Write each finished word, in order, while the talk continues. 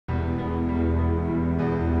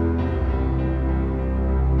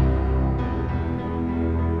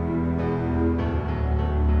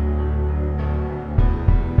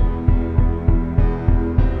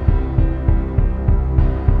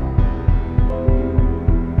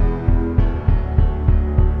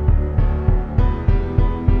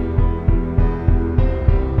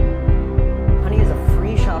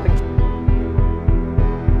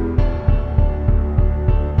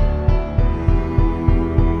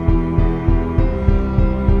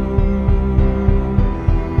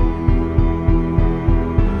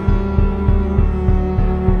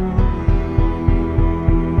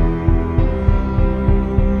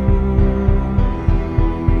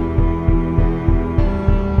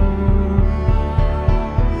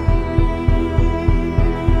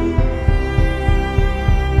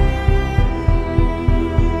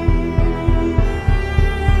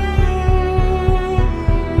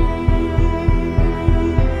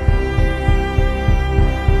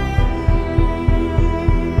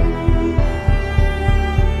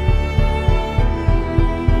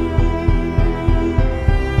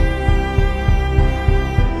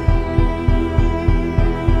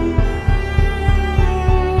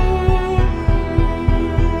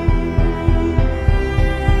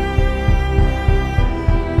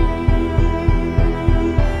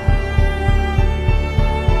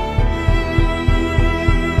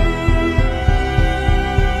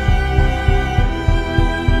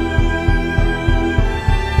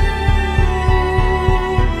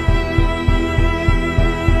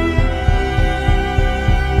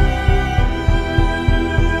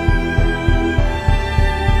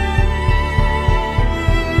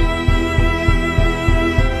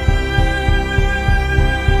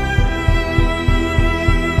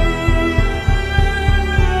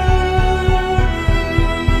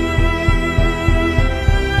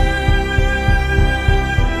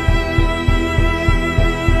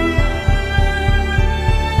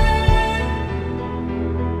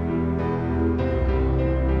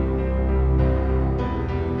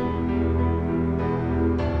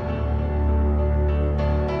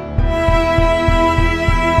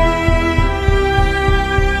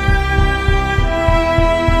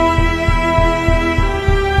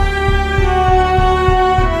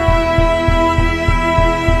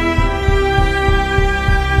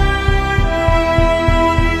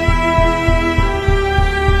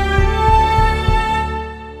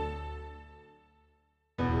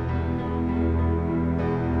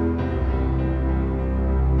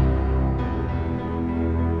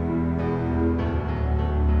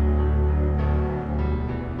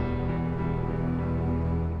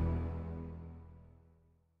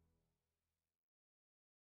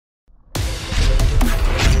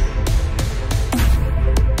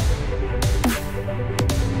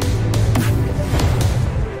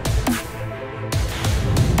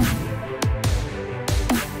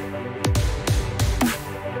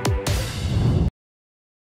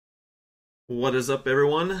What is up,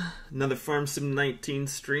 everyone? Another Farm Sim 19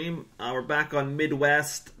 stream. We're back on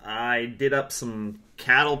Midwest. I did up some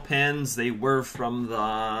cattle pens. They were from the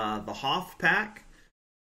Hoff pack.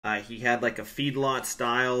 He had like a feedlot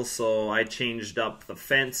style, so I changed up the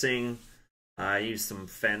fencing. I used some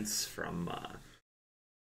fence from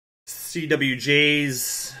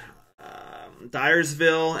CBJ's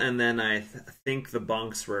Dyersville, and then I think the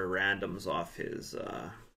bunks were randoms off his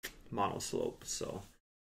monoslope. So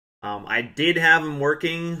I did have them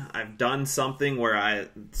working. I've done something where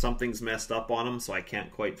something's messed up on them, so I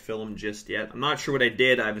can't quite fill them just yet. I'm not sure what I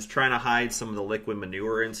did. I was trying to hide some of the liquid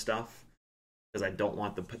manure and stuff because I don't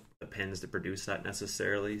want the pens to produce that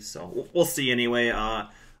necessarily. So we'll see anyway.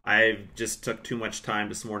 I just took too much time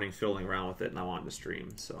this morning fiddling around with it, and I wanted to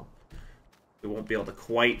stream, so we won't be able to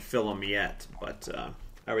quite fill them yet. But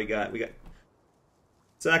we got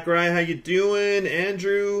Zachariah, how you doing?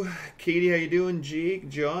 Andrew, Katie, how you doing? Jake,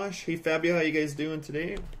 Josh, hey Fabio, how you guys doing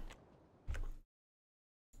today?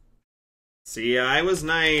 See, I was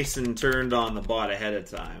nice and turned on the bot ahead of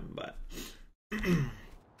time, but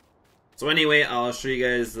so anyway, I'll show you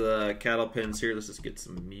guys the cattle pens here. Let's just get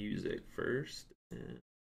some music first.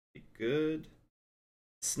 Be good.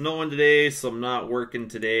 Snowing today, so I'm not working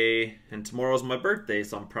today, and tomorrow's my birthday,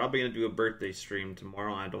 so I'm probably gonna do a birthday stream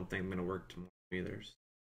tomorrow. I don't think I'm gonna work tomorrow either.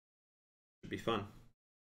 Should be fun.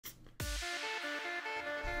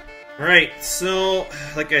 Alright, so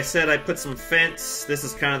like I said, I put some fence. This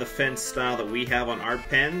is kind of the fence style that we have on our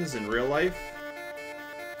pens in real life.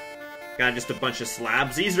 Got just a bunch of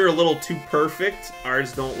slabs. These are a little too perfect.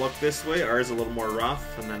 Ours don't look this way. Ours is a little more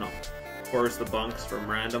rough, and then of course the bunks from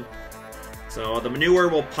random. So the manure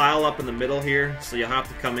will pile up in the middle here, so you'll have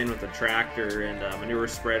to come in with a tractor and a manure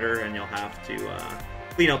spreader, and you'll have to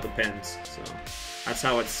clean out the pens. So that's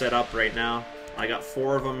how it's set up right now. I got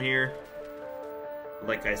 4 of them here.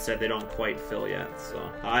 Like I said, they don't quite fill yet,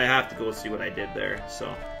 so I have to go see what I did there.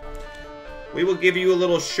 So we will give you a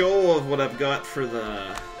little show of what I've got for the...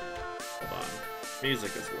 Hold on.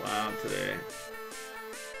 Music is loud today.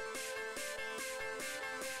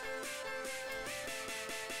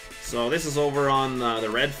 So this is over on the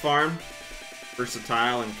Red Farm,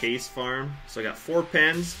 Versatile and Case Farm. So I got 4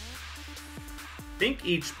 pens. I think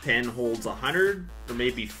each pen holds 100 or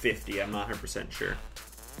maybe 50. I'm not 100% sure.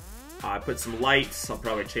 I put some lights. I'll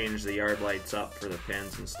probably change the yard lights up for the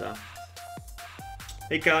pens and stuff.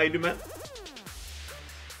 Hey Kyle, how you doing, man?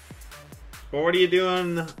 Well, what are you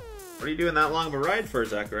doing? What are you doing that long of a ride for,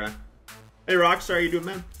 Zachariah? Hey Rockstar, how you doing,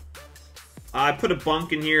 man? I put a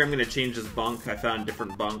bunk in here. I'm going to change this bunk. I found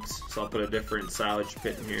different bunks, so I'll put a different silage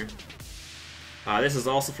pit in here. This is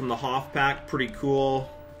also from the Hoff pack. Pretty cool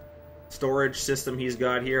storage system he's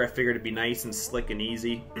got here. I figured it'd be nice and slick and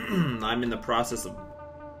easy. I'm in the process of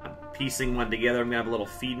piecing one together. I'm going to have a little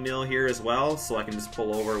feed mill here as well, so I can just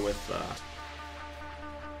pull over with,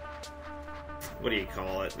 what do you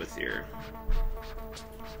call it, with your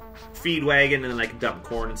feed wagon, and then I can dump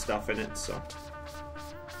corn and stuff in it, so...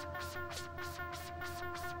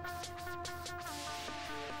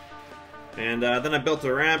 And then I built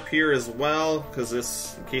a ramp here as well, because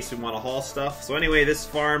this, in case we want to haul stuff. So anyway, this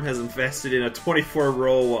farm has invested in a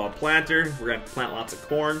 24-row planter. We're going to plant lots of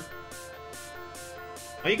corn.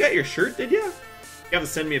 Oh, you got your shirt, did you? You have to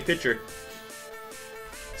send me a picture.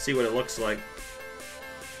 See what it looks like.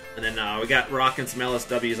 And then we got rocking some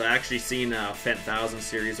LSWs. I actually seen Fent 1000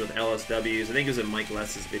 series with LSWs. I think it was in Mike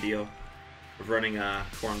Less's video of running a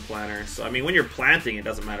corn planter. So, I mean, when you're planting, it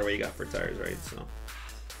doesn't matter what you got for tires, right? So...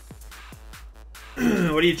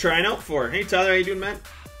 What are you trying out for? Hey Tyler, how you doing, man?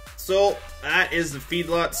 So that is the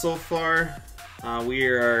feedlot so far.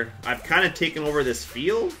 I've kind of taken over this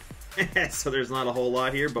field, so there's not a whole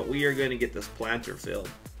lot here, but we are going to get this planter filled.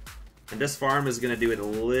 And this farm is going to do it a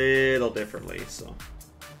little differently, so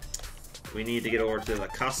we need to get over to the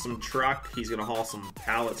custom truck. He's going to haul some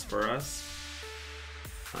pallets for us.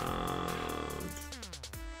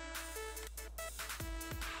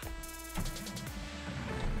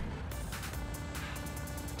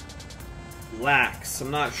 Lax.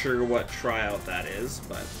 I'm not sure what tryout that is,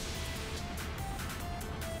 but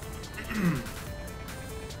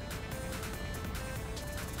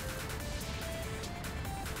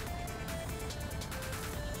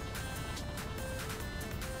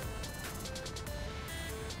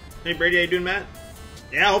hey Brady, how you doing, Matt?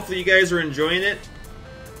 Yeah, hopefully you guys are enjoying it.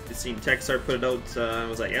 Just seen Txzar put it out,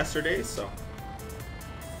 was that yesterday? So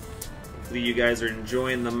hopefully you guys are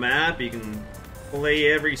enjoying the map. You can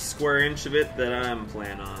play every square inch of it that I'm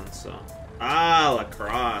playing on, so.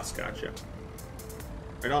 Lacrosse, gotcha.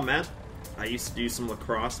 Right on, man. I used to do some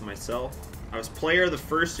lacrosse myself. I was player the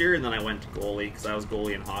first year, and then I went to goalie, because I was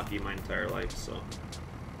goalie in hockey my entire life, so.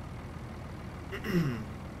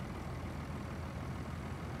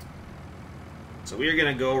 So we're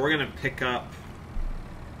gonna pick up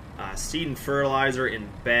seed and fertilizer in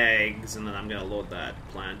bags, and then I'm gonna load that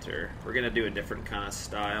planter. We're gonna do a different kind of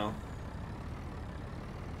style.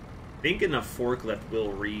 Thinking a forklift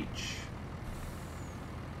will reach.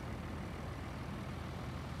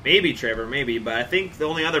 Maybe, Trevor, maybe, but I think the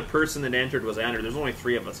only other person that entered was Andrew. There's only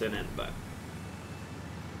 3 of us in it, but...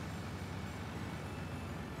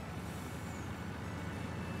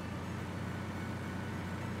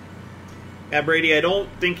 Yeah, Brady, I don't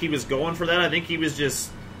think he was going for that. I think he was just,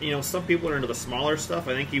 you know, some people are into the smaller stuff.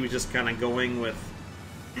 I think he was just kind of going with...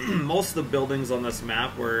 most of the buildings on this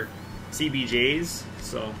map were CBJs,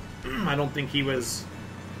 so I don't think he was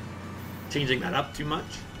changing that up too much.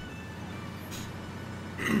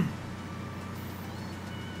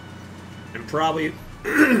 And probably,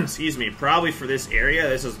 excuse me, probably for this area,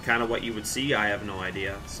 this is kind of what you would see. I have no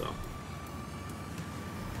idea, so.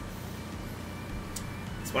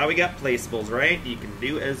 That's why we got placeables, right? You can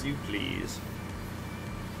do as you please.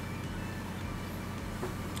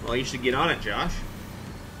 Well, you should get on it, Josh.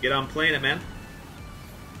 Get on playing it, man.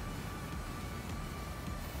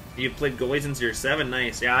 You've played goalie since you're 7?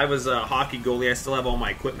 Nice. Yeah, I was a hockey goalie. I still have all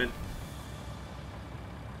my equipment.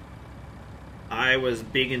 I was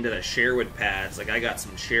big into the Sherwood pads. Like, I got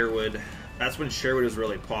some Sherwood. That's when Sherwood was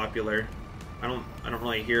really popular. I don't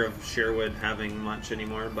really hear of Sherwood having much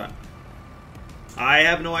anymore, but I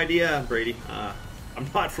have no idea, Brady. I'm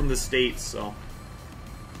not from the States, so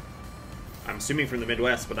I'm assuming from the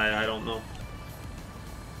Midwest, but I don't know.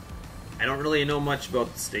 I don't really know much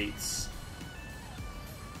about the States.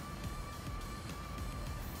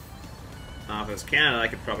 If it was Canada, I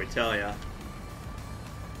could probably tell ya.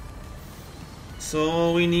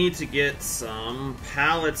 So we need to get some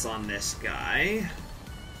pallets on this guy.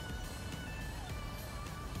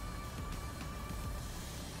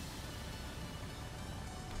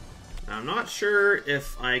 Now, I'm not sure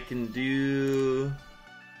if I can do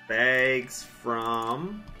bags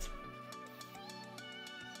from...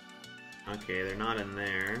 Okay, they're not in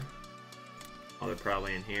there. Oh, they're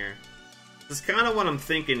probably in here. This is kind of what I'm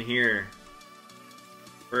thinking here.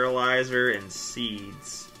 Fertilizer and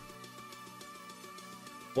seeds.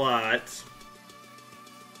 But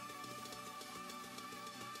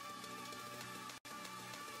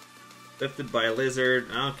lifted by a lizard.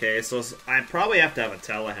 Okay, so I probably have to have a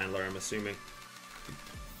telehandler, I'm assuming.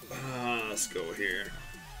 Let's go here.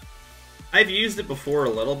 I've used it before a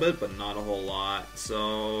little bit, but not a whole lot.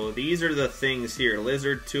 So these are the things here.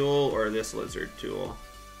 Lizard tool or this lizard tool.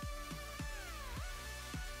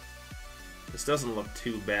 This doesn't look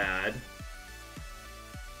too bad.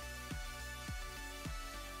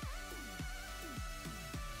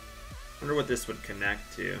 Wonder what this would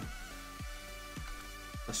connect to.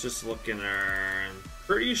 Let's just look in our... I'm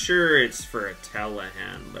pretty sure it's for a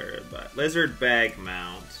telehandler, but lizard bag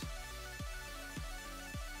mount.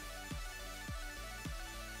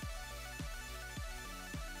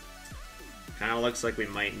 Kind of looks like we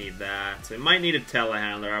might need that. So we might need a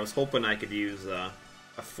telehandler. I was hoping I could use a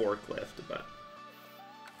forklift, but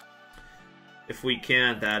if we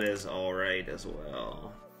can't, that is alright as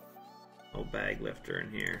well. No bag lifter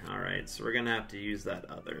in here. Alright, so we're gonna have to use that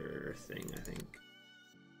other thing, I think.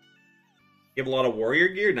 You have a lot of warrior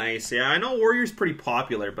gear? Nice. Yeah, I know warrior's pretty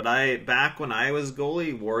popular, but back when I was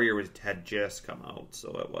goalie, warrior had just come out,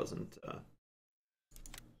 so it wasn't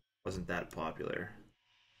that popular.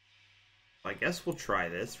 I guess we'll try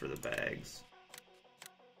this for the bags.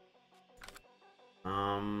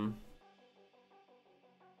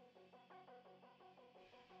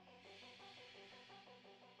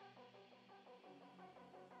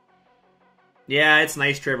 Yeah, it's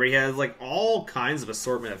nice, Trevor. He has like all kinds of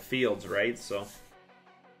assortment of fields, right? So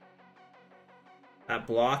that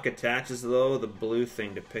block attaches though the blue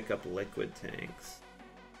thing to pick up liquid tanks.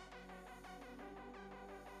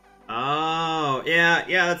 Oh, yeah,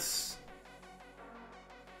 that's...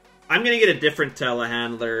 I'm gonna get a different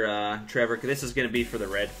telehandler, Trevor, because this is gonna be for the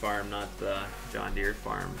red farm, not the John Deere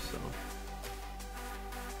farm,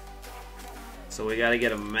 so we gotta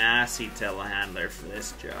get a Massey telehandler for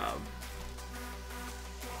this job.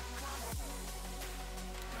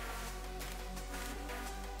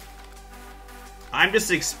 I'm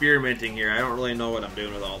just experimenting here. I don't really know what I'm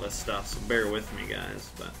doing with all this stuff, so bear with me,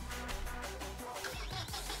 guys. But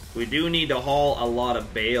we do need to haul a lot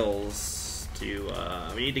of bales to...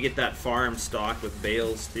 we need to get that farm stocked with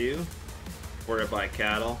bales, too. Or to buy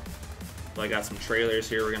cattle. So I got some trailers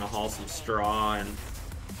here. We're going to haul some straw and...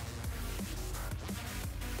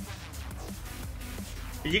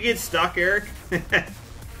 Did you get stuck, Eric?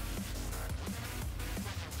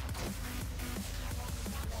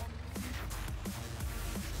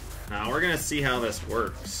 Now we're gonna see how this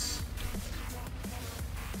works.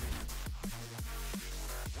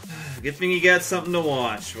 Good thing you got something to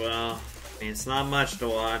watch. Well, I mean, it's not much to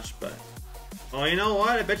watch, but... Oh, you know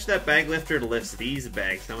what? I bet you that bag lifter lifts these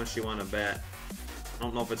bags. How much do you want to bet? I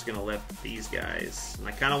don't know if it's gonna lift these guys. And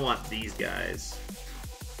I kind of want these guys.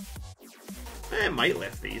 It might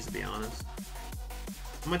lift these, to be honest.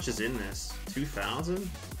 How much is in this? 2,000?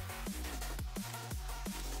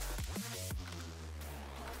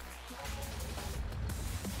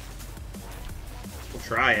 We'll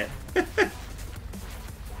try it.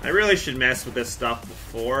 I really should mess with this stuff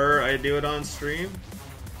before I do it on stream.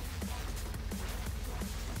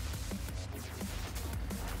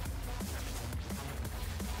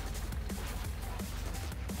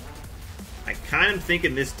 I kind of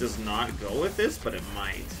thinking this does not go with this, but it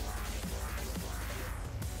might.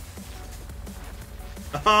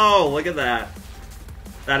 Oh, look at that.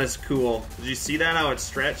 That is cool. Did you see that, how it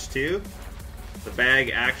stretched too? The bag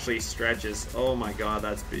actually stretches. Oh my god,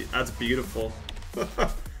 that's beautiful.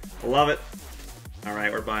 I love it.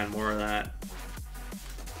 Alright, we're buying more of that.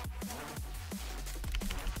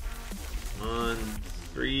 1,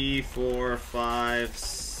 3, 4, 5,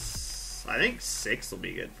 I think 6 will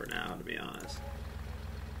be good for now, to be honest.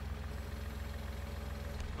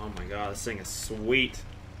 Oh my god, this thing is sweet.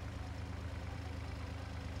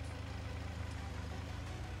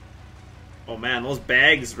 Oh man, those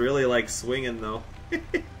bags really like swinging though.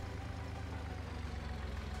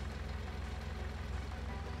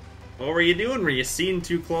 What were you doing? Were you seen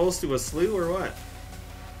too close to a slough or what?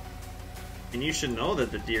 And you should know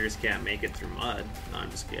that the deers can't make it through mud. No, I'm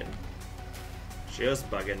just kidding. Just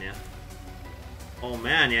bugging you. Oh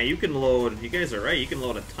man, yeah, you can load, you guys are right, you can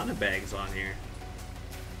load a ton of bags on here.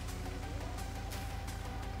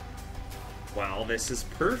 Wow, this is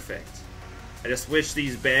perfect. I just wish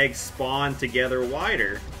these bags spawned together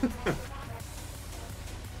wider.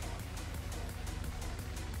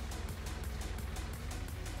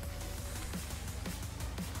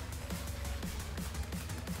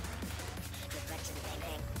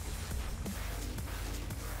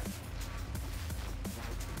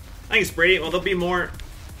 Thanks, Brady. Well, there'll be more.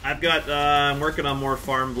 I've got, I'm working on more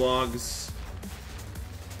farm vlogs.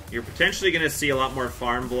 You're potentially going to see a lot more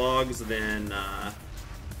farm vlogs than,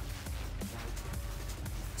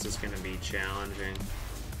 this is going to be challenging.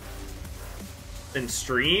 Than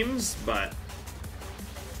streams, but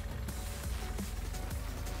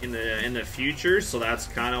in the future, so that's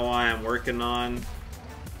kind of why I'm working on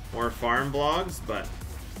more farm vlogs, but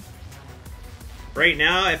right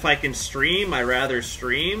now, if I can stream, I'd rather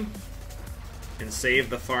stream and save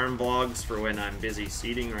the farm vlogs for when I'm busy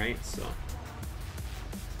seeding, right? So.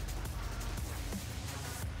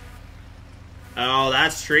 Oh,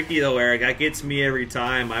 that's tricky though, Eric. That gets me every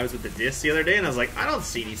time. I was at the disc the other day and I was like, I don't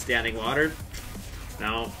see any standing water.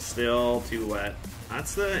 No, still too wet.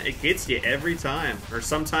 It gets you every time. Or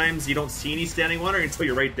sometimes you don't see any standing water until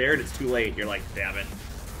you're right there and it's too late. You're like, damn it.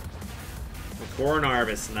 The corn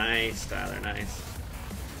harvest, nice, Tyler, nice.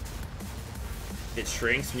 It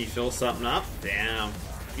shrinks when you fill something up. Damn,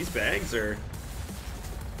 these bags are...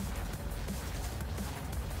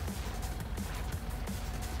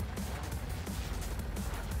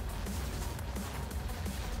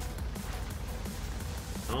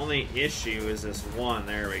 The only issue is this one.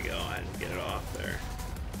 There we go. I didn't get it off there.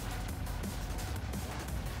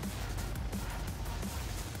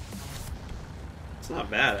 It's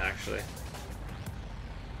not bad, actually.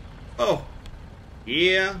 Oh,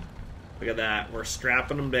 yeah. Look at that. We're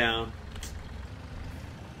strapping them down.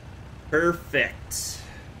 Perfect.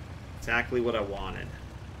 Exactly what I wanted.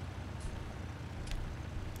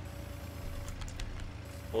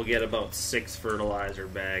 We'll get about 6 fertilizer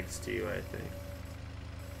bags too, I think.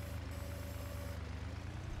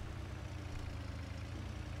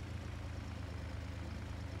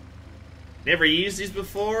 Never used these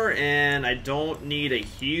before, and I don't need a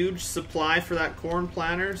huge supply for that corn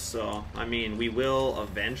planter, so, I mean, we will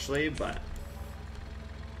eventually, but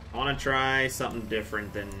I want to try something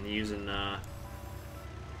different than using,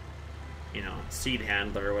 you know, seed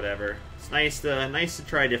handler or whatever. It's nice to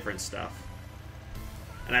try different stuff.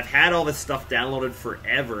 And I've had all this stuff downloaded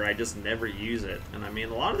forever, I just never use it. And I mean,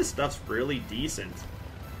 a lot of this stuff's really decent.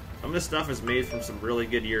 Some of this stuff is made from some really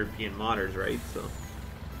good European modders, right? So...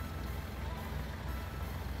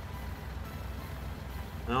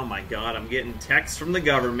 Oh my god, I'm getting texts from the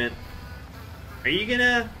government. Are you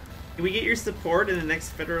gonna... Can we get your support in the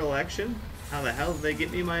next federal election? How the hell did they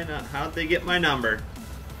get me my... How'd they get my number?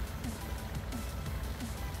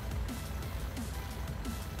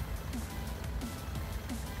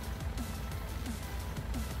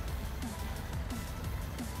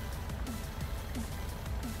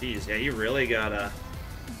 Jeez, yeah, you really gotta...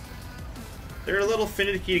 They're a little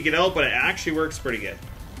finicky to get out, but it actually works pretty good.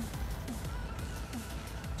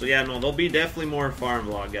 So yeah, no, there'll be definitely more farm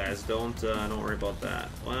vlog, guys. Don't worry about that.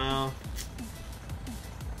 Well,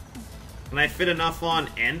 can I fit enough on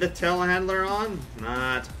and the telehandler on?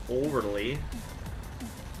 Not overly.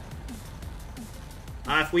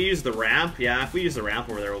 If we use the ramp, yeah, if we use the ramp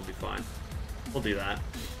over there, we'll be fine. We'll do that.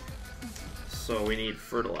 So we need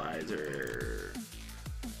fertilizer.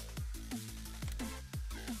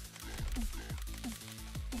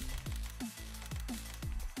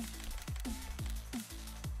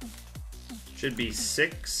 Should be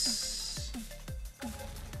 6.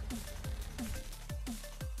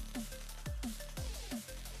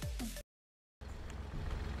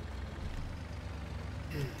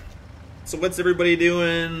 So what's everybody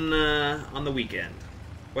doing on the weekend?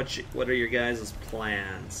 What are your guys'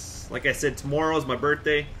 plans? Like I said, tomorrow is my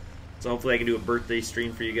birthday, so hopefully I can do a birthday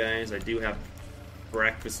stream for you guys. I do have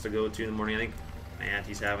breakfast to go to in the morning. I think my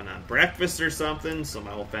auntie's having a breakfast or something, so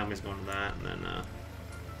my whole family's going to that, and then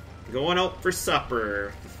going out for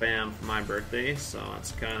supper with the fam for my birthday. So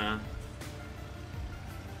that's kind of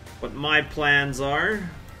what my plans are.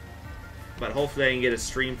 But hopefully I can get a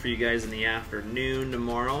stream for you guys in the afternoon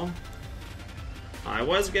tomorrow. I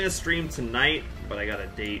was going to stream tonight, but I got a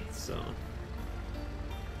date, so...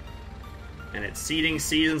 And it's seeding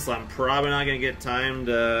season, so I'm probably not going to get time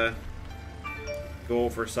to go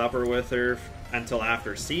for supper with her until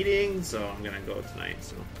after seeding, so I'm going to go tonight,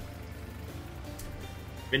 so...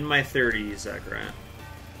 In my 30s, Zach Grant.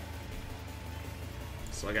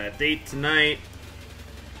 So I got a date tonight.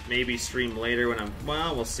 Maybe stream later when I'm...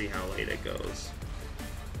 Well, we'll see how late it goes.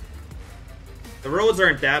 The roads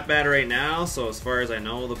aren't that bad right now, so as far as I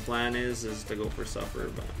know, the plan is to go for supper,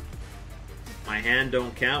 but... My hand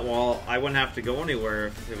don't count. Well, I wouldn't have to go anywhere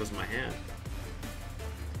if it was my hand.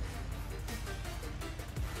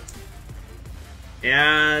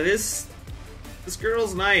 Yeah, this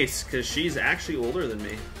girl's nice, because she's actually older than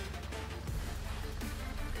me.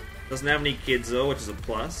 Doesn't have any kids, though, which is a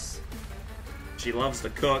plus. She loves to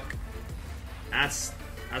cook. That's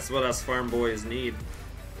what us farm boys need.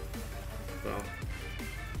 So,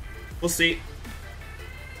 we'll see.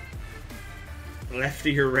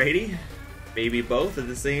 Lefty or righty? Maybe both at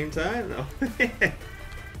the same time, though.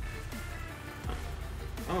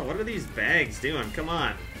 Oh, what are these bags doing? Come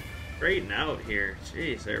on. Straighten out here.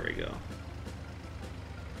 Jeez, there we go.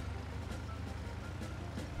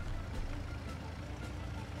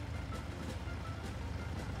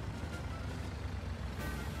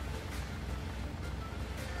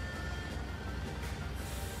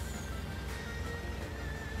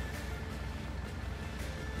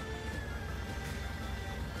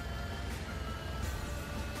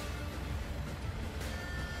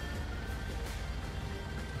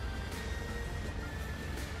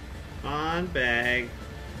 On bag.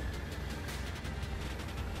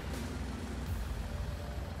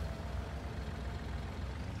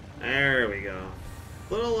 There we go.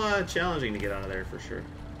 A little challenging to get out of there for sure.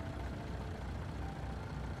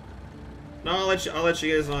 No, I'll let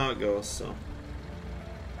you guys know how it goes. So,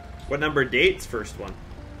 what number date's first one?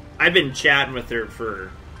 I've been chatting with her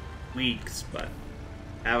for weeks, but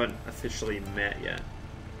haven't officially met yet.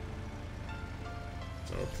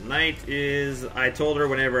 So tonight is, I told her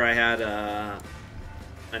whenever I had a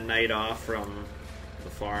night off from the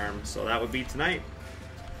farm, so that would be tonight.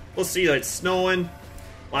 We'll see. It's snowing.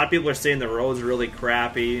 A lot of people are saying the road's really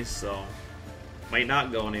crappy, so might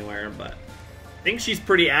not go anywhere, but I think she's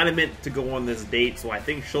pretty adamant to go on this date, so I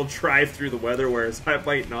think she'll drive through the weather, whereas I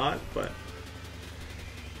might not, but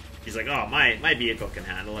she's like, oh, my vehicle can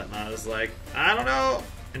handle it, and I was like, I don't know.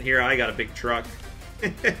 And here I got a big truck.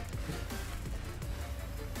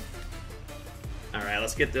 Alright,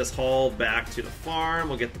 let's get this hauled back to the farm.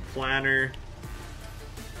 We'll get the planter.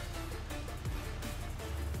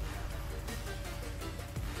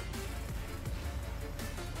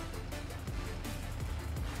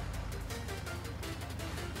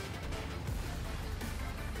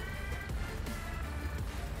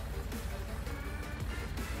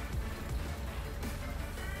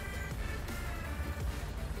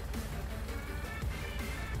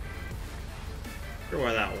 I wonder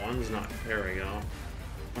why that one's not. There we go.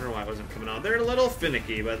 I wonder why it wasn't coming on. They're a little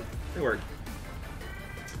finicky, but they work.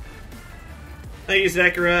 Thank you,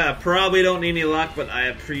 Zachariah. Probably don't need any luck, but I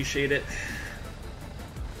appreciate it.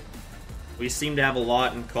 We seem to have a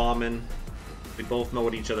lot in common. We both know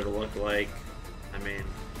what each other look like. I mean,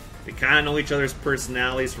 we kind of know each other's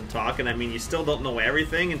personalities from talking. I mean, you still don't know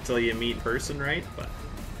everything until you meet in person, right? But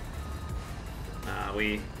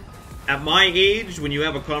we At my age, when you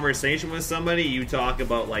have a conversation with somebody, you talk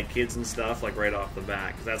about like kids and stuff like right off the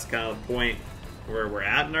bat, because that's kind of the point where we're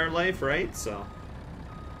at in our life, right? So.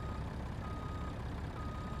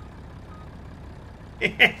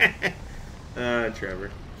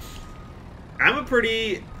 Trevor. I'm a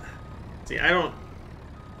pretty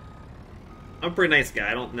nice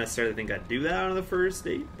guy. I don't necessarily think I'd do that on the first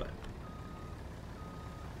date, but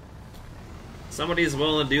somebody's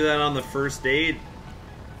willing to do that on the first date,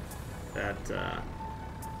 that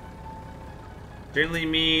generally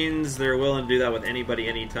means they're willing to do that with anybody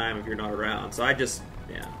anytime if you're not around. So I just,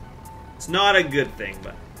 yeah. It's not a good thing,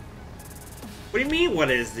 but what do you mean,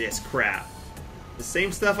 what is this crap? The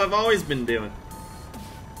same stuff I've always been doing.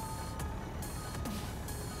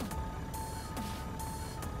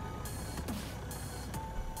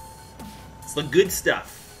 It's the good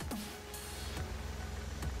stuff.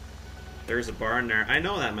 There's a barn there. I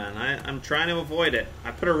know that, man. I'm trying to avoid it.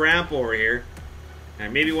 I put a ramp over here.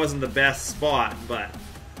 And maybe it wasn't the best spot, but...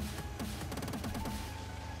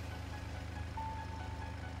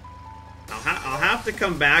 I'll have to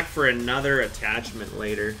come back for another attachment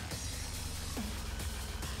later.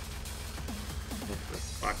 Oh, for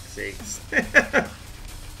fuck's sakes.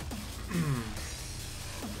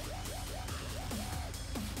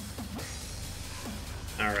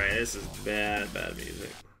 Alright, this is bad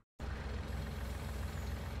music.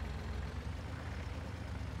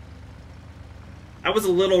 That was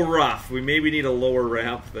a little rough. We maybe need a lower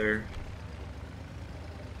ramp there.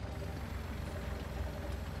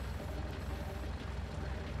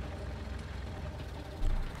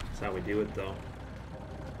 That's how we do it, though.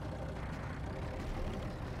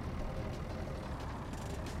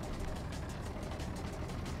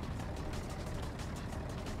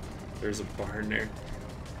 There's a barn there.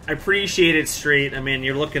 I appreciate it, Straight. I mean,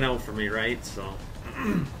 you're looking out for me, right? So.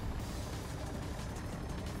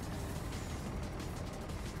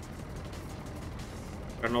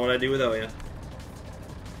 I don't know what I'd do without you.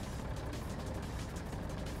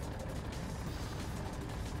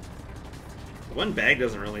 The one bag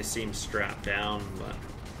doesn't really seem strapped down, but...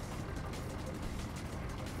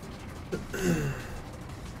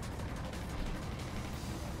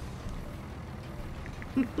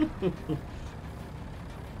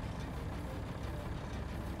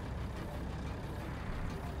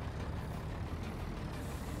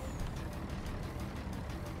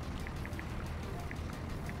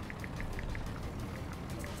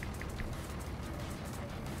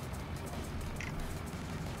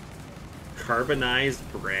 Carbonized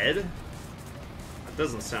bread? That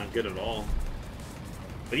doesn't sound good at all.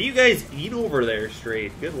 What do you guys eat over there,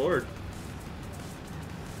 Straight? Good lord.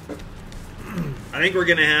 I think we're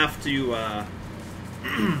gonna have to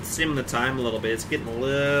sim the time a little bit. It's getting a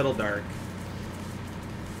little dark.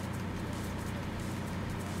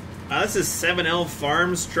 This is 7L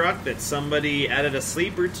Farms truck that somebody added a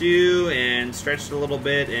sleeper to and stretched a little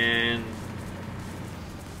bit and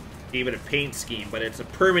gave it a paint scheme, but it's a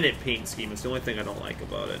permanent paint scheme. It's the only thing I don't like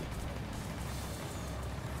about it.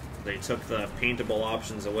 They took the paintable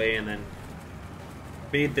options away and then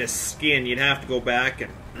made this skin. You'd have to go back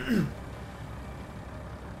and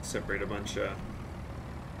separate a bunch of...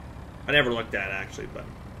 I never looked at it, actually, but...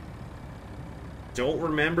 Don't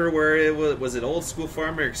remember where it was. Was it Old School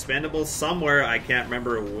Farmer Expendables? Somewhere, I can't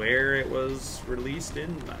remember where it was released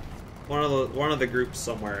in, but one of the groups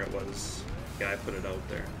somewhere it was. Yeah, I put it out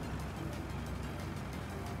there.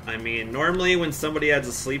 I mean, normally when somebody adds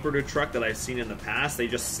a sleeper to a truck that I've seen in the past, they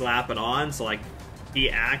just slap it on, so like, he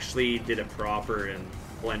actually did it proper in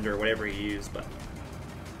Blender, whatever he used, but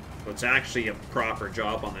so it's actually a proper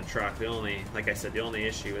job on the truck. The only, like I said, the only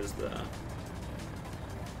issue is the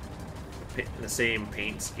same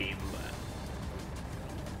paint scheme, but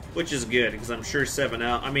which is good, because I'm sure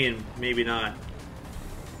 7L, I mean, maybe not,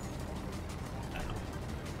 I don't know,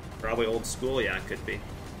 probably old school, yeah, it could be.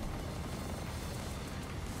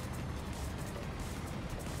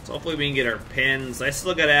 So hopefully we can get our pens. I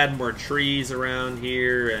still got to add more trees around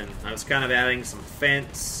here, and I was kind of adding some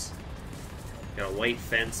fence. Got a white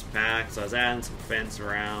fence pack, so I was adding some fence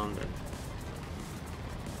around,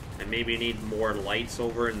 and maybe need more lights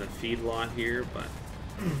over in the feedlot here, but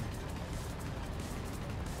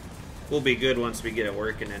we'll be good once we get it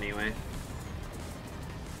working anyway.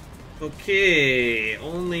 Okay,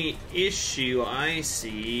 only issue I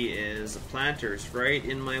see is the planters right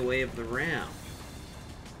in my way of the ramp.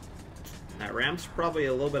 That ramp's probably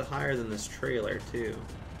a little bit higher than this trailer, too.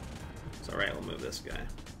 It's alright, we'll move this guy.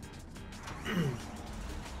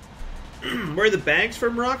 Where are the bags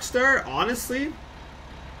from, Rockstar? Honestly,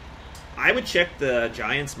 I would check the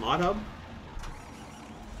Giants mod hub.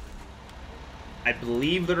 I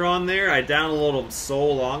believe they're on there. I downloaded them so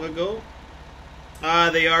long ago.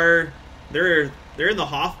 They're in the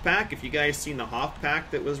Hoff pack. If you guys seen the Hoff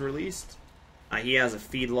pack that was released, he has a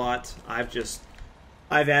Feedlot.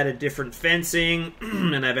 I've added different fencing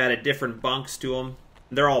and I've added different bunks to them.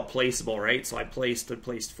 They're all placeable, right? So I placed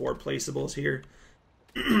 4 placeables here,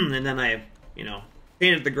 and then I,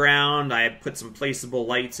 painted the ground. I put some placeable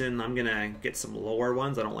lights in. I'm gonna get some lower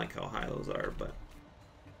ones. I don't like how high those are, but.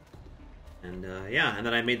 And yeah, and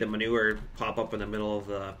then I made the manure pop up in the middle of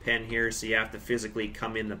the pen here, so you have to physically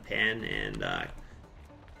come in the pen and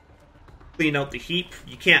clean out the heap.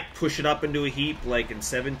 You can't push it up into a heap like in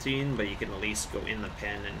 17, but you can at least go in the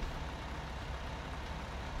pen. And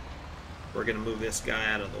we're going to move this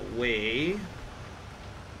guy out of the way.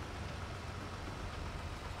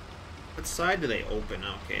 What side do they open?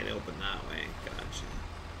 Okay, they open that way. Gotcha.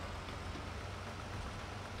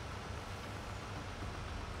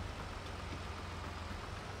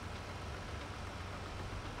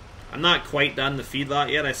 I'm not quite done the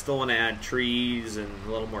feedlot yet. I still want to add trees and a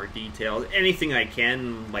little more detail. Anything I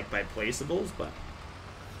can, like by placeables, but...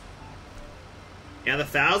 yeah, the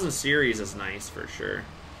 1000 series is nice for sure.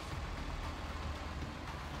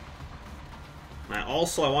 And I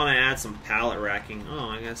want to add some pallet racking. Oh,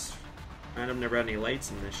 I guess I've never had any lights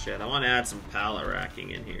in this shed. I want to add some pallet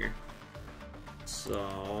racking in here.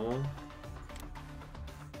 So...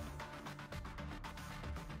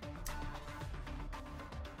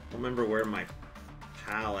 I don't remember where my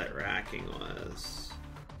pallet racking was.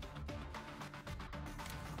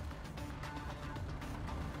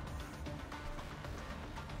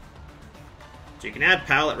 So you can add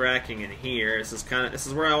pallet racking in here. This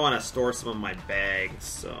is where I want to store some of my bags,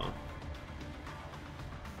 so.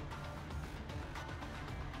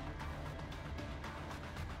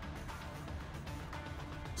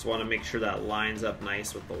 Just want to make sure that lines up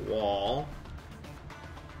nice with the wall.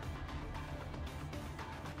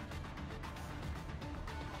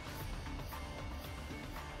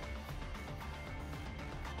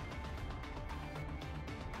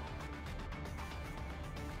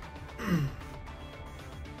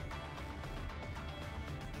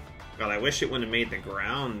 God, I wish it wouldn't have made the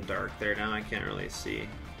ground dark there. Now I can't really see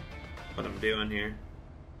what I'm doing here.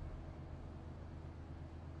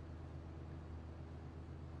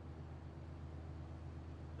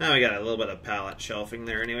 Now we got a little bit of pallet shelving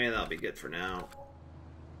there anyway. That'll be good for now.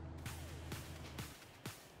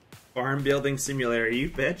 Farm building simulator, you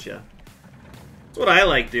betcha. That's what I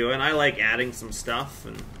like doing. I like adding some stuff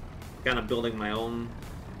and kind of building my own,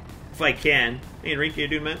 if I can. Hey, Enrique,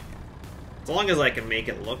 dude, man. As long as I can make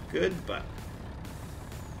it look good, but...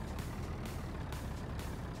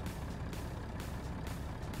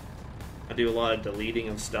 I do a lot of deleting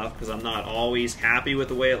of stuff because I'm not always happy with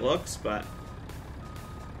the way it looks, but...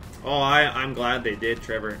 oh, I'm glad they did,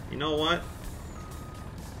 Trevor. You know what?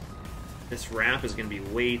 This ramp is going to be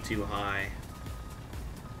way too high.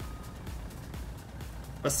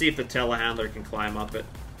 Let's see if the telehandler can climb up it.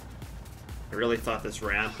 I really thought this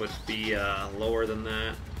ramp would be lower than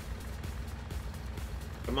that.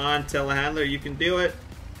 Come on, telehandler, you can do it.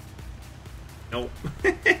 Nope.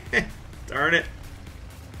 Darn it.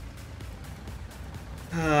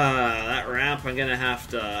 That ramp, I'm gonna have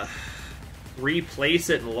to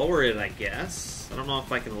replace it and lower it, I guess. I don't know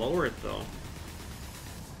if I can lower it, though.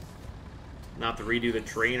 Not to redo the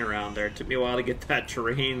terrain around there. It took me a while to get that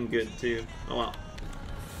terrain good, too. Oh, well.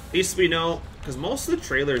 At least we know, because most of the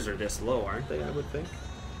trailers are this low, aren't they, I would think?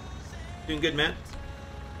 Doing good, Matt?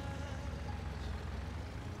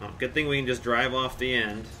 Oh, good thing we can just drive off the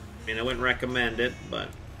end. I mean, I wouldn't recommend it, but...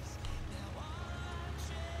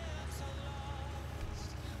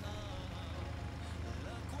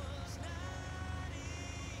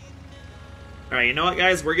 Alright, you know what,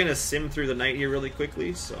 guys? We're gonna sim through the night here really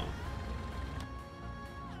quickly, so...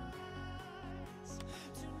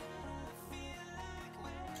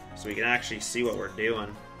 so we can actually see what we're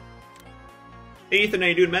doing. Hey, Ethan, how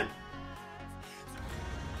you doing, man?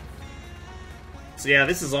 So yeah,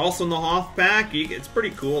 this is also in the Hoff pack. It's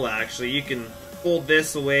pretty cool, actually. You can fold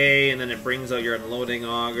this away, and then it brings out your unloading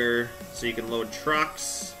auger, so you can load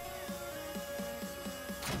trucks.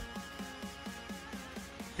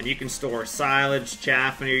 And you can store silage,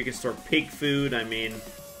 chaff in here. You can store pig food. I mean,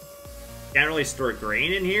 can't really store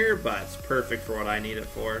grain in here, but it's perfect for what I need it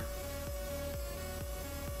for.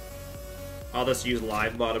 I'll just use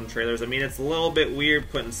live bottom trailers. I mean, it's a little bit weird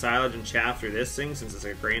putting silage and chaff through this thing since it's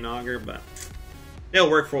a grain auger, but it'll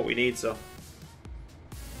work for what we need, so.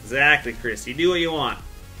 Exactly, Chris. You do what you want.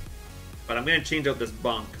 But I'm going to change out this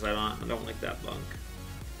bunk because I don't like that bunk.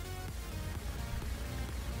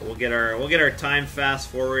 We'll get our time fast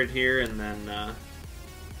forward here, and then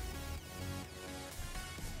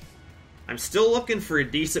I'm still looking for a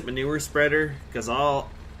decent manure spreader, because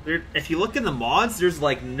if you look in the mods, there's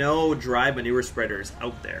like no dry manure spreaders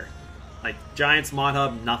out there. Like Giants Mod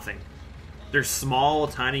Hub, nothing. There's small,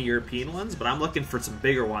 tiny European ones, but I'm looking for some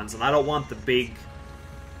bigger ones, and I don't want the big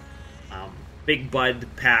bud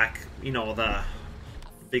pack, you know, the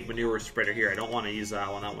big manure spreader here. I don't want to use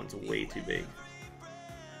that one. That one's way too big.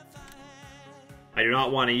 I do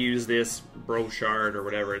not want to use this Brochard or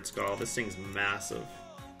whatever it's called. This thing's massive.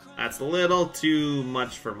 That's a little too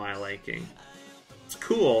much for my liking. It's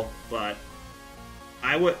cool, but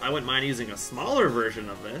I wouldn't mind using a smaller version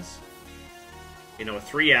of this. You know,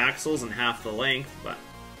 3 axles and half the length, but...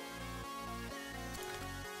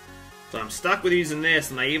 So I'm stuck with using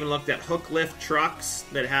this, and I even looked at hook lift trucks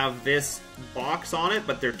that have this box on it,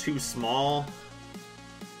 but they're too small.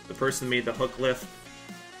 The person who made the hook lift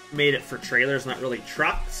made it for trailers, not really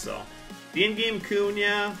trucks, so... The in-game Coon,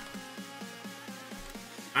 yeah.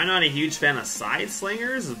 I'm not a huge fan of side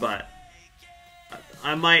slingers, but...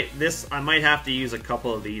 I might have to use a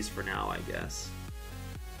couple of these for now, I guess.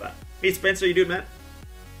 But, hey Spencer, you doing, man?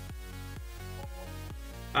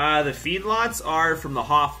 The feedlots are from the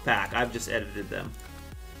Hoff pack. I've just edited them.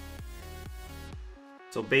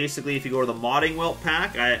 So basically, if you go to the modding welt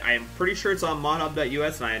pack, I am pretty sure it's on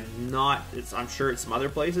modhub.us, and I'm sure it's some other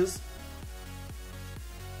places.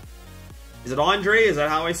 Is it Andre? Is that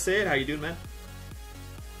how I say it? How you doing, man?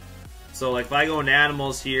 So like if I go into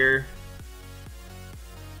animals here,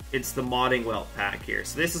 it's the modding welt pack here.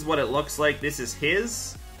 So this is what it looks like. This is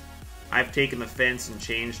his. I've taken the fence and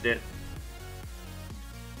changed it.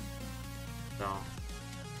 So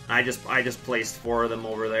I just placed 4 of them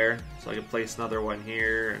over there, so I could place another one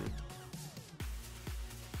here. And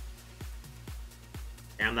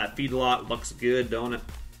damn, that feedlot looks good, don't it?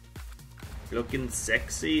 Looking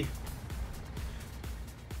sexy.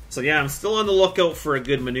 So yeah, I'm still on the lookout for a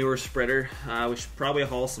good manure spreader. We should probably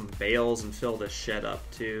haul some bales and fill this shed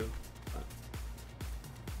up too.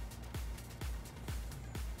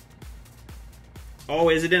 Oh,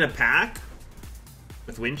 is it in a pack?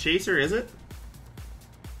 With Wind Chaser, is it?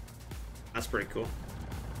 That's pretty cool.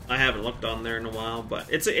 I haven't looked on there in a while, but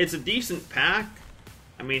it's a decent pack.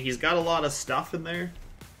 I mean, he's got a lot of stuff in there.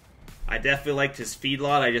 I definitely liked his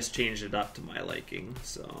feedlot. I just changed it up to my liking,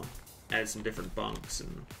 so added some different bunks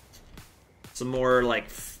and some more like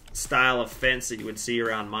style of fence that you would see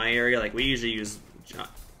around my area. Like we usually use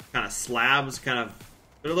kind of slabs, kind of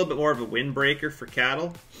a little bit more of a windbreaker for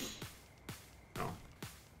cattle.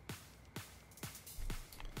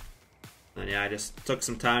 And yeah, I just took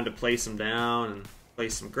some time to place them down and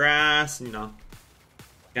place some grass, and, you know,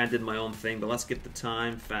 kind of did my own thing. But let's get the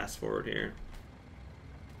time fast forward here.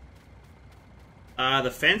 The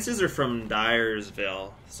fences are from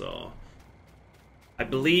Dyersville, so I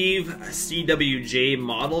believe CBJ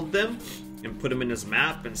modeled them and put them in his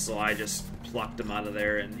map, and so I just plucked them out of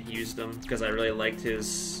there and used them because I really liked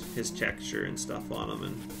his texture and stuff on them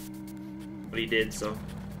and what he did. So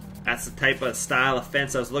that's the type of style of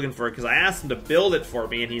fence I was looking for, because I asked him to build it for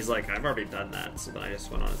me, and he's like, I've already done that. So then I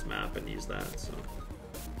just went on his map and used that. So.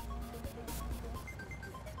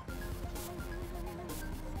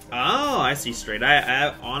 Oh, I see straight.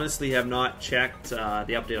 I honestly have not checked the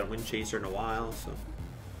update on Wind Chaser in a while. So,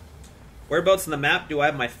 whereabouts in the map do I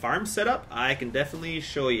have my farm set up? I can definitely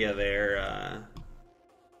show you there.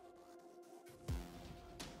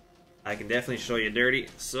 I can definitely show you dirty.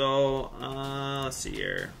 So, let's see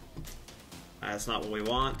here. That's not what we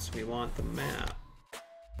want. We want the map.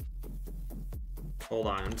 Hold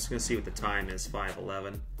on, I'm just gonna see what the time is.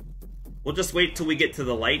 5:11. We'll just wait till we get to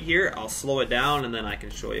the light here. I'll slow it down and then I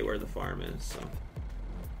can show you where the farm is. So,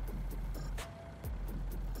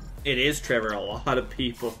 it is, Trevor. A lot of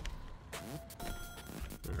people.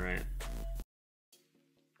 All right.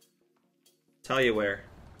 Tell you where.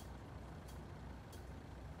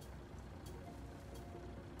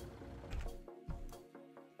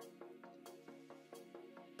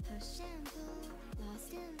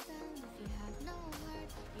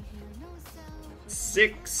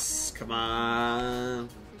 Six, come on.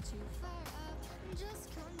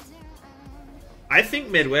 I think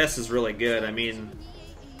Midwest is really good. I mean,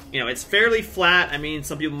 you know, it's fairly flat. I mean,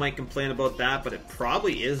 some people might complain about that, but it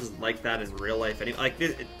probably is like that in real life. Like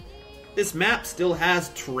this map still has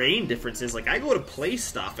terrain differences. Like I go to play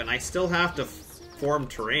stuff and I still have to form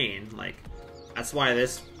terrain. Like that's why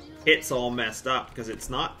this pit's all messed up, because it's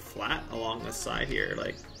not flat along the side here.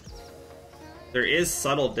 Like there is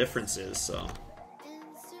subtle differences, so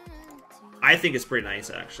I think it's pretty nice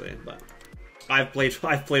actually, but I've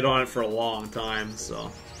played on it for a long time,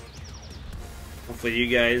 so Hopefully you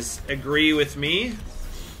guys agree with me.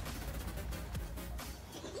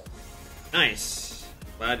 Nice.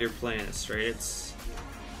 Glad you're playing it straight. It's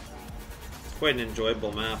quite an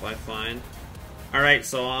enjoyable map, I find. Alright,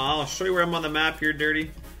 so I'll show you where I'm on the map here,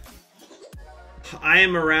 Dirty. I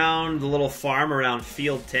am around the little farm around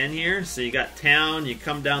Field 10 here. So you got town, you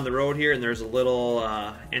come down the road here, and there's a little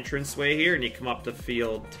entranceway here, and you come up to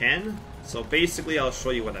Field 10. So basically, I'll show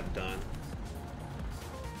you what I've done.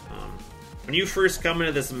 When you first come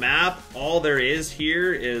into this map, all there is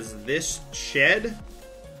here is this shed,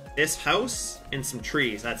 this house, and some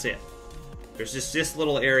trees. That's it. There's just this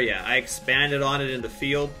little area. I expanded on it in the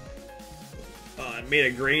field. I made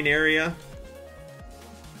a grain area.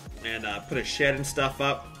 And put a shed and stuff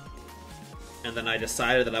up. And then I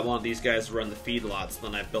decided that I wanted these guys to run the feedlots. So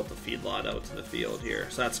then I built the feedlot out to the field here.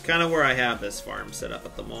 So that's kind of where I have this farm set up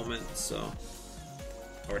at the moment. So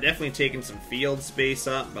we're definitely taking some field space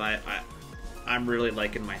up. But I'm really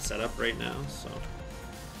liking my setup right now. So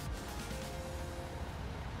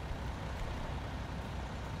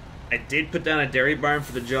I did put down a dairy barn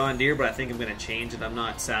for the John Deere, but I think I'm going to change it. I'm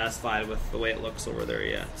not satisfied with the way it looks over there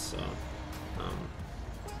yet. So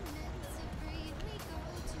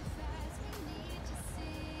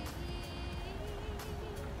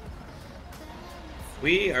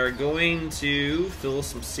we are going to fill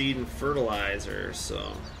some seed and fertilizer,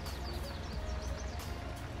 so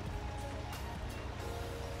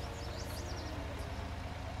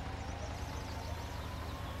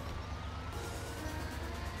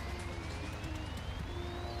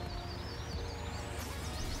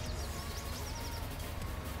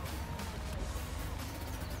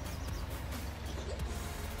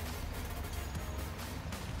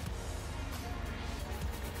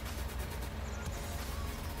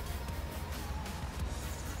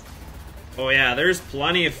oh yeah, there's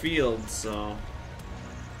plenty of fields, so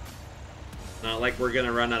not like we're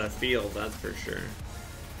gonna run out of field, that's for sure.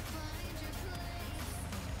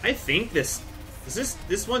 I think this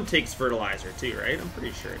one takes fertilizer too, right? I'm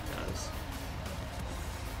pretty sure it does.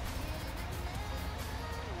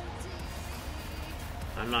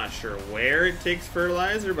 I'm not sure where it takes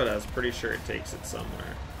fertilizer, but I was pretty sure it takes it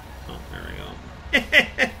somewhere. Oh, there we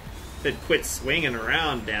go. It quit swinging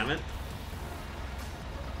around, damn it.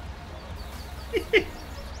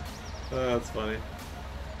 Oh, that's funny.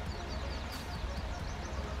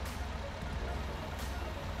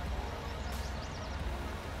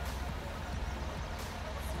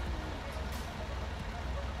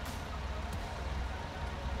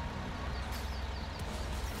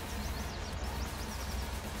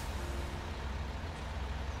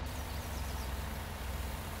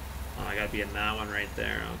 Oh, I gotta be in that one right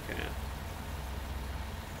there. Okay.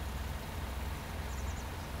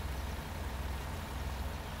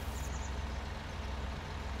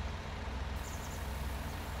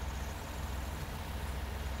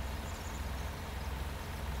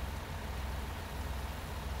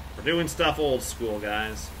 We're doing stuff old school,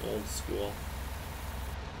 guys. Old school.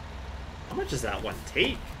 How much does that one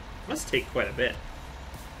take? Must take quite a bit.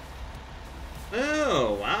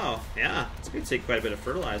 Oh, wow. Yeah, it's going to take quite a bit of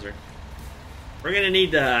fertilizer. We're going to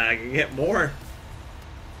need to get more.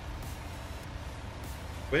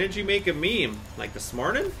 When did you make a meme? Like this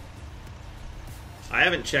morning? I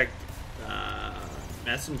haven't checked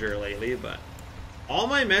Messenger lately, but all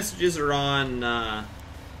my messages are on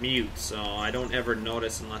mute, so I don't ever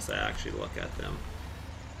notice unless I actually look at them.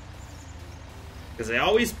 Because they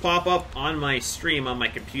always pop up on my stream on my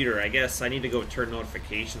computer. I guess I need to go turn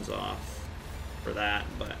notifications off for that,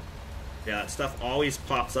 but yeah, that stuff always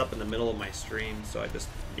pops up in the middle of my stream, so I just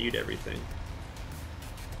mute everything.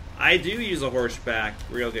 I do use a horseback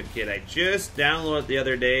real good kit. I just downloaded it the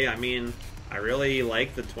other day. I mean, I really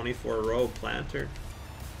like the 24-row planter.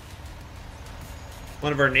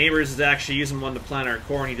 One of our neighbors is actually using one to plant our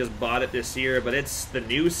corn. He just bought it this year, but it's the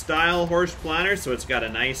new style horse planter, so it's got a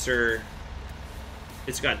nicer,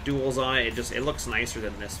 it's got duals on it. It looks nicer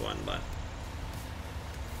than this one, but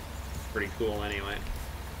pretty cool anyway.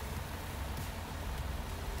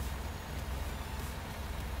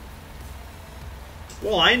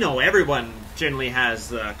 Well, I know everyone generally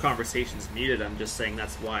has conversations muted. I'm just saying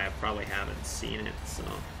that's why I probably haven't seen it, so.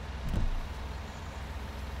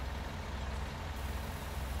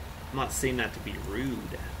 I'm not saying that to be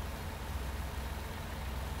rude.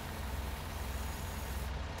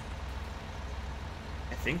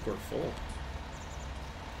 I think we're full.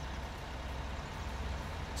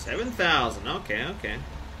 7,000. Okay, okay.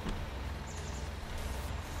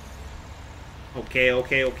 Okay,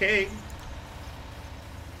 okay, okay.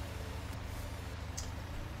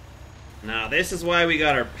 Now, this is why we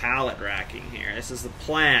got our pallet racking here. This is the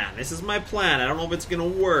plan. This is my plan. I don't know if it's going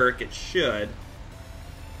to work. It should.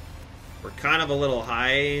 We're kind of a little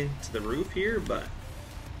high to the roof here, but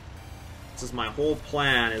this is my whole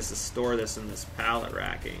plan, is to store this in this pallet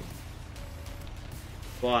racking.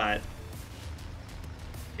 But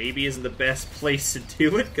maybe isn't the best place to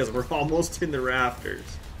do it because we're almost in the rafters.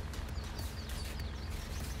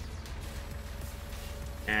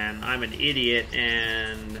 And I'm an idiot,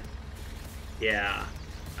 and yeah,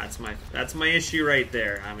 that's my issue right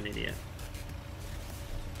there. I'm an idiot.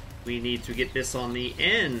 We need to get this on the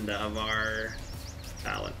end of our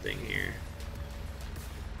pallet thing here.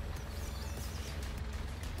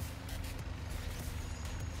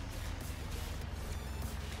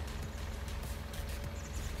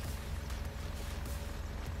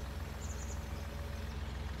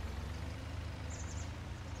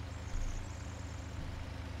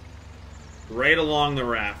 Right along the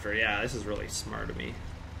rafter. Yeah, this is really smart of me.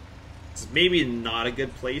 It's maybe not a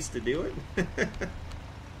good place to do it.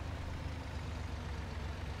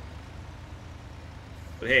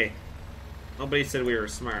 But hey, nobody said we were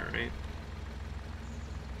smart, right?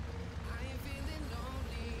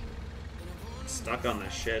 Stuck on the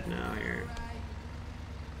shed now here.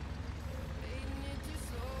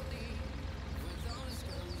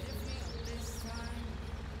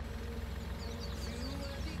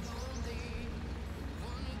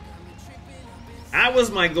 That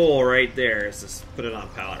was my goal right there, is to put it on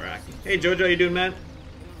pallet racking. Hey Jojo, you doing, man?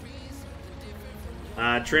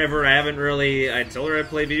 Trevor, I haven't really, I told her I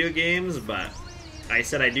play video games, but I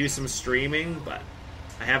said I do some streaming, but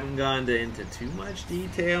I haven't gone into too much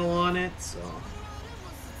detail on it, so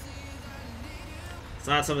it's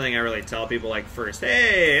not something I really tell people like first.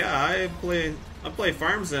 Hey, I play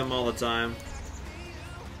Farm Sim all the time.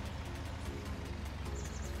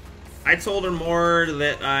 I told her more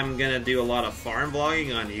that I'm gonna do a lot of farm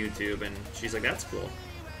vlogging on YouTube, and she's like, that's cool.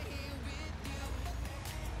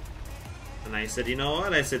 And I said, you know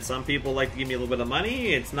what? I said, some people like to give me a little bit of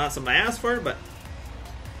money. It's not something I asked for, but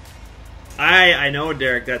I know,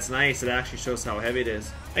 Derek, that's nice. It actually shows how heavy it is.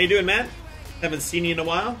 How you doing, man? Haven't seen you in a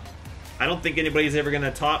while. I don't think anybody's ever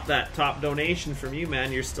gonna top that top donation from you,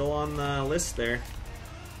 man. You're still on the list there.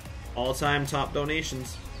 All-time top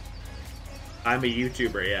donations. I'm a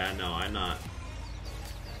YouTuber, yeah, no, I'm not.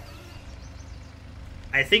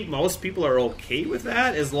 I think most people are okay with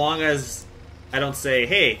that as long as I don't say,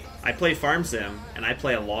 hey, I play Farm Sim, and I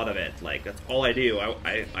play a lot of it. Like, that's all I do.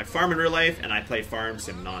 I farm in real life, and I play Farm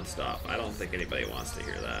Sim nonstop. I don't think anybody wants to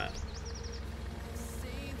hear that.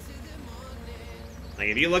 Like,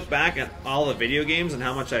 if you look back at all the video games and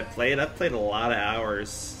how much I've played a lot of hours,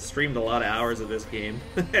 streamed a lot of hours of this game.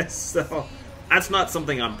 So, that's not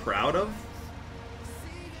something I'm proud of.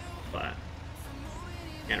 But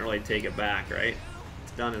can't really take it back, right?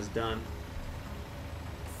 What's done is done.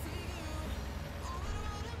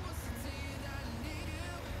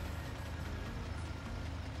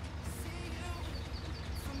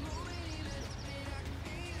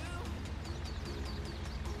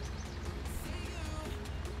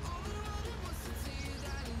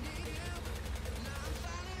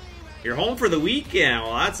 You're home for the weekend.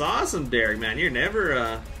 Well, that's awesome, Derek, man. You're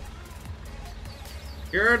never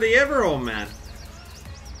you're hardly ever home, man.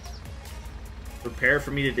 Prepare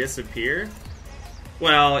for me to disappear?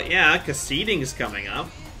 Well, yeah, because seeding's coming up.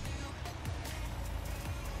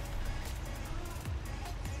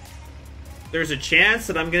 There's a chance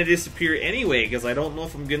that I'm going to disappear anyway, because I don't know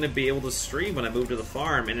if I'm going to be able to stream when I move to the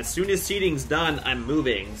farm. And as soon as seeding's done, I'm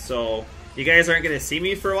moving. So, you guys aren't going to see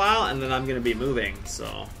me for a while, and then I'm going to be moving,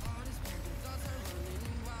 so...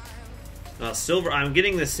 Silver, I'm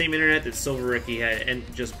getting the same internet that Silver Ricky had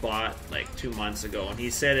and just bought like 2 months ago, and he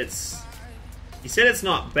said it's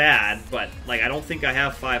not bad, but like I don't think I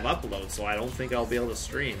have 5 uploads, so I don't think I'll be able to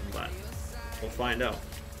stream, but we'll find out.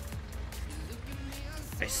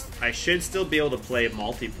 I should still be able to play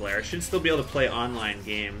multiplayer. I should still be able to play online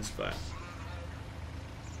games, but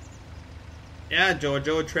yeah,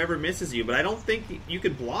 Jojo, Trevor misses you, but I don't think you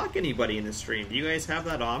could block anybody in the stream. Do you guys have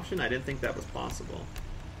that option? I didn't think that was possible.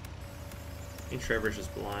 I think Trevor's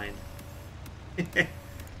just blind.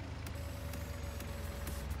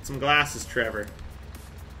 Some glasses, Trevor.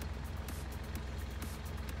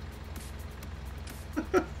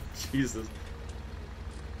 Jesus.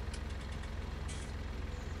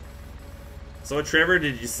 So, Trevor,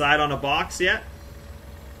 did you decide on a box yet?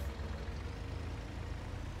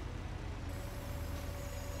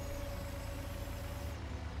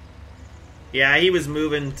 Yeah, he was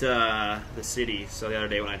moving to the city, so the other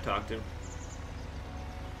day when I talked to him.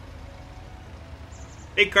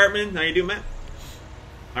 Hey Cartman, how you doing, man?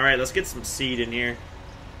 Alright, let's get some seed in here.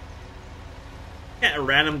 Yeah, a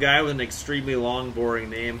random guy with an extremely long, boring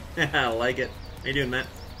name. I like it. How you doing, Matt?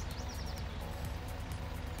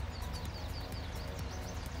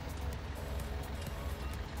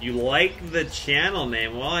 You like the channel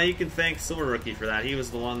name? Well, you can thank Silver Rookie for that. He was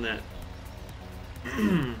the one that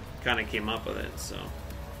kind of came up with it, so.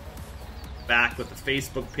 Back with the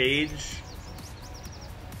Facebook page.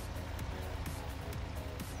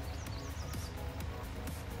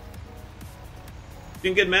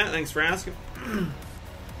 Doing good, Matt. Thanks for asking.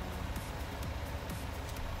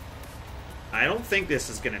 I don't think this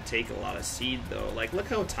is going to take a lot of seed, though. Like, look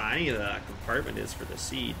how tiny the compartment is for the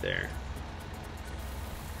seed there.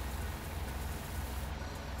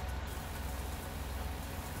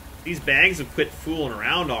 These bags have quit fooling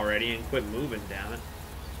around already and quit moving, damn it.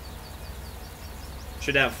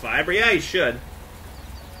 Should have fiber? Yeah, you should.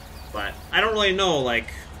 But I don't really know,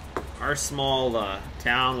 like, our small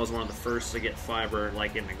town was one of the first to get fiber,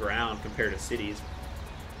 like, in the ground compared to cities.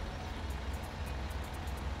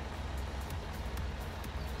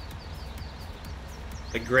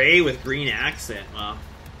 The gray with green accent, well,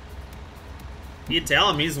 you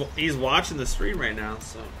tell him he's watching the stream right now,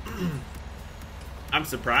 so I'm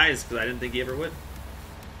surprised because I didn't think he ever would.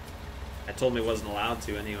 I told him he wasn't allowed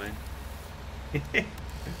to anyway.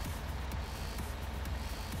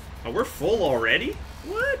 Oh, we're full already?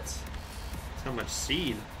 What? That's how much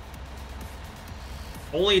seed?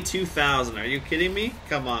 Only 2,000. Are you kidding me?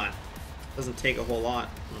 Come on. Doesn't take a whole lot.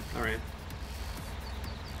 Oh, all right.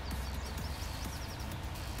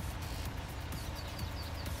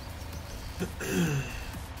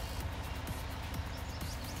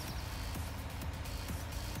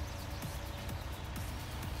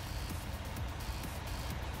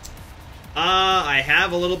 I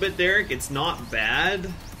have a little bit, Derek. It's not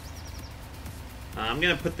bad. I'm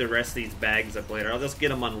gonna put the rest of these bags up later. I'll just get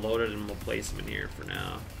them unloaded and we'll place them in here for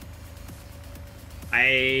now.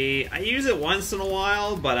 I use it once in a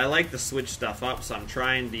while, but I like to switch stuff up, so I'm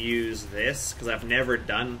trying to use this because I've never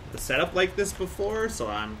done the setup like this before, so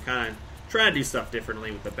I'm kind of trying to do stuff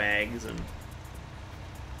differently with the bags and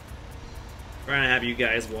trying to have you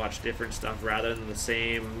guys watch different stuff rather than the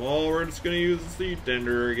same, well, we're just going to use the seed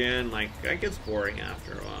tender again. Like, that gets boring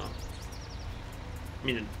after a while. I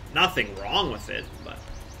mean, nothing wrong with it, but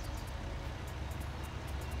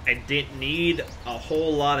I didn't need a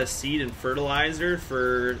whole lot of seed and fertilizer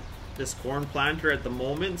for this corn planter at the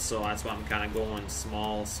moment, so that's why I'm kind of going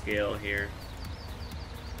small scale here.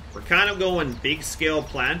 We're kind of going big scale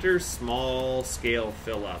planter, small scale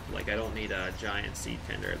fill up. Like, I don't need a giant seed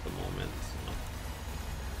tender at the moment. So.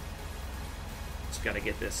 Just got to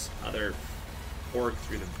get this other fork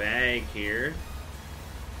through the bag here.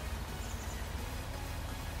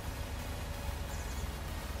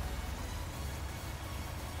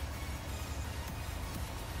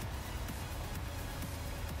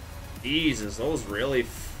 Jesus, those really...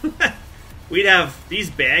 We'd have... These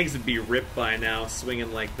bags would be ripped by now,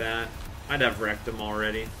 swinging like that. I'd have wrecked them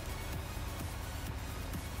already.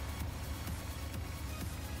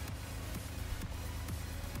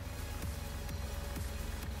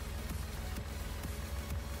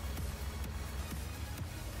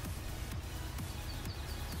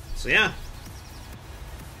 So, yeah.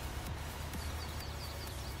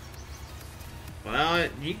 Well,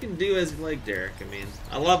 you can do as you like, Derek. I mean,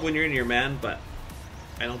 I love when you're in here, man, but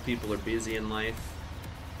I know people are busy in life.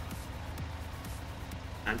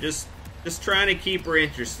 I'm just trying to keep her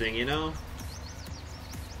interesting, you know?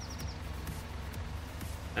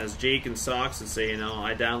 As Jake and Socks would say, you know,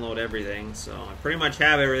 I download everything, so I pretty much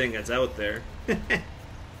have everything that's out there.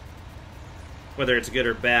 Whether it's good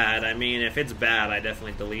or bad. I mean, if it's bad, I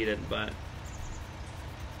definitely delete it, but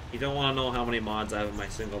you don't want to know how many mods I have in my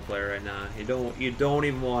single player right now. You don't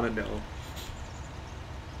even want to know.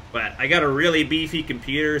 But I got a really beefy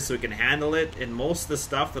computer so it can handle it, and most of the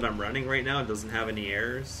stuff that I'm running right now doesn't have any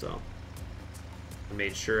errors, so I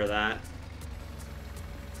made sure of that.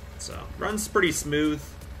 So, runs pretty smooth.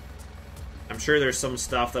 I'm sure there's some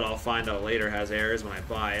stuff that I'll find out later has errors when I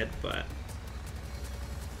buy it, but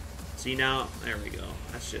see now, there we go.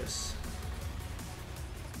 That's just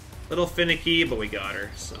a little finicky, but we got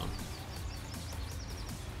her, so.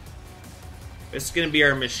 This is going to be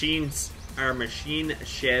our machine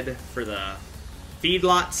shed for the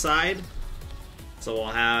feedlot side. So we'll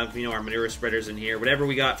have, you know, our manure spreaders in here. Whatever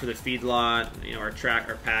we got for the feedlot, you know, our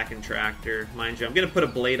packing tractor. Mind you, I'm going to put a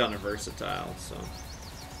blade on a versatile, so.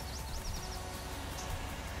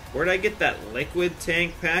 Where'd I get that liquid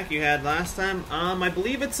tank pack you had last time? I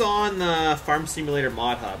believe it's on the Farm Simulator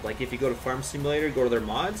mod hub. Like, if you go to Farm Simulator, go to their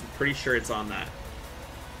mods, I'm pretty sure it's on that.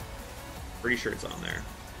 Pretty sure it's on there.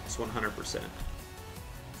 works 100%.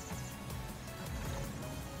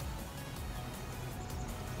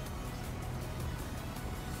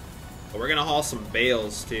 But we're gonna haul some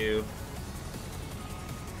bales too.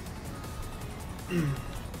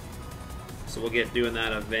 So we'll get doing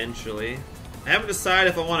that eventually. I haven't decided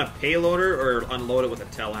if I want a payloader or unload it with a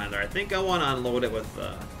telehandler. I think I want to unload it with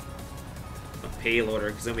a payloader,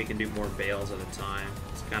 because then we can do more bales at a time.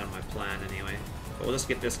 It's kind of my plan anyway. But we'll just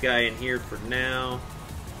get this guy in here for now.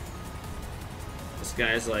 This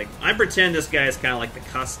guy's like... I pretend this guy is kind of like the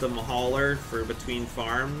custom hauler for between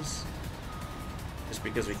farms. Just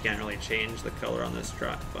because we can't really change the color on this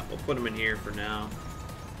truck. But we'll put him in here for now.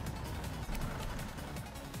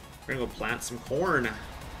 We're gonna go plant some corn.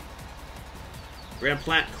 We're gonna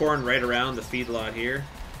plant corn right around the feedlot here.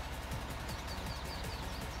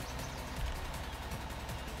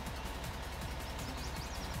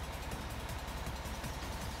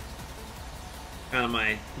 Kind of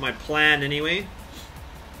my plan anyway.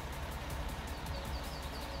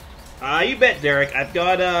 You bet, Derek. I've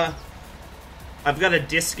got a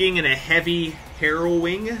disking and a heavy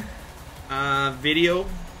harrowing video.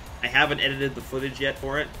 I haven't edited the footage yet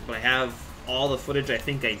for it, but I have all the footage I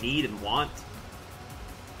think I need and want.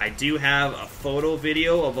 I do have a photo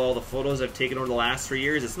video of all the photos I've taken over the last 3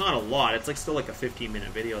 years. It's not a lot. It's like still like a 15-minute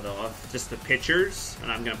video though of just the pictures,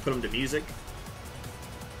 and I'm gonna put them to music.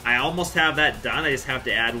 I almost have that done. I just have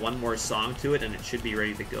to add one more song to it, and it should be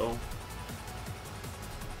ready to go.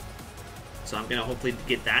 So I'm gonna hopefully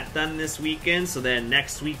get that done this weekend, so then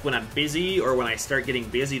next week when I'm busy, or when I start getting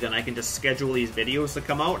busy, then I can just schedule these videos to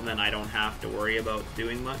come out, and then I don't have to worry about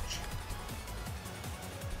doing much.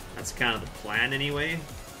 That's kind of the plan anyway.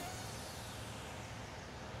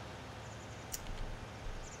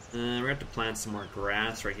 We're gonna have to plant some more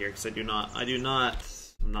grass right here, because I'm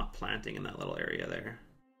not planting in that little area there.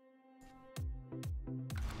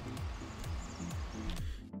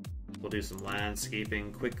 We'll do some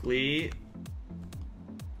landscaping quickly.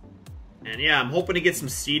 And yeah, I'm hoping to get some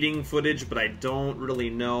seeding footage, but I don't really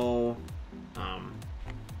know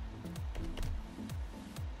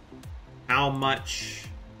how much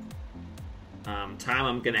time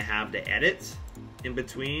I'm gonna have to edit in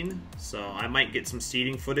between. So I might get some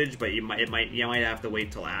seeding footage, but you might have to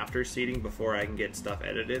wait till after seeding before I can get stuff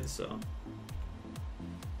edited. So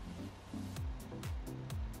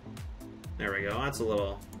there we go. That's a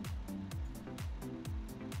little.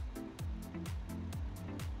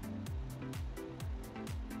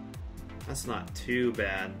 That's not too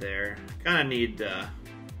bad there. Kind of need to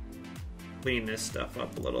clean this stuff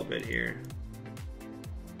up a little bit here.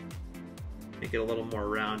 Make it a little more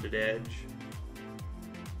rounded edge.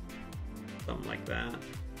 Something like that.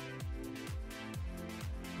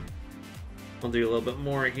 I'll do a little bit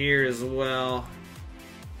more here as well.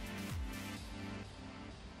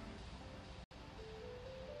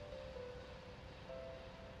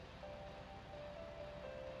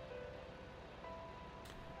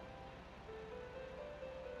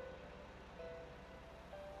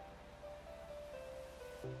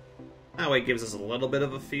 That way it gives us a little bit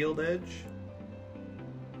of a field edge.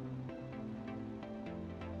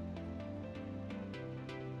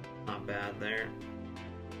 Not bad there.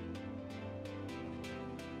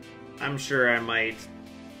 I'm sure I might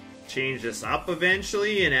change this up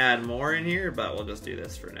eventually and add more in here, but we'll just do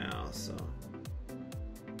this for now, so.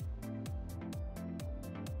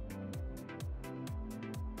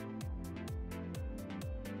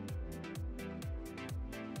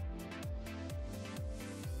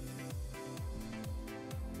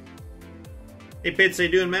 Hey Pitts, how you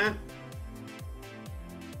doing, Matt?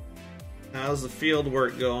 How's the field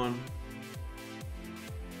work going?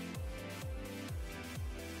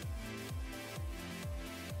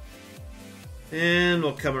 And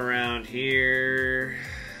we'll come around here.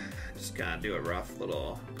 Just gotta do a rough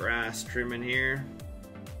little grass trimming here.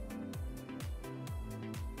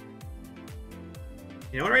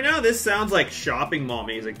 You know what, right now this sounds like shopping mall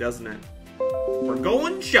music, doesn't it? We're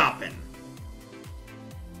going shopping.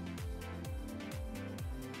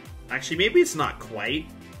 Actually, maybe it's not quite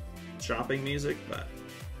shopping music, but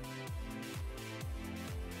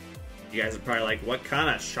you guys are probably like, what kind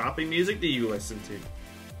of shopping music do you listen to?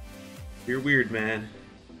 You're weird, man.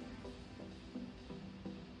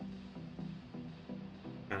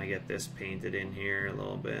 Kind of get this painted in here a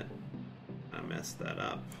little bit. I messed that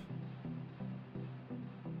up.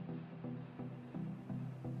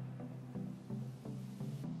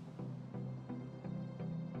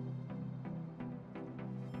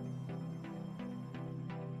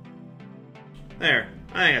 There,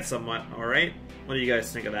 I think that's somewhat alright. What do you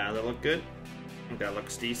guys think of that? Does that look good? I think that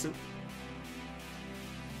looks decent.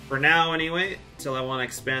 For now, anyway, until I want to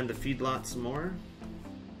expand the feedlot some more.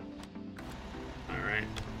 Alright.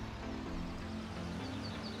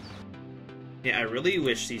 Yeah, I really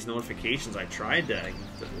wish these notifications, I tried to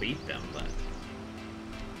delete them, but...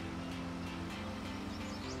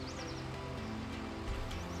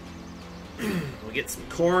 We'll get some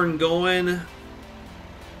corn going.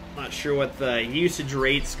 Not sure what the usage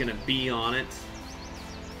rate's gonna be on it.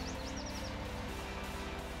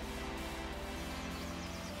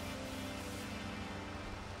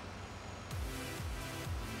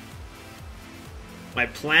 My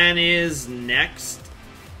plan is next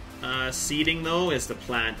seeding, though, is to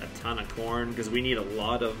plant a ton of corn because we need a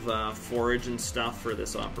lot of forage and stuff for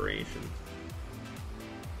this operation.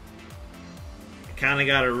 I kind of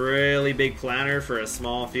got a really big planter for a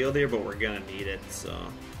small field here, but we're gonna need it, so.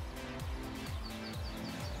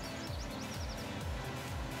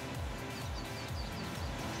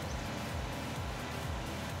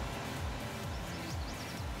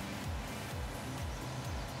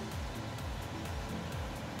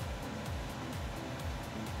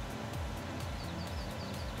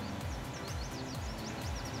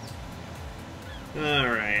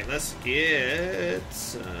 Alright, let's get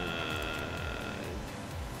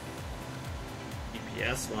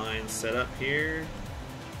GPS line set up here.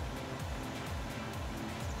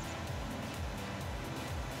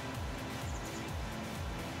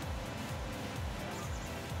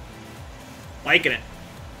 Liking it.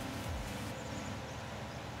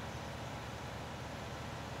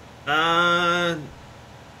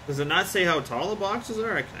 Does it not say how tall the boxes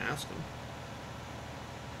are? I can ask them.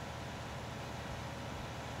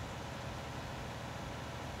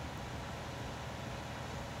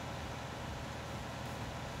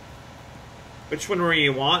 Which one were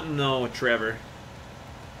you wanting, though, Trevor?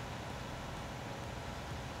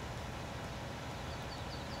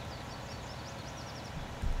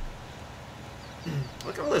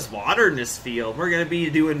 Look at all this water in this field. We're going to be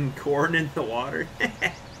doing corn in the water.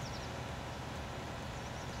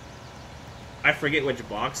 I forget which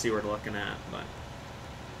box you were looking at, but...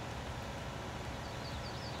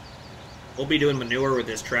 We'll be doing manure with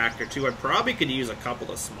this tractor, too. I probably could use a couple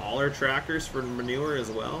of smaller tractors for manure as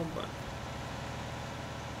well, but...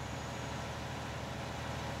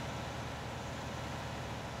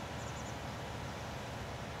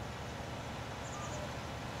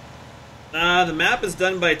 The map is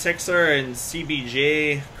done by Txzar and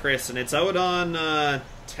CBJ, Chris, and it's out on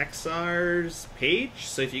Txzar's page.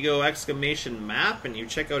 So if you go !map and you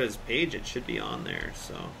check out his page, it should be on there.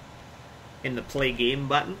 So in the play game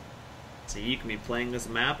button, so you can be playing this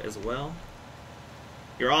map as well.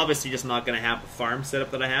 You're obviously just not going to have the farm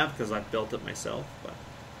setup that I have because I've built it myself. But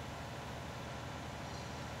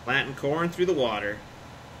planting corn through the water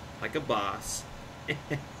like a boss.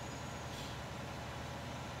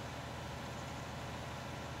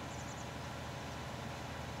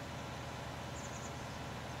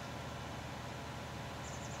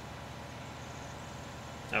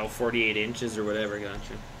 Oh, 48 inches or whatever,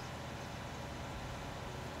 gotcha.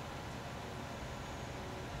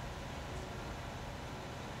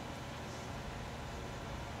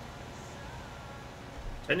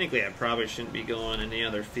 Technically, I probably shouldn't be going any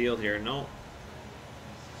other field here. No.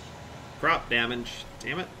 Crop damage.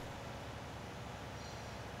 Damn it.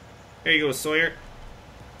 There you go, Sawyer.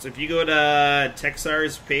 So if you go to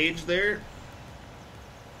Txzar's page there,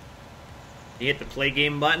 you hit the play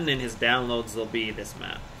game button, and his downloads will be this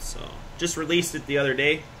map. So, just released it the other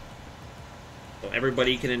day, so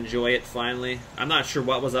everybody can enjoy it finally. I'm not sure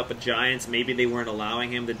what was up with Giants. Maybe they weren't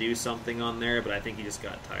allowing him to do something on there, but I think he just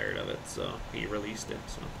got tired of it, so he released it.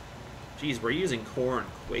 So, geez, we're using corn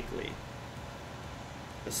quickly.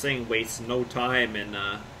 This thing wastes no time, and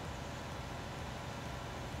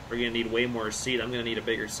we're gonna need way more seed. I'm gonna need a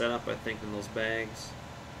bigger setup, I think, than those bags.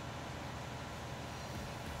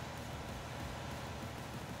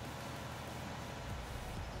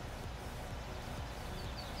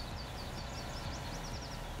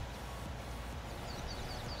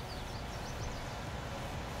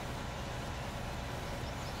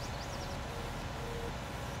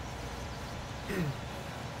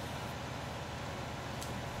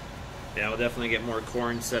 Yeah, we'll definitely get more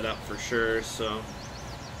corn set up for sure, so.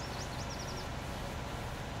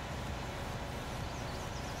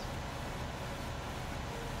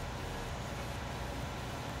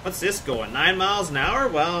 What's this going? 9 miles an hour?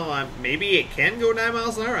 Well, maybe it can go 9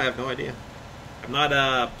 miles an hour. I have no idea. I'm not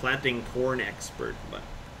a planting corn expert, but.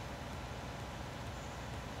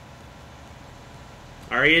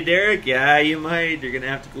 Are you, Derek? Yeah, you might. You're going to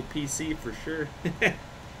have to go PC for sure.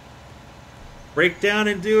 Break down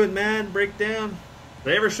and do it, man. Break down.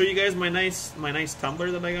 Did I ever show you guys my nice tumbler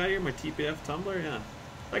that I got here? My TPF tumbler? Yeah.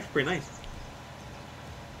 It's actually pretty nice.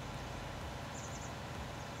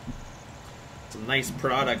 Some nice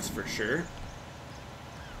products for sure.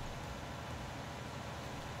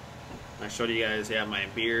 I showed you guys, yeah, my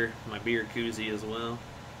beer koozie as well.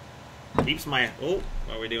 Keeps my, oh,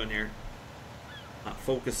 what are we doing here? Not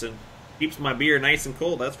focusing. Keeps my beer nice and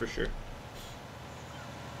cold, that's for sure.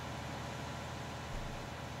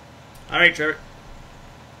 Alright, Trevor.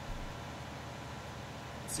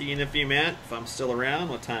 See you in a few minutes, if I'm still around.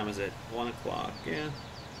 What time is it? 1 o'clock, yeah.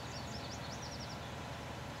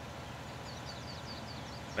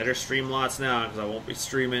 Better stream lots now, because I won't be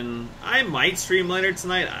streaming. I might stream later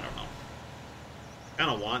tonight, I don't know. I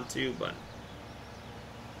kind of want to, but...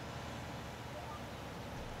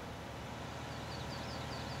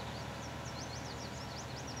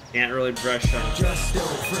 Can't really brush on. Just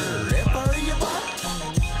over it, are you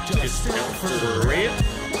butt? Just over it.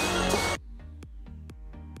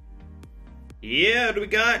 Yeah, what do we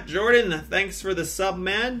got? Jordan, thanks for the sub,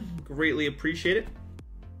 man. Greatly appreciate it.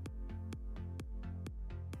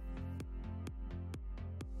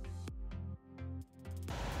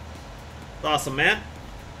 Awesome, man.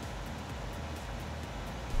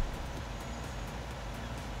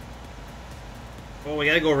 Well, we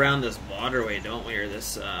gotta go around this waterway, don't we? Or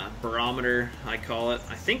this barometer, I call it.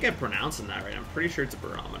 I think I'm pronouncing that right. I'm pretty sure it's a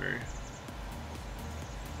barometer.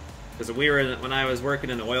 Because when I was working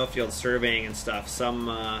in the oil field surveying and stuff, some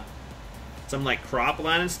like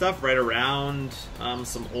cropland and stuff right around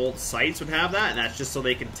some old sites would have that, and that's just so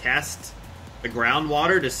they can test the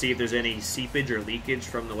groundwater to see if there's any seepage or leakage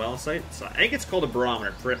from the well site. So I think it's called a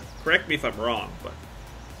barometer. Correct me if I'm wrong, but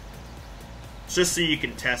it's just so you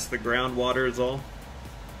can test the groundwater is all.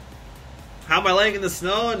 How am I liking the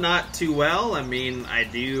snow? Not too well. I mean, I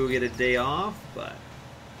do get a day off, but...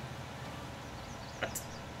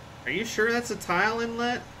 Are you sure that's a tile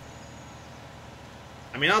inlet?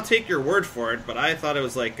 I mean, I'll take your word for it, but I thought it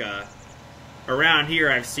was like around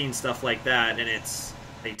here I've seen stuff like that, and it's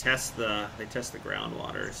they test the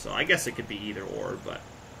groundwater. So I guess it could be either or, but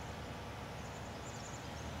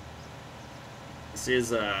this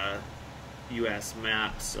is a US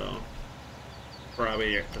map, so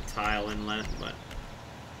probably the tile inlet, but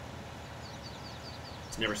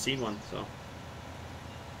it's never seen one, so.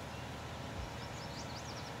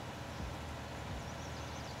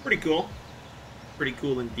 Pretty cool. Pretty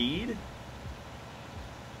cool indeed.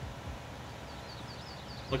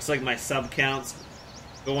 Looks like my sub count's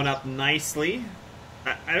going up nicely.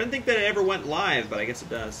 I don't think that it ever went live, but I guess it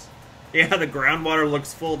does. Yeah, the groundwater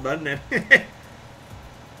looks full, doesn't it?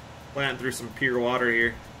 Planting through some pure water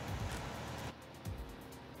here.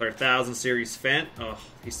 Our 1000 series Fent. Oh,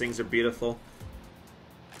 these things are beautiful.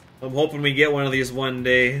 I'm hoping we get one of these one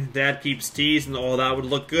day. Dad keeps teasing, oh, that would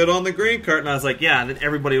look good on the grain cart, and I was like, yeah. Then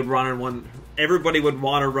everybody would run on one. Everybody would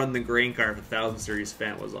want to run the grain cart if 1000 series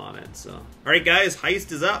Fent was on it. So, all right, guys,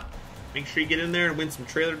 heist is up. Make sure you get in there and win some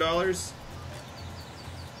trailer dollars.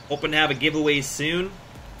 Hoping to have a giveaway soon.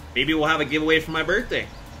 Maybe we'll have a giveaway for my birthday.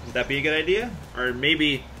 Would that be a good idea? Or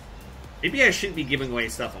maybe I shouldn't be giving away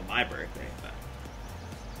stuff on my birthday.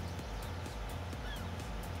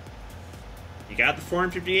 You got the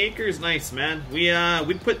 450 acres? Nice, man. We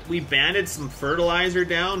banded some fertilizer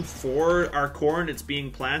down for our corn. It's being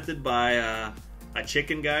planted by a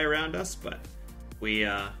chicken guy around us, but we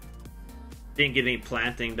didn't get any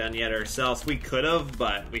planting done yet ourselves. We could have,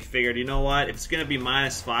 but we figured, you know what? If it's going to be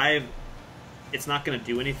 -5, it's not going to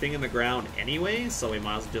do anything in the ground anyway, so we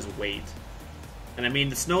might as well just wait. And I mean,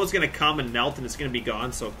 the snow is going to come and melt, and it's going to be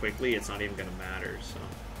gone so quickly, it's not even going to matter, so.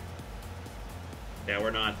 Yeah,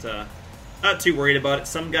 we're not too worried about it.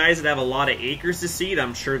 Some guys that have a lot of acres to seed,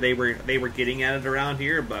 I'm sure they were getting at it around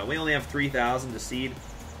here, but we only have 3,000 to seed,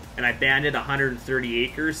 and I banded 130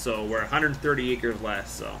 acres, so we're 130 acres less.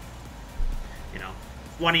 So, you know,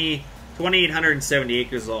 2,870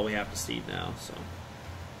 acres is all we have to seed now. So,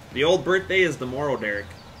 the old birthday is tomorrow, Derek.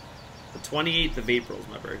 The 28th of April is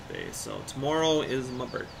my birthday, so tomorrow is my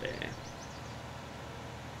birthday.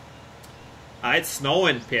 It's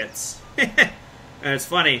snowing, Pits, and it's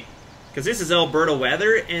funny. Because this is Alberta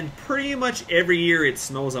weather, and pretty much every year it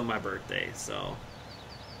snows on my birthday, so.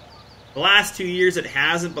 The last 2 years it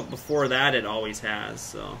hasn't, but before that it always has,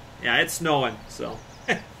 so. Yeah, it's snowing, so.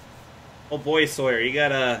 Oh boy, Sawyer, you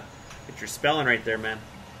gotta get your spelling right there, man.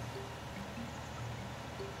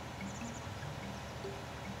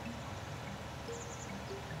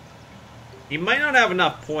 You might not have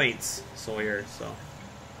enough points, Sawyer, so.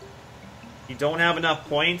 You don't have enough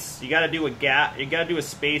points, you gotta do a gap, you gotta do a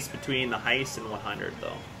space between the heist and 100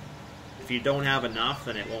 though. If you don't have enough,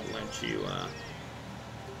 then it won't let you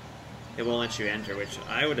it won't let you enter, which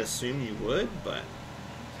I would assume you would, but...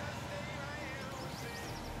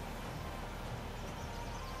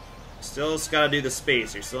 Still just gotta do the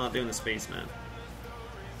space. You're still not doing the space, man.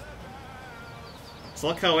 So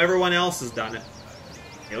look how everyone else has done it.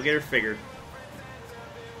 You'll get her figured.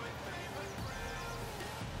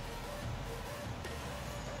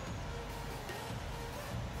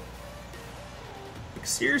 Like,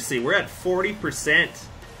 seriously, we're at 40%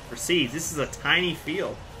 for seeds. This is a tiny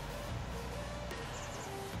field.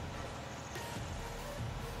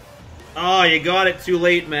 Oh, you got it too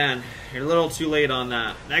late, man. You're a little too late on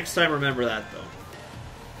that. Next time, remember that, though.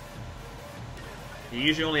 You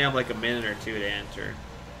usually only have like a minute or two to enter.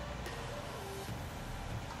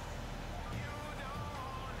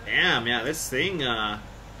 Damn, yeah, this thing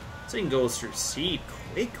goes through seed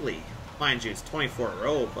quickly. Mind you, it's 24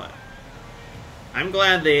 row, but I'm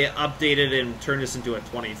glad they updated and turned this into a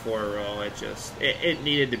 24 row. It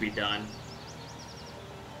needed to be done.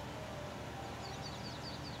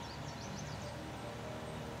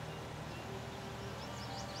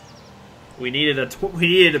 We needed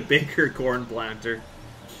a bigger corn planter.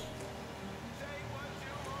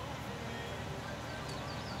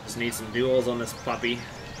 Just need some duels on this puppy.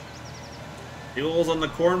 Duels on the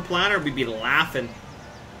corn planter, we'd be laughing.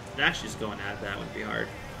 I'd actually just go and add that, would be hard.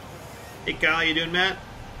 Hey Kyle, how you doing, Matt?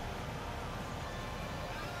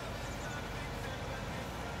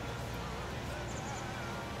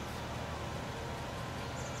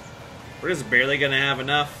 We're just barely gonna have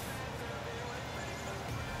enough.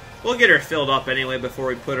 We'll get her filled up anyway before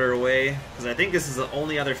we put her away, because I think this is the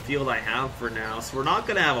only other field I have for now. So we're not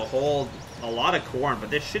going to have a lot of corn,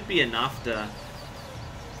 but this should be enough to...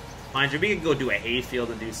 Mind you, we could go do a hay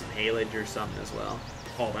field and do some haylage or something as well.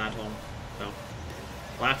 Haul that home. So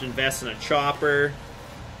we'll have to invest in a chopper.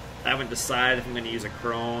 I haven't decided if I'm going to use a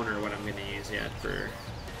crone or what I'm going to use yet for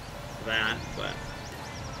that, but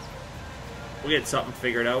we'll get something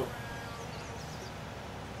figured out.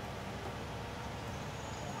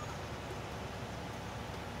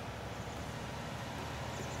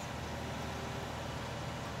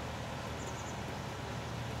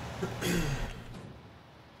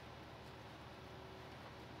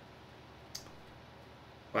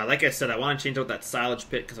 Well, like I said, I want to change out that silage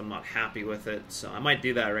pit because I'm not happy with it. So I might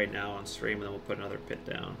do that right now on stream, and then we'll put another pit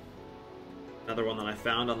down. Another one that I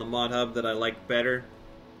found on the mod hub that I like better.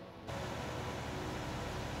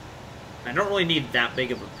 I don't really need that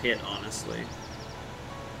big of a pit, honestly.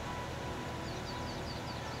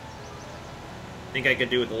 I think I could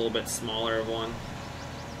do with a little bit smaller of one.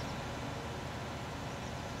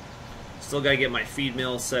 Still gotta get my feed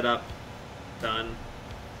mill set up, done.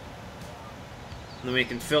 And then we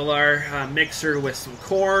can fill our mixer with some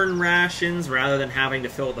corn rations. Rather than having to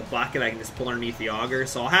fill it with the bucket, I can just pull underneath the auger.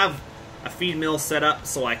 So I'll have a feed mill set up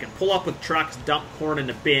so I can pull up with trucks, dump corn in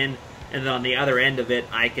a bin, and then on the other end of it,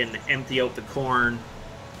 I can empty out the corn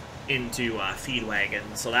into a feed wagon.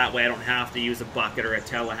 So that way I don't have to use a bucket or a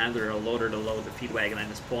telehandler or a loader to load the feed wagon. I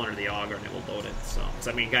just pull under the auger and it will load it. So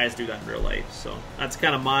I mean, guys do that in real life. So that's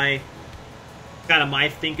kind of my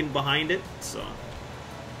thinking behind it. So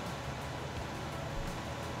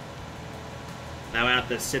now I have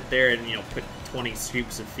to sit there and, you know, put 20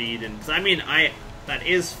 scoops of feed in. 'Cause I mean, that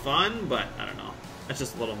is fun, but I don't know. That's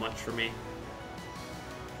just a little much for me.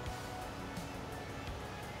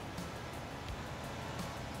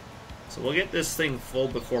 So we'll get this thing full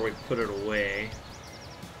before we put it away.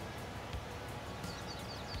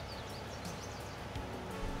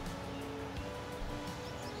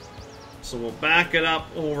 So we'll back it up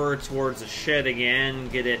over towards the shed again,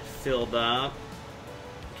 get it filled up.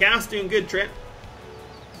 Cast doing good, Trent.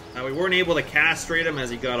 We weren't able to castrate him as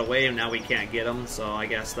he got away, and now we can't get him, so I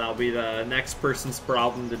guess that'll be the next person's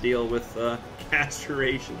problem to deal with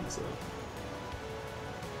castration. So.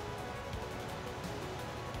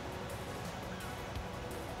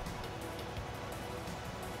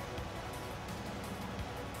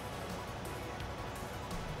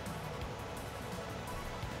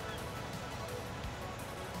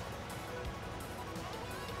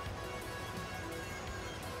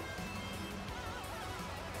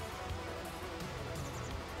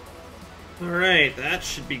 Alright, that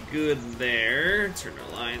should be good there. Turn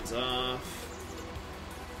our lines off.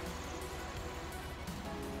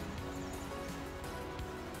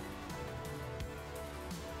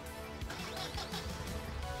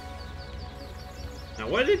 Now,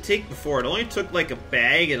 what did it take before? It only took like a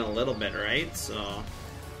bag and a little bit, right? So,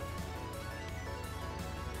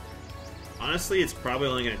 honestly, it's probably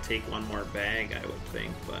only going to take one more bag, I would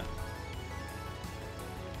think, but...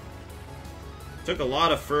 Took a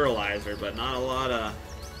lot of fertilizer, but not a lot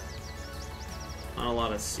Not a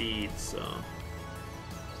lot of seeds, so.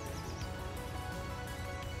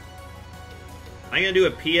 Am I gonna do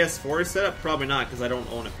a PS4 setup? Probably not, because I don't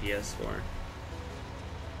own a PS4.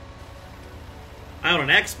 I own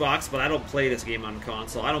an Xbox, but I don't play this game on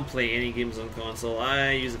console. I don't play any games on console.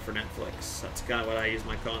 I use it for Netflix. That's kind of what I use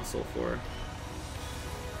my console for.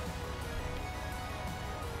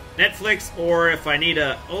 Netflix, or if I need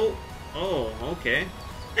a... Oh, okay.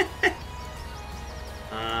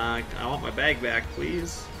 I want my bag back,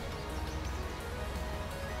 please.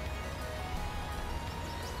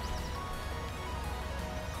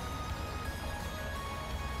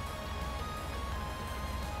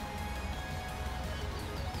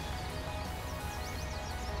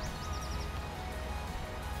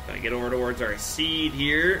 Gotta get over towards our seed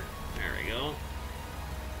here. There we go.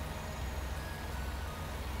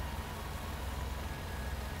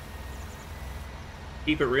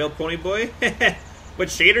 Keep it real, Pony Boy. What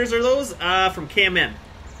shaders are those? From KMN.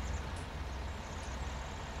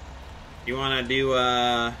 You wanna do,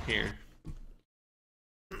 here.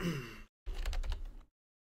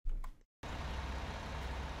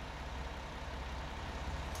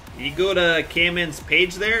 You go to KMN's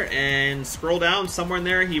page there and scroll down. Somewhere in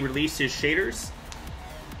there, he released his shaders.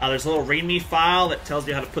 There's a little README file that tells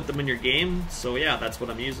you how to put them in your game. So yeah, that's what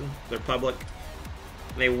I'm using. They're public.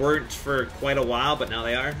 They weren't for quite a while, but now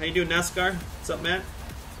they are. How you doing, NASCAR? What's up, man?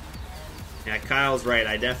 Yeah, Kyle's right.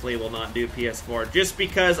 I definitely will not do PS4 just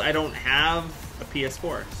because I don't have a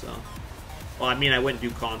PS4. So, well, I mean, I wouldn't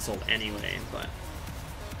do console anyway, but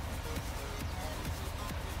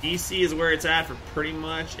PC is where it's at for pretty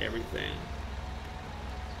much everything.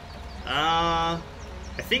 I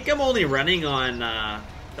think I'm only running on.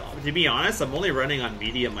 To be honest, I'm only running on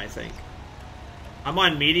medium. I think. I'm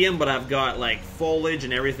on medium, but I've got like foliage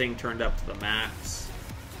and everything turned up to the max.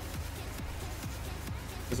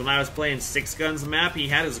 Because when I was playing Six Guns map, he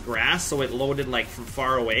had his grass, so it loaded like from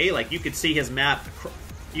far away. Like you could see his map,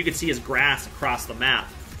 you could see his grass across the map.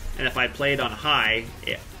 And if I played on high,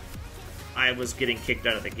 I was getting kicked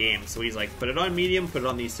out of the game. So he's like, put it on medium, put it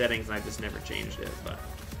on these settings, and I just never changed it. But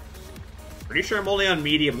pretty sure I'm only on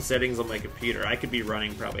medium settings on my computer. I could be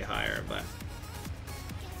running probably higher, but.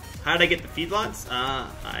 How did I get the feedlots?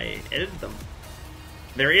 I edited them.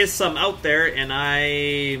 There is some out there, and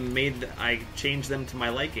I changed them to my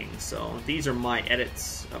liking. So these are my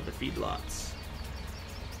edits of the feedlots.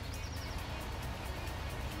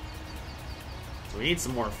 So we need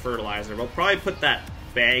some more fertilizer. We'll probably put that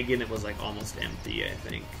bag in. It was like almost empty, I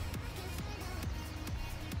think.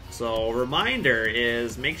 So reminder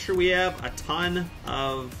is make sure we have a ton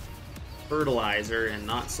of fertilizer and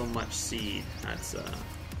not so much seed. That's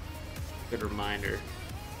good reminder.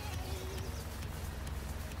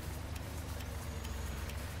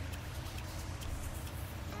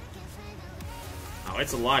 Oh,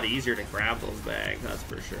 it's a lot easier to grab those bags, that's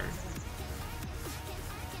for sure.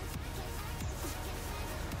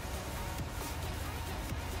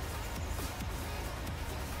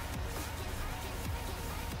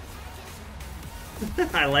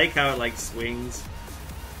 I like how it like swings.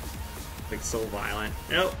 Like so violent.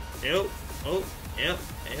 Yep, yep, oh, yep,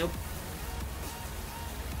 yep.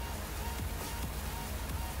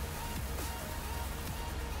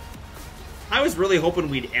 I was really hoping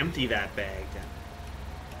we'd empty that bag.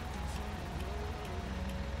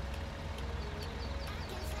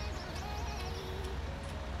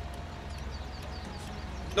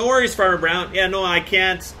 No worries, Farmer Brown. Yeah, no, I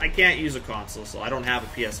can't use a console, so I don't have a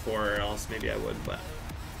PS4, or else maybe I would, but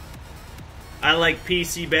I like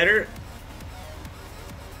PC better.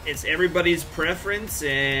 It's everybody's preference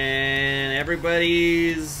and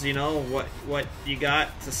everybody's, you know, what you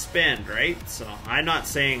got to spend, right? So I'm not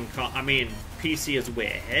saying, I mean, PC is way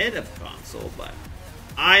ahead of console, but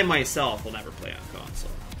I myself will never play on console.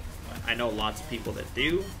 But I know lots of people that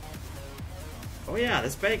do. Oh yeah,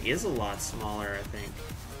 this bag is a lot smaller, I think.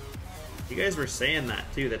 You guys were saying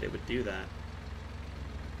that too, that it would do that.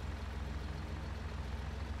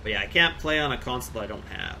 But yeah, I can't play on a console I don't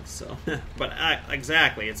have, so. But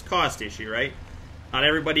exactly, it's a cost issue, right? Not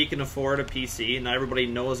everybody can afford a PC, not everybody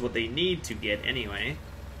knows what they need to get anyway.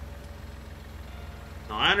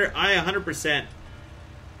 No, I 100%.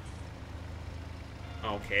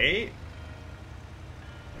 Okay.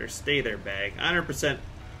 Better stay there, bag. 100%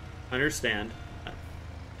 understand.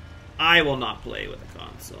 I will not play with a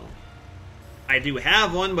console. I do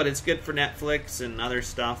have one, but it's good for Netflix and other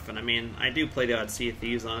stuff. And I mean, I do play the odd Sea of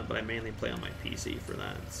Thieves on it, but I mainly play on my PC for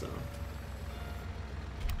that.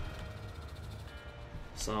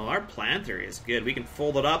 So our planter is good. We can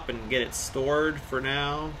fold it up and get it stored for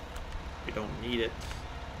now. We don't need it.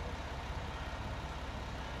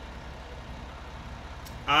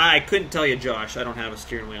 I couldn't tell you, Josh. I don't have a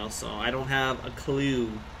steering wheel, so I don't have a clue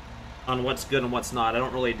on what's good and what's not. I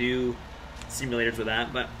don't really do simulators with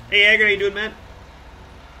that, but hey, Agger, how you doing, man?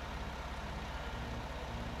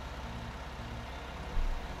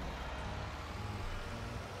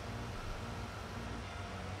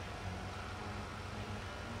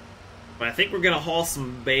 But I think we're gonna haul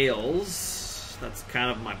some bales. That's kind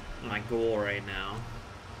of my goal right now.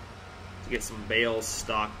 To get some bales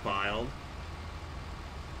stockpiled.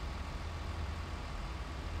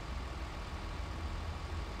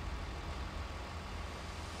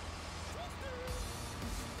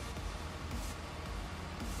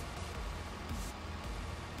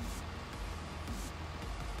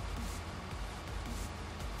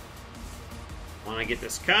 I want to get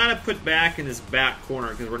this kind of put back in this back corner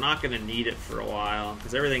because we're not going to need it for a while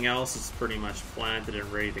because everything else is pretty much planted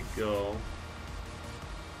and ready to go.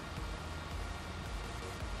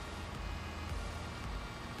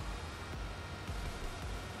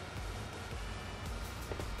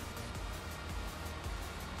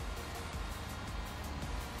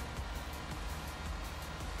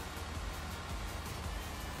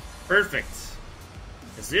 Perfect.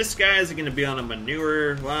 Because this guy is going to be on a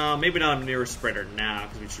manure, well, maybe not a manure spreader now,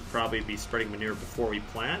 because we should probably be spreading manure before we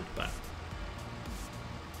plant, but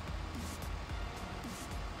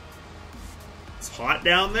it's hot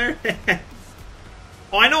down there.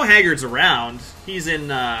 Oh, I know Haggard's around. He's in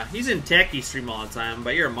Techie stream all the time,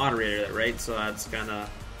 but you're a moderator, right? So that's kind of,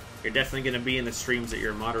 you're definitely going to be in the streams that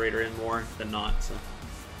you're a moderator in more than not. So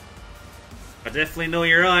I definitely know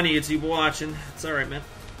you're on YouTube watching. It's all right, man.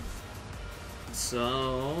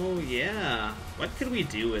 So, yeah. What could we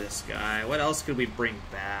do with this guy? What else could we bring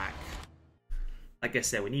back? Like I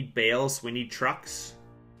said, we need bales. We need trucks.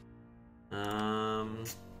 Could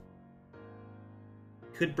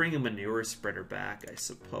bring a manure spreader back, I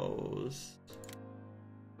suppose.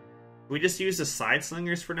 We just use the side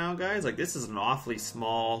slingers for now, guys. Like, this is an awfully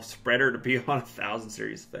small spreader to be on a 1000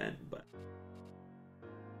 series vent, but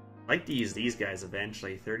I'd like to use these guys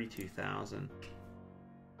eventually. 32,000.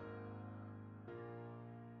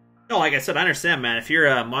 No, like I said, I understand, man. If you're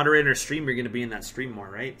a moderator stream, you're going to be in that stream more,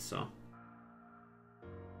 right? So,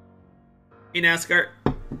 hey, NASCAR,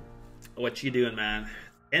 what you doing, man?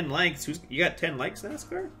 10 likes. You got 10 likes,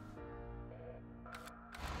 NASCAR?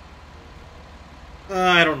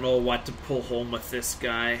 I don't know what to pull home with this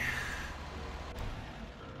guy.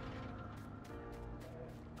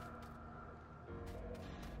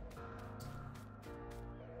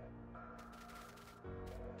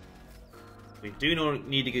 We do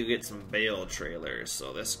need to go get some bale trailers,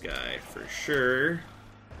 so this guy for sure.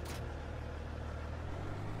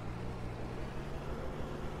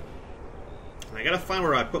 I gotta find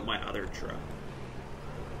where I put my other truck.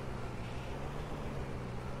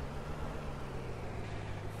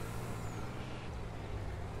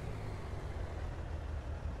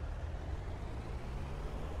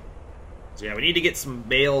 So yeah, we need to get some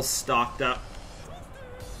bales stocked up.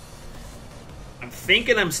 I'm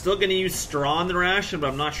thinking I'm still going to use straw in the ration, but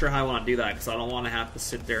I'm not sure how I want to do that because I don't want to have to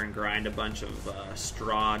sit there and grind a bunch of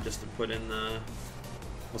straw just to put in the...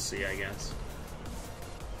 We'll see, I guess.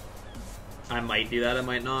 I might do that, I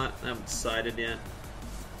might not. I haven't decided yet.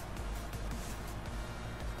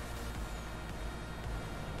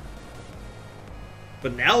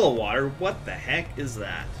 Vanilla water? What the heck is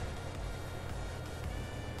that?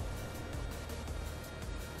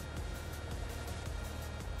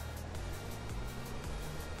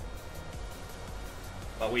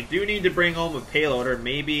 But we do need to bring home a payloader.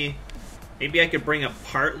 Maybe I could bring a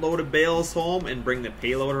part load of bales home and bring the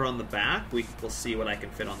payloader on the back. We'll see what I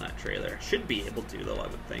can fit on that trailer. Should be able to, though, I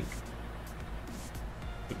would think.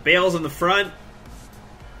 The bales in the front,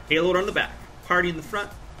 payload on the back. Party in the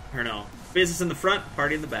front, or no, business in the front,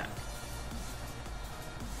 party in the back.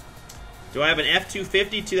 Do I have an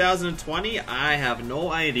F-250 2020? I have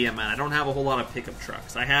no idea, man. I don't have a whole lot of pickup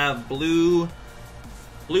trucks. I have Blue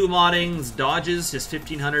Modding's Dodges, his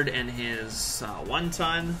 1500 and his 1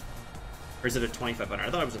 ton. Or is it a 2500? I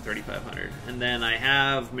thought it was a 3500. And then I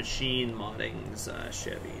have Machine Modding's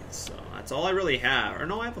Chevys. So that's all I really have. Or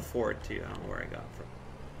no, I have a Ford too. I don't know where I got it from.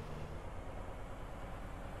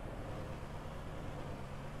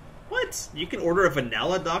 What? You can order a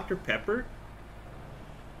vanilla Dr. Pepper?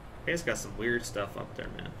 It's got some weird stuff up there,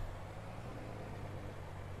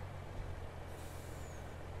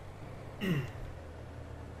 man.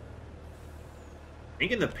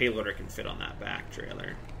 Thinking the payloader can fit on that back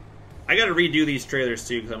trailer. I gotta redo these trailers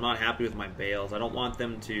too because I'm not happy with my bales. I don't want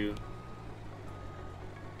them to...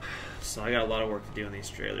 So I got a lot of work to do on these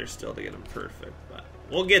trailers still to get them perfect, but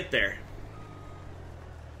we'll get there.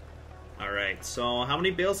 Alright, so how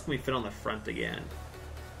many bales can we fit on the front again?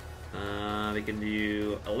 We can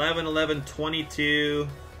do 11, 11, 22,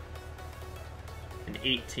 and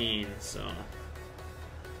 18, so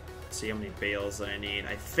let's see how many bales I need.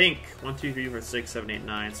 I think 1, 2, 3, 4, 6, 7, 8,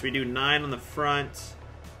 9. So we do 9 on the front.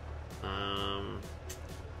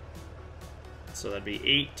 So that'd be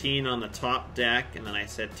 18 on the top deck, and then I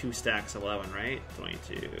said 2 stacks 11, right?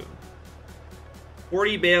 22.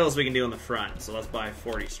 40 bales we can do on the front, so let's buy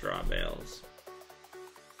 40 straw bales.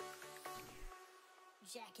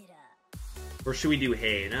 Jack it up. Or should we do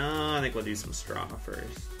hay? No, I think we'll do some straw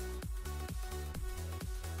first.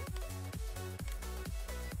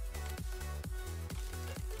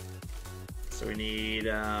 So we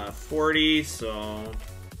need 40, so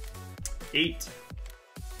 8,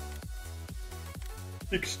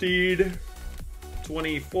 16,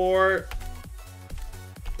 24,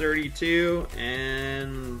 32,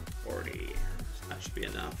 and 40. That should be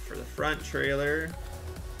enough for the front trailer.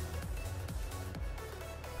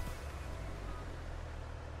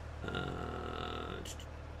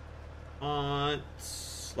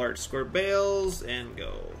 Large square bales, and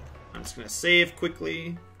go. I'm just going to save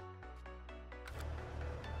quickly.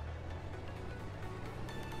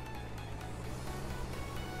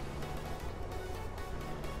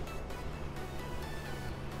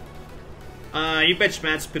 You betcha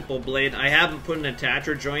Matt's Pitbull Blade. I haven't put an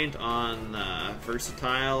attacher joint on the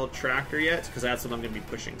Versatile tractor yet, because that's what I'm going to be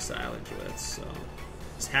pushing silage with, so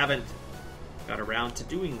just haven't got around to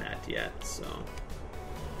doing that yet, so.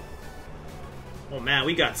 Oh man,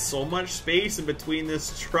 we got so much space in between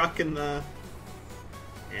this truck and the...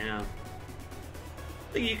 Yeah. I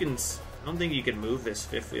don't think you can move this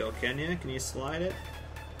fifth wheel, can you? Can you slide it?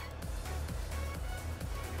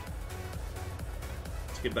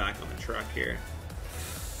 Let's get back on the truck here.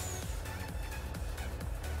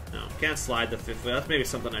 No, can't slide the fifth wheel. That's maybe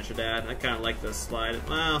something I should add. I kind of like this slide.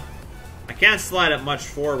 Well, I can't slide it much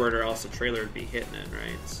forward or else the trailer would be hitting it,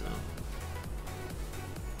 right? So.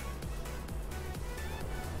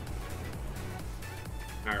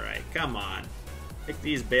 Alright, come on. Pick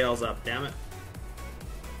these bales up, damn it.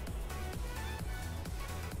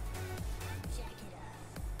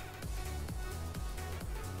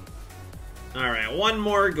 Alright, one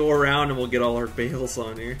more go around and we'll get all our bales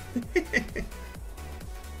on here.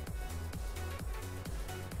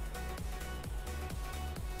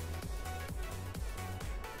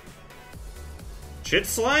 Shit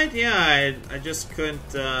slide? Yeah, I just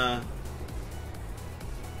couldn't, I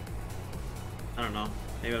don't know.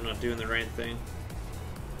 Maybe I'm not doing the right thing.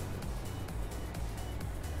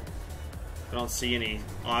 I don't see any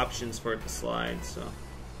options for it to slide, so.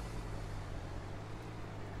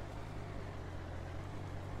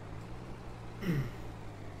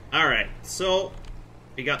 Alright, so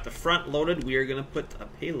we got the front loaded. We are going to put a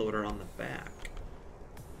payloader on the back.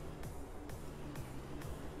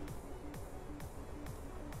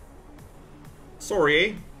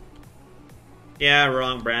 Sorry. Yeah,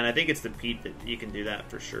 wrong brand. I think it's the Pete that you can do that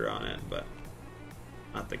for sure on it, but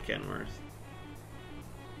not the Kenworth.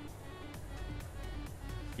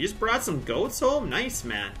 You just brought some goats home? Nice,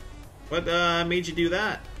 man. What made you do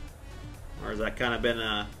that? Or has that kind of been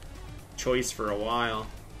a choice for a while?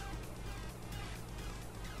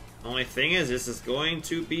 Only thing is, this is going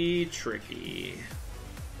to be tricky.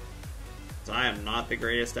 'Cause I am not the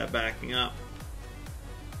greatest at backing up.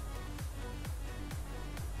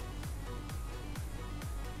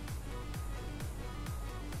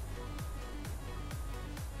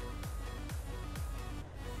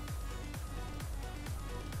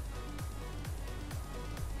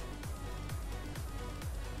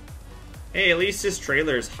 Hey, at least this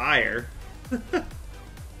trailer is higher.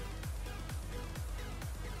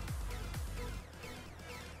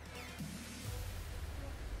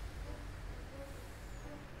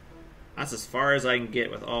 That's as far as I can get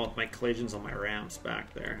with all of my collisions on my ramps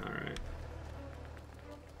back there. Alright.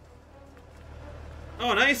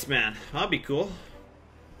 Oh, nice, man. That'll be cool.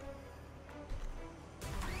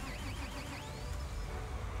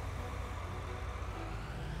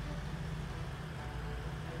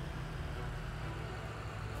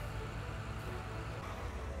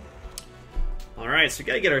 Alright, so we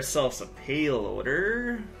gotta get ourselves a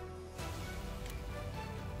payloader.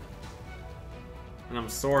 And I'm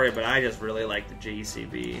sorry, but I just really like the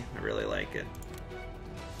JCB. I really like it.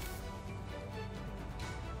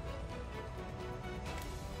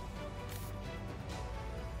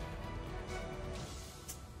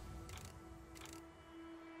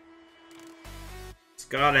 It's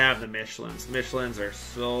gotta have the Michelins. Michelins are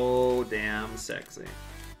so damn sexy.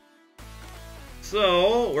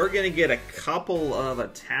 So, we're gonna get a couple of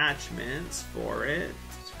attachments for it.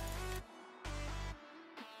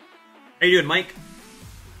 How you doing, Mike?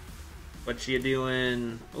 What you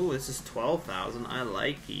doing? Oh, this is 12,000. I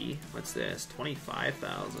like ye. What's this?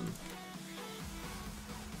 25,000.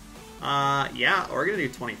 Yeah, we're gonna do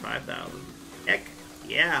 25,000. Heck,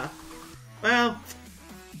 yeah. Well,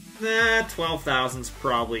 12,000's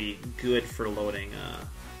probably good for loading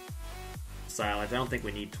silage. I don't think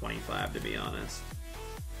we need 25, to be honest.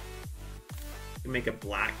 You can make a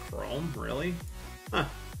black chrome, really? Huh.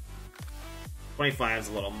 25 is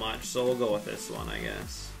a little much, so we'll go with this one, I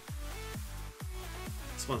guess.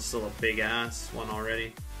 This one's still a big ass one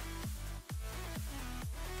already.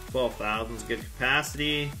 12,000 is good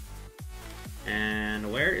capacity.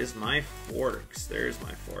 And where is my forks? There's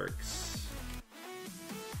my forks.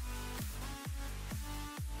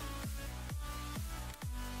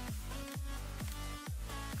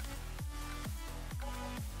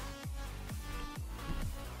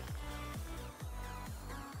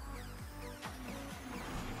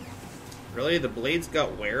 Really? The blade's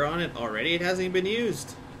got wear on it already? It hasn't even been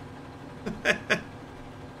used.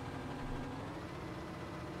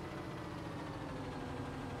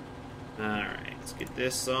 Alright, let's get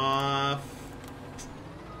this off.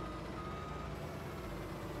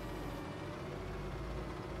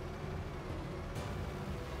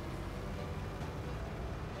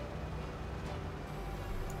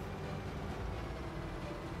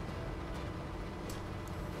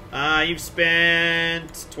 You've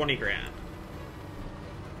spent 20 grand.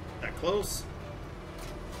 That close?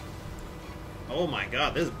 Oh my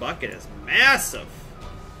god, this bucket is massive.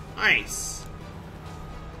 Nice.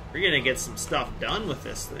 We're gonna get some stuff done with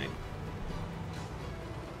this thing.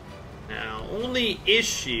 Now, only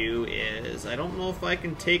issue is I don't know if I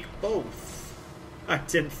can take both. I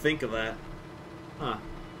didn't think of that. Huh.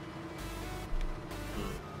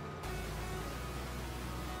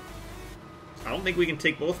 I don't think we can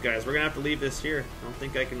take both guys. We're gonna have to leave this here. I don't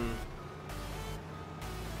think I can.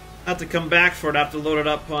 I have to come back for it. I have to load it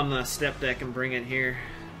up on the step deck and bring it here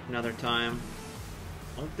another time.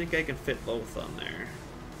 I don't think I can fit both on there.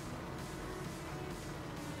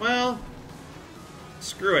 Well,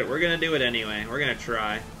 screw it. We're gonna do it anyway. We're gonna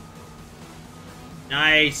try.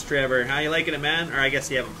 Nice, Trevor. How you liking it, man? Or I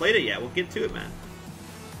guess you haven't played it yet. We'll get to it, man.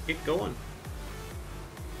 Get going.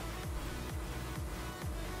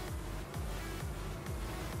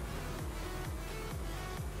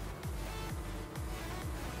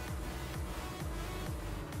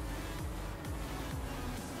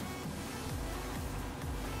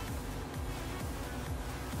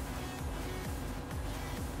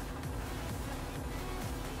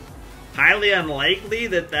 Highly unlikely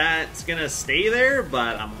that that's gonna stay there,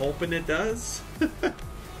 but I'm hoping it does.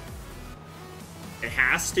 It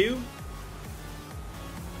has to,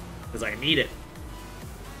 because I need it.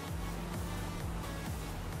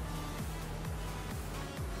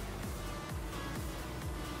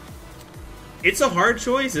 It's a hard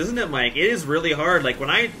choice, isn't it, Mike? It is really hard. Like when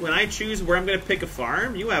I choose where I'm gonna pick a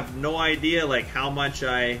farm, you have no idea like how much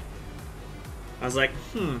I was like,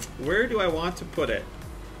 where do I want to put it?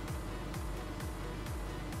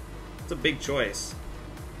 It's a big choice.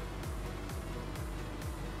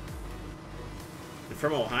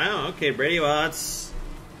 From Ohio? Okay, Brady, well, that's...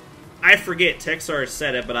 I forget Txzar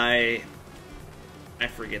said it, but I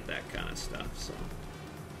forget that kind of stuff, so...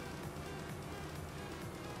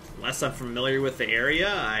 Unless I'm familiar with the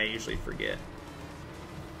area, I usually forget.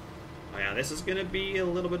 Oh yeah, this is gonna be a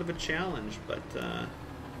little bit of a challenge, but,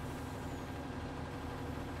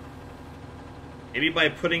 maybe by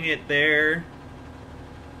putting it there...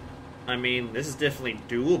 I mean, this is definitely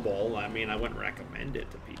doable. I mean, I wouldn't recommend it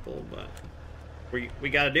to people, but we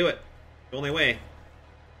got to do it. The only way.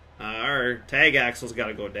 Our tag axle's got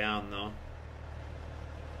to go down, though.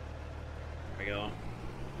 There we go.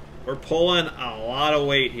 We're pulling a lot of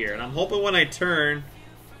weight here, and I'm hoping when I turn,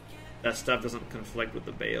 that stuff doesn't conflict with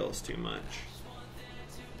the bales too much.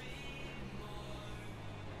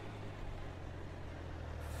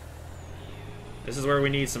 This is where we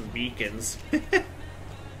need some beacons.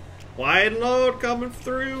 Wide load coming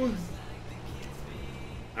through.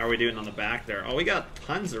 How are we doing on the back there? Oh, we got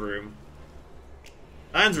tons of room.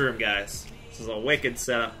 Tons of room, guys. This is a wicked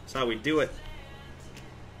setup. That's how we do it.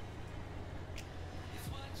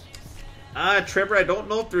 Trevor, I don't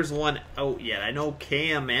know if there's one out yet. I know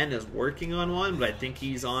KMN is working on one, but I think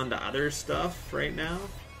he's on to other stuff right now.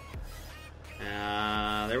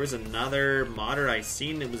 There was another modder I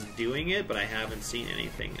seen that was doing it, but I haven't seen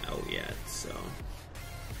anything out yet, so...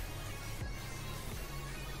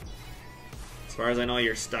 As far as I know,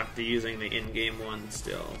 you're stuck to using the in-game one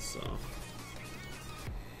still, so...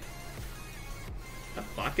 That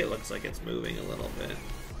bucket looks like it's moving a little bit.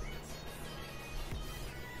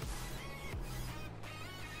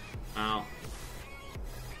 Wow.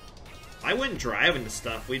 If I went driving to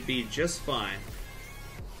stuff, we'd be just fine.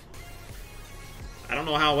 I don't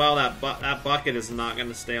know how well that bucket is not going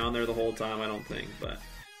to stay on there the whole time, I don't think, but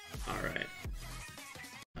alright.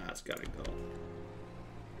 That's gotta go.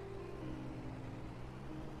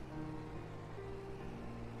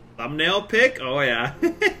 Thumbnail pick? Oh yeah.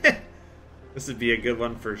 This would be a good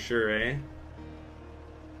one for sure, eh?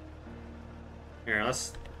 Here,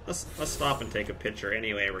 let's stop and take a picture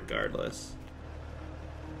anyway, regardless.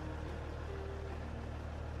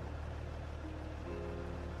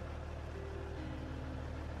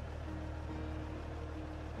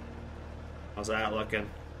 How's that looking?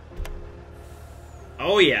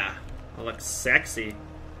 Oh yeah, that looks sexy.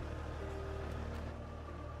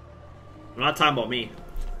 I'm not talking about me.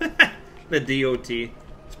 The DOT.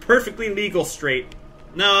 It's perfectly legal straight.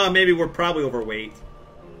 No, maybe we're probably overweight.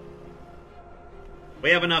 We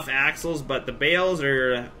have enough axles, but the bales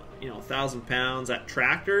are, you know, 1,000 pounds. That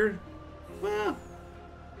tractor, well,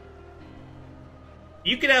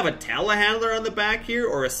 you could have a telehandler on the back here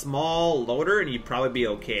or a small loader and you'd probably be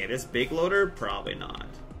okay. This big loader, probably not.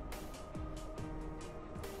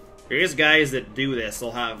 There's guys that do this.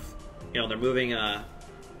 They'll have, you know, they're moving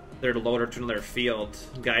their loader to another field.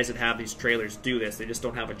 Guys that have these trailers do this. They just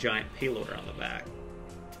don't have a giant payloader on the back.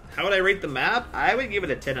 How would I rate the map? I would give it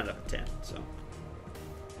a 10 out of 10. So,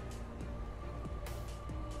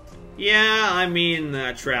 yeah, I mean,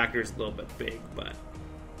 the tractor's a little bit big, but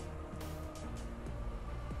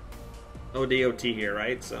no DOT here,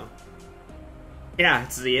 right? So, yeah,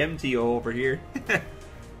 it's the MTO over here.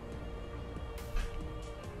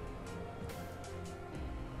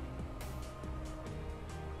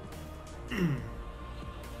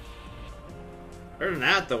 Other than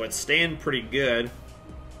that, though, it's staying pretty good.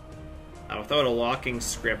 Without a locking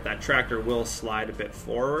script, that tractor will slide a bit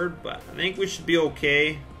forward, but I think we should be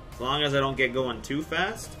okay as long as I don't get going too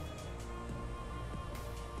fast.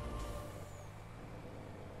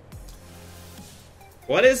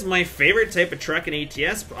 What is my favorite type of truck in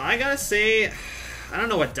ATS? I gotta say, I don't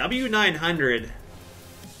know, a W900.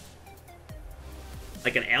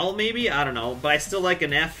 Like an L, maybe? I don't know, but I still like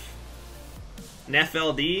an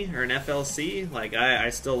FLD or an FLC. Like, I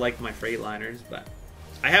still like my Freightliners, but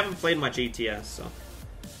I haven't played much ATS, so.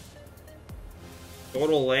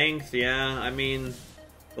 Total length, yeah, I mean,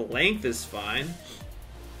 the length is fine.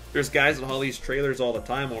 There's guys that haul these trailers all the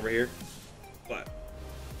time over here. But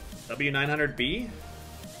W900B?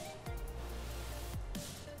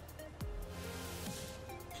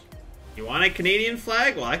 You want a Canadian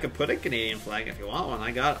flag? Well, I could put a Canadian flag if you want one.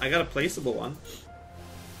 I got a placeable one.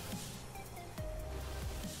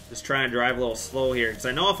 Just trying to drive a little slow here, because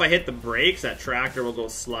I know if I hit the brakes, that tractor will go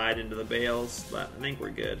slide into the bales, but I think we're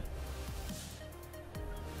good.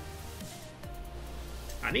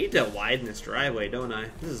 I need to widen this driveway, don't I?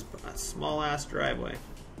 This is a small-ass driveway.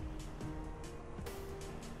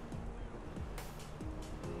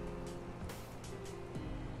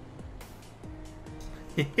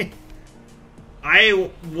 I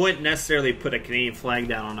wouldn't necessarily put a Canadian flag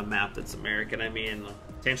down on a map that's American. I mean,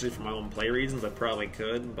 potentially for my own play reasons, I probably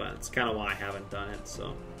could, but it's kind of why I haven't done it,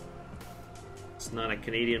 so. It's not a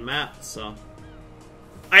Canadian map, so.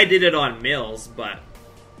 I did it on Mills, but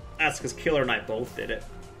that's because Killer and I both did it.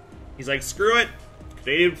 He's like, screw it,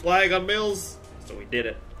 Canadian flag on Mills, so we did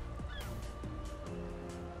it.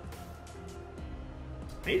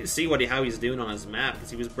 I need to see how he's doing on his map, because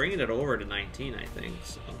he was bringing it over to 19, I think,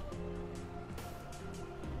 so.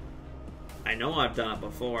 I know I've done it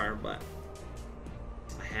before, but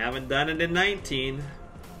I haven't done it in 19.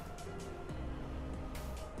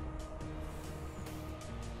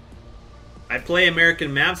 I play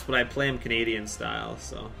American maps, but I play them Canadian style,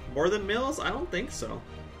 so. More than Mills? I don't think so.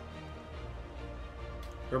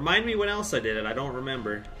 Remind me when else I did it, I don't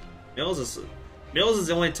remember. Mills is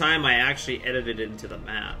the only time I actually edited it into the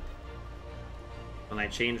map. When I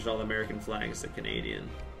changed all the American flags to Canadian.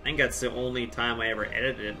 I think that's the only time I ever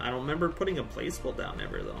edited it. I don't remember putting a placeable down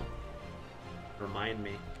ever, though. Remind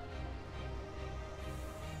me.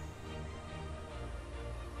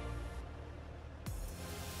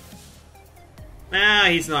 Nah,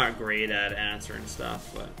 he's not great at answering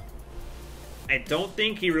stuff, but I don't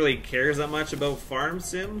think he really cares that much about farm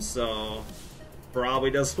sims, so probably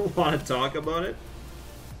doesn't want to talk about it.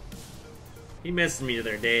 He messaged me the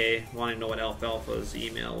other day, wanting to know what Alfalfa's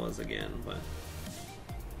email was again, but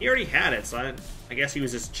he already had it, so I guess he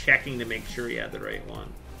was just checking to make sure he had the right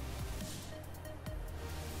one.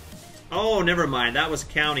 Oh, never mind. That was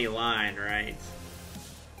County Line, right?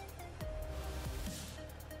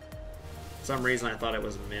 For some reason I thought it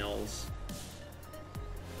was Mills.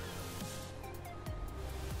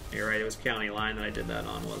 You're right, it was county line that I did that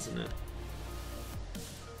on, wasn't it?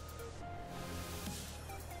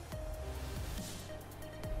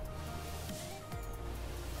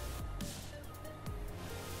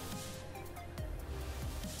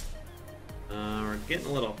 We're getting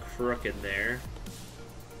a little crooked there.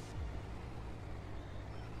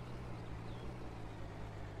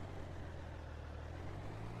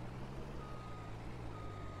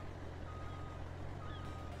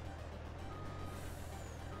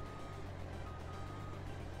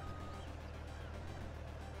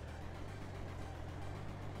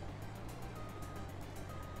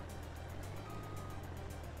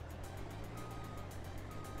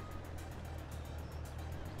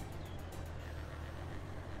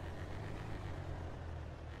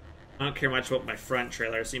 I don't care much about my front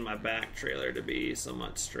trailer. I see my back trailer to be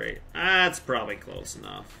somewhat straight. That's probably close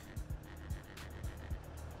enough.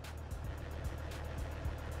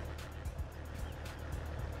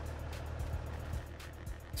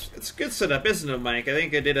 It's a good setup, isn't it, Mike? I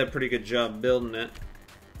think I did a pretty good job building it.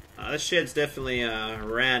 This shed's definitely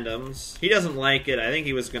randoms. He doesn't like it. I think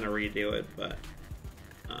he was going to redo it, but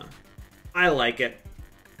I like it.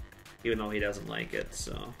 Even though he doesn't like it,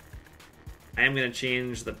 so... I am going to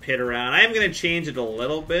change the pit around. I am going to change it a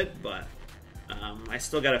little bit, but I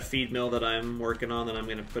still got a feed mill that I'm working on that I'm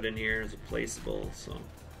going to put in here as a placeable, so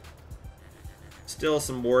still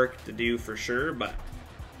some work to do for sure, but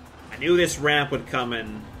I knew this ramp would come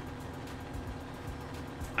in.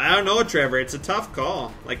 I don't know, Trevor. It's a tough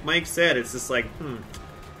call. Like Mike said, it's just like, you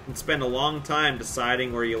can spend a long time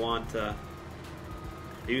deciding where you want to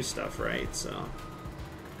do stuff, right? So...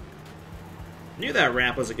 I knew that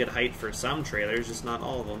ramp was a good height for some trailers, just not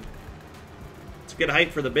all of them. It's a good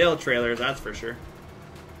height for the bale trailers, that's for sure.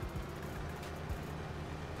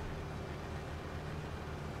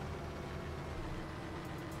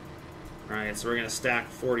 Alright, so we're going to stack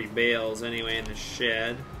 40 bales anyway in the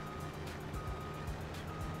shed.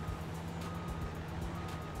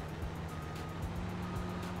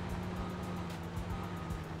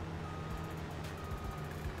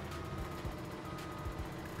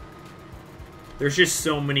 There's just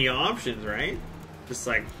so many options, right? Just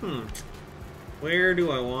like, where do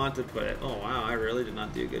I want to put it? Oh, wow, I really did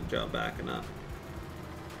not do a good job backing up.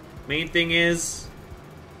 Main thing is,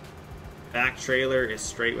 back trailer is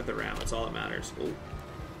straight with the ramp. That's all that matters. Ooh.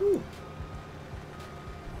 Ooh.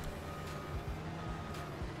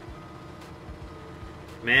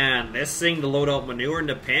 Man, this thing to load out manure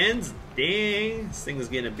into pens? Dang, this thing is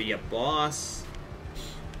going to be a boss.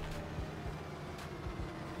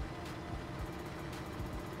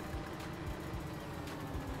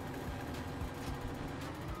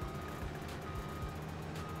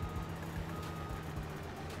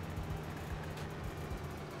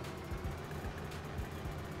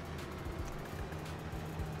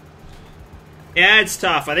 Yeah, it's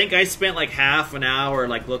tough. I think I spent like half an hour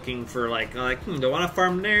like looking for do I want to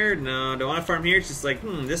farm there? No. Do I want to farm here? It's just like,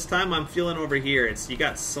 this time I'm feeling over here. You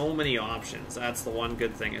got so many options. That's the one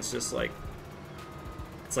good thing. It's just like,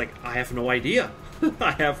 it's like I have no idea.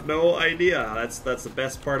 I have no idea. That's the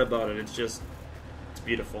best part about it. It's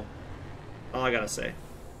beautiful. All I gotta say.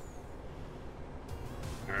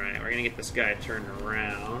 All right, we're gonna get this guy turned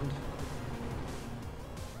around.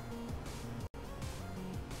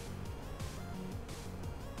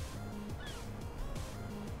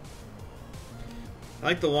 I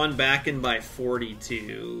like the one back in by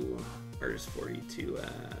 42. Where's 42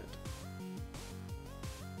 at?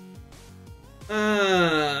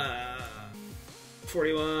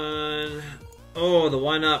 41. Oh, the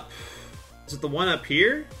one up. Is it the one up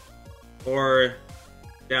here? Or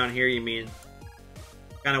down here, you mean?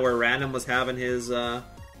 Kind of where Random was having his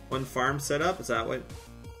one farm set up? Is that what?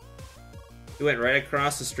 You went right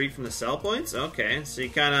across the street from the sell points? Okay, so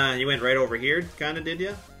you went right over here, kinda, did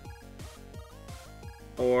you?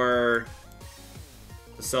 Or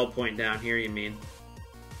the sell point down here, you mean?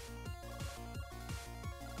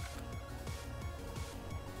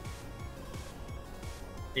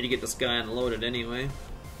 Need to get this guy unloaded anyway.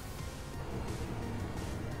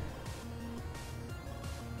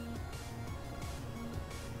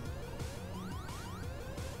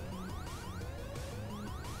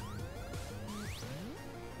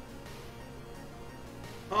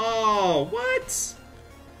 Oh, what?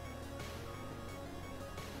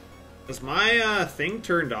 Was my thing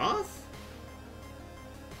turned off?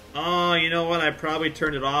 Oh, you know what? I probably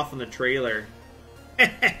turned it off on the trailer.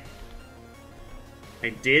 I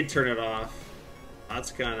did turn it off.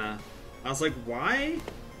 That's kinda... I was like, why?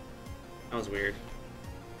 That was weird.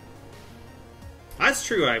 That's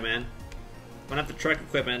true, man. When I have the truck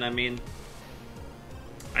equipment, I mean...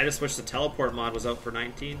 I just wish the teleport mod was out for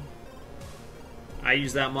 19. I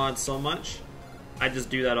use that mod so much. I just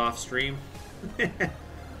do that off stream.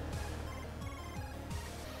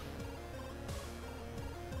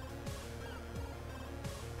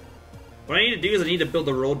 What I need to do is I need to build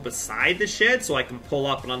a road beside the shed so I can pull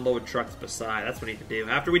up and unload trucks beside. That's what I need to do.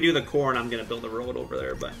 After we do the corn, I'm going to build a road over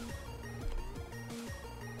there, but...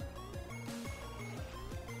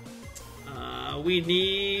 we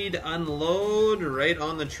need unload right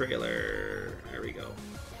on the trailer. There we go.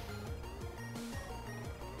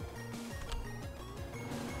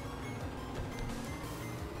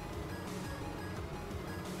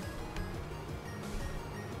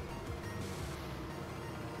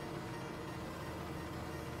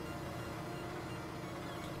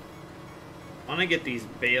 I want to get these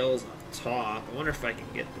bales up top. I wonder if I can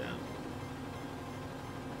get them.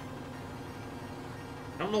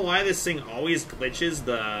 I don't know why this thing always glitches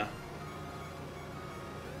the... I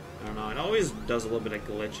don't know, it always does a little bit of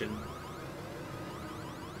glitching.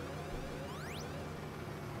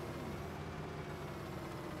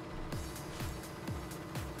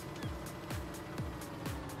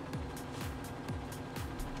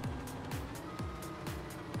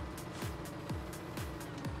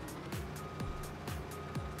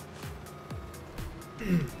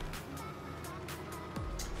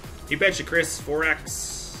 You betcha, Chris.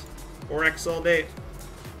 4x. 4x all day.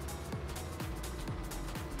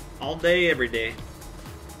 All day, every day.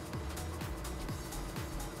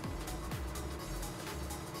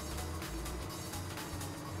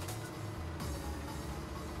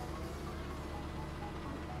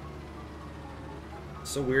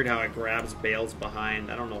 So weird how it grabs bales behind.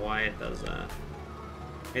 I don't know why it does that.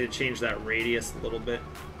 I need to change that radius a little bit.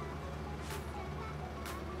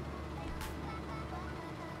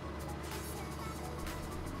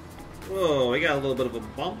 Whoa, we got a little bit of a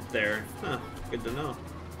bump there. Huh, good to know.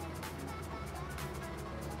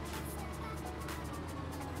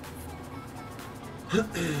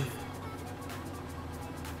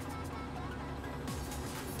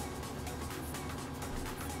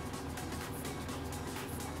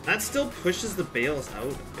 That still pushes the bales out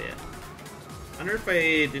a bit. I wonder if I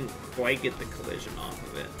didn't quite get the collision off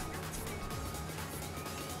of it.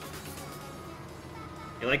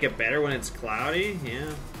 You like it better when it's cloudy?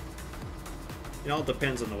 Yeah. It all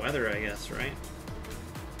depends on the weather, I guess, right?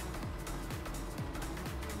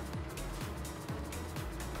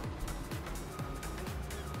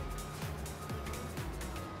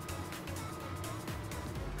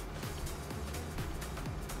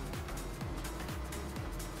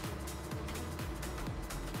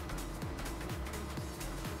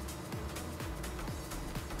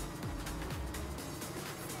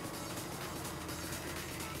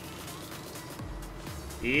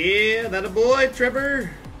 Yeah, that a boy,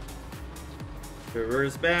 Trevor.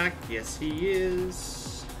 Trevor's back. Yes, he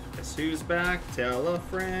is. Guess who's back? Tell a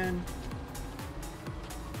friend.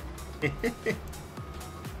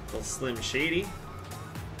 Little Slim Shady.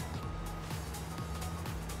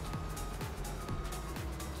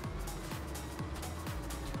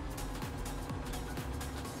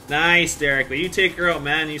 Nice, Derek. But you take her out,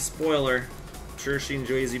 man. You spoil her. I'm sure she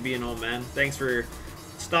enjoys you being home, man. Thanks for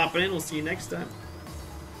stopping in. We'll see you next time.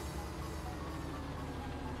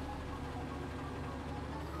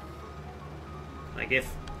 Like,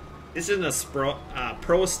 if this isn't a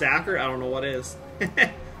pro stacker, I don't know what is.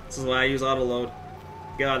 This is why I use autoload.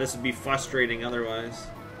 God, this would be frustrating otherwise.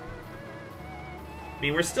 I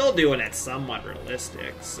mean, we're still doing it somewhat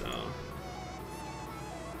realistic, so...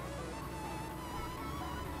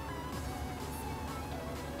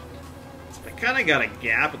 I kind of got a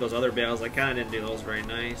gap with those other bales. I kind of didn't do those very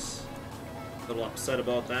nice. A little upset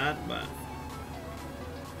about that, but...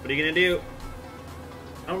 What are you gonna do?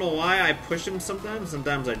 I don't know why I push him sometimes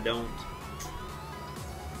I don't.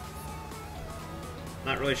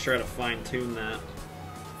 Not really sure how to fine-tune that.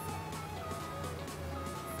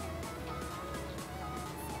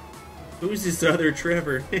 Who's this other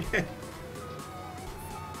Trevor?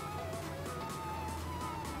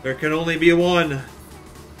 There can only be one.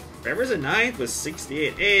 Trevor's at 9th with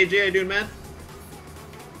 68. Hey, Jay, how you doing, man?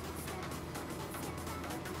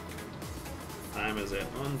 Time is at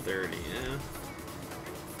 1:30, yeah.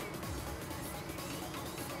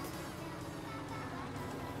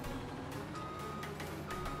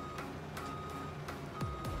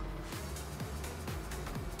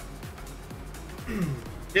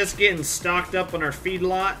 Just getting stocked up on our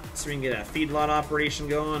feedlot so we can get a feedlot operation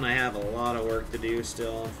going. I have a lot of work to do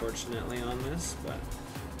still, unfortunately, on this, but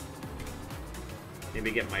maybe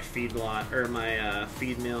get my feedlot or my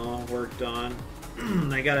feed mill worked on.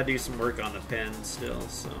 I gotta do some work on the pen still,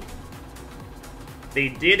 so They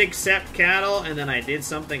did accept cattle, and then I did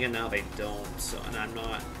something, and now they don't. So, and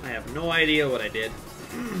I have no idea what I did.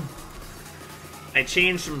 I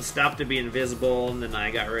changed some stuff to be invisible, and then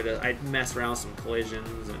I messed around with some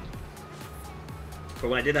collisions, but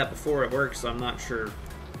when I did that before, it worked, so I'm not sure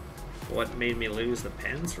what made me lose the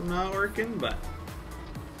pens from not working, but...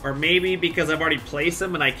 Or maybe because I've already placed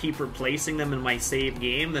them and I keep replacing them in my save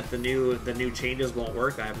game that the new changes won't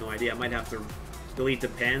work. I have no idea. I might have to delete the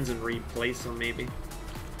pens and replace them maybe.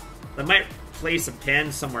 I might place a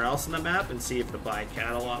pen somewhere else in the map and see if the buy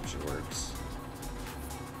cattle option works.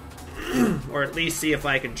 Or at least see if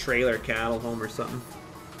I can trailer cattle home or something.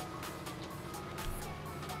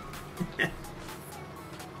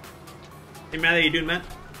 Hey Matt, how you doing, Matt?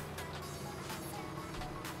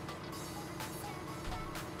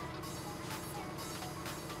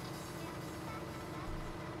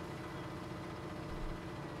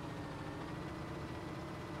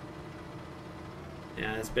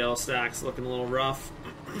 Yeah, this bale stack's looking a little rough.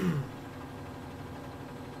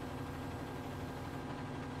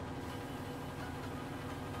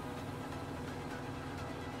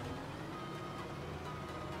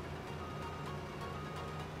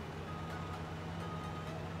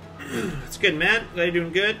 It's good, man. Glad you're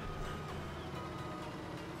doing good.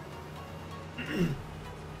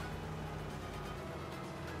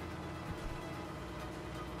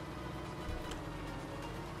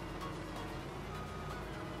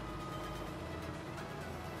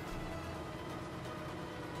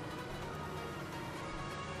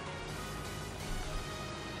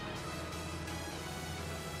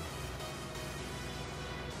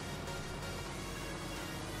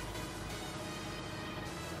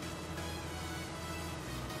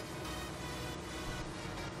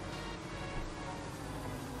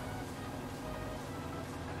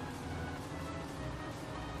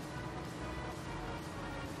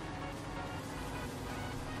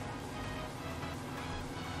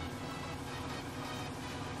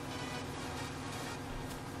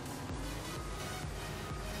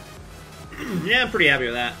 Yeah, I'm pretty happy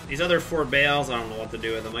with that. These other 4 bales, I don't know what to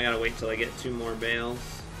do with them. I gotta wait till I get 2 more bales.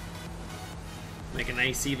 Make a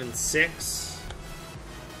nice even 6.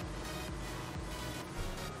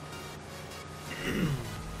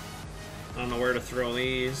 I don't know where to throw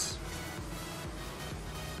these.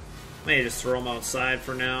 Maybe just throw them outside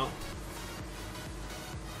for now.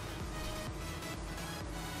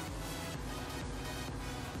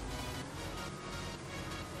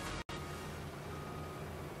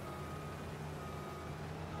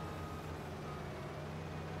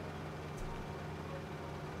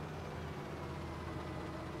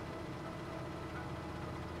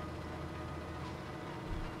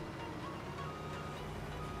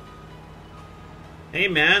 Hey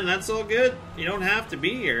man, that's all good. You don't have to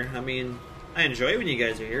be here. I mean, I enjoy when you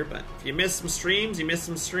guys are here, but if you miss some streams, you miss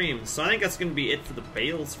some streams. So I think that's going to be it for the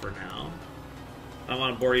bales for now. I don't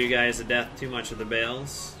want to bore you guys to death too much with the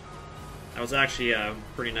bales. That was actually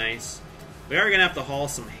pretty nice. We are going to have to haul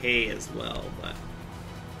some hay as well, but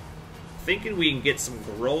thinking we can get some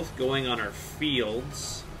growth going on our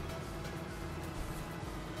fields.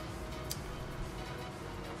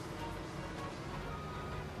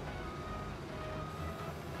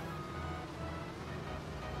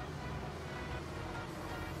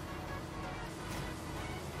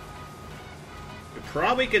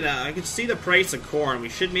 Probably could, I could see the price of corn. We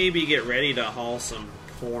should maybe get ready to haul some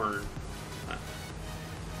corn.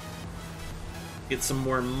 Get some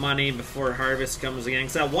more money before harvest comes again.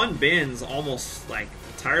 Because that one bin's almost like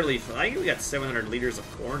entirely full. I think we got 700 liters of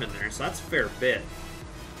corn in there, so that's a fair bit.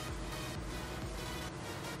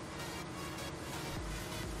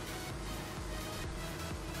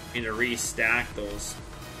 Need to restack those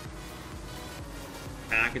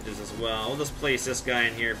packages as well. We'll just place this guy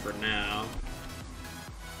in here for now.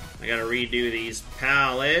 I gotta redo these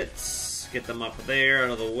pallets, get them up there,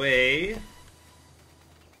 out of the way.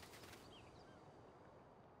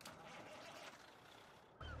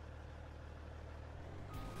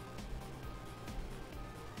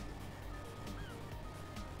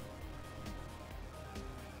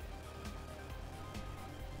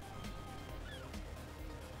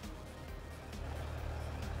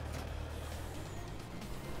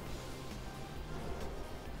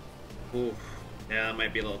 Oof. Yeah, that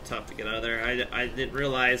might be a little tough to get out of there. I didn't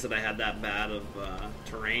realize that I had that bad of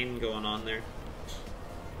terrain going on there.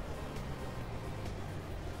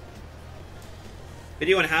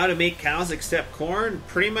 Video on how to make cows accept corn.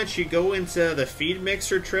 Pretty much you go into the feed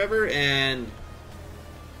mixer, Trevor, and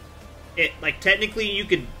it, like, technically you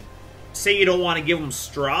could say you don't want to give them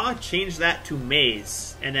straw, change that to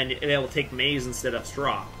maize, and then it will take maize instead of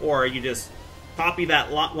straw. Or you just copy that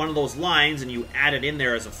one of those lines and you add it in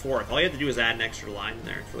there as a fourth. All you have to do is add an extra line in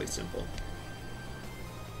there. It's really simple.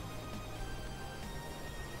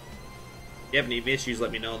 If you have any issues,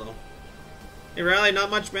 let me know, though. Hey, Riley, not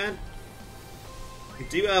much, man. We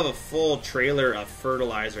do have a full trailer of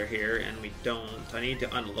fertilizer here, and we don't. I need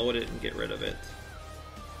to unload it and get rid of it.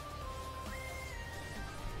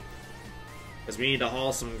 Because we need to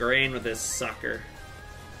haul some grain with this sucker.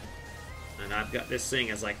 And I've got this thing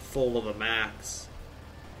is like full of the max.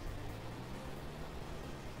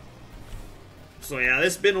 So yeah,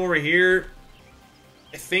 this bin over here,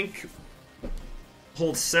 I think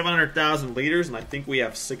holds 700,000 liters, and I think we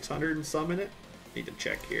have 600 and some in it. Need to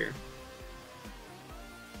check here.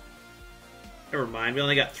 Never mind, we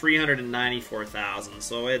only got 394,000,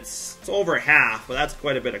 so it's over half, but that's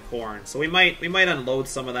quite a bit of corn. So we might unload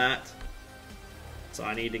some of that. So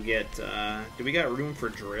I need to get, do we got room for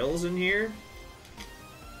drills in here?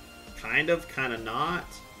 Kind of not.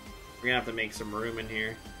 We're gonna have to make some room in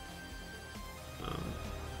here.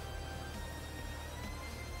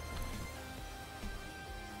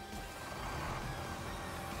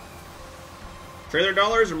 Trailer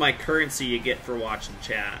dollars are my currency you get for watching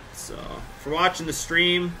chat. So for watching the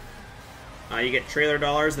stream, you get trailer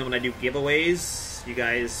dollars. And then when I do giveaways, you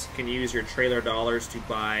guys can use your trailer dollars to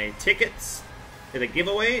buy tickets to the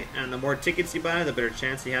giveaway. And the more tickets you buy, the better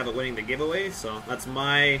chance you have at winning the giveaway. So that's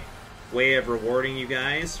my way of rewarding you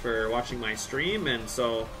guys for watching my stream. And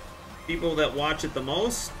so people that watch it the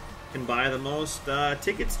most can buy the most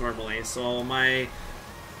tickets normally. So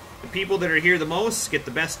the people that are here the most get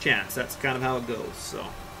the best chance. That's kind of how it goes. So,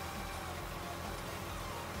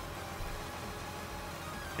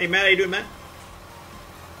 hey Matt, how you doing, Matt?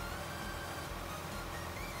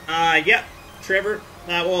 Yeah, Trevor.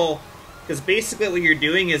 Well, because basically what you're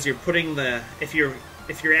doing is you're putting if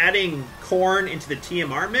you're adding corn into the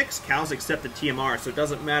TMR mix, cows accept the TMR, so it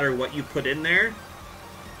doesn't matter what you put in there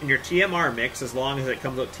in your TMR mix, as long as it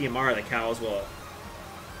comes out TMR, the cows will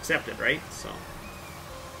accept it, right? So.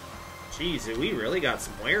 Jeez, we really got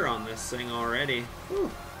some wear on this thing already.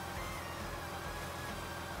 Whew.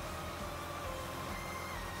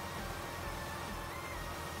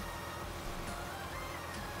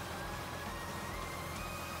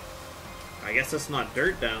 I guess that's not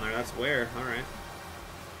dirt down there, that's wear. Alright.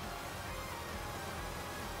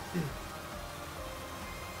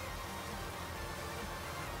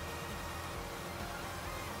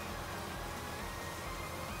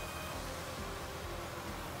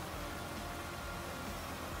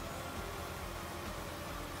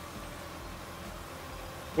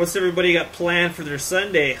 What's everybody got planned for their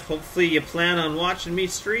Sunday? Hopefully you plan on watching me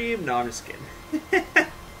stream. No, I'm just kidding.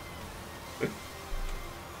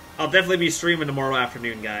 I'll definitely be streaming tomorrow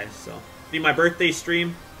afternoon, guys. So, be my birthday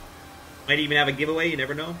stream. Might even have a giveaway, you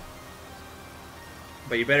never know.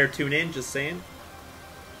 But you better tune in, just saying.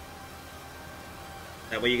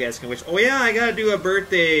 That way you guys can wish. Oh yeah, I gotta do a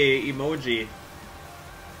birthday emoji.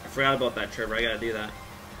 I forgot about that, Trevor. I gotta do that.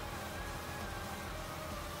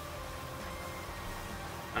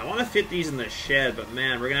 I want to fit these in the shed, but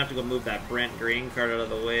man, we're going to have to go move that Brent grain cart out of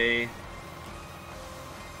the way.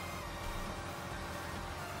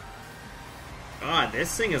 God,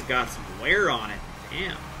 this thing has got some wear on it.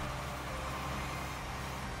 Damn.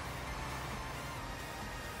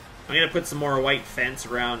 I'm going to put some more white fence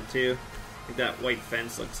around, too. I think that white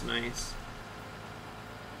fence looks nice.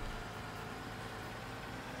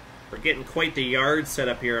 We're getting quite the yard set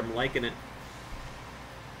up here. I'm liking it.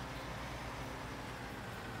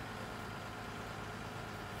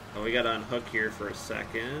 Oh, we gotta unhook here for a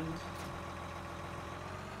second.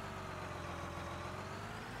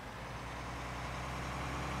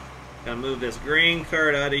 Gotta move this grain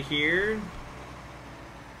cart out of here.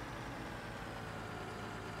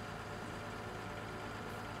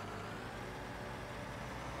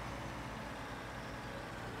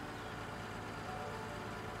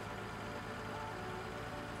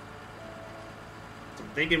 So I'm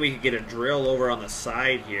thinking we could get a drill over on the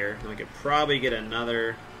side here. We could probably get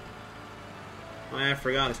another... Oh, I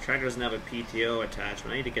forgot, this tractor doesn't have a PTO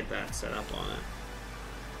attachment. I need to get that set up on it.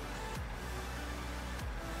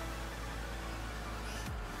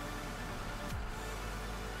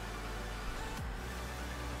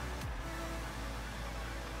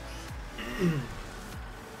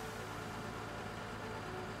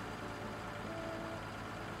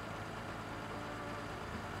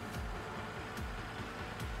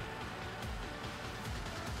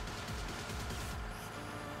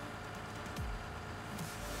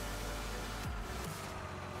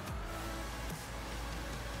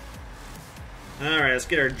 Alright, let's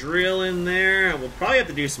get our drill in there. We'll probably have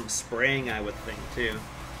to do some spraying, I would think, too.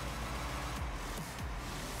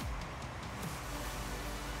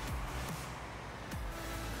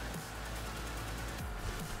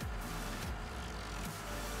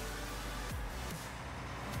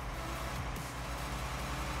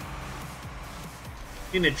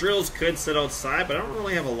 I mean, the drills could sit outside, but I don't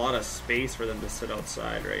really have a lot of space for them to sit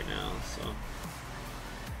outside right now, so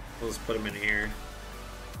we'll just put them in here.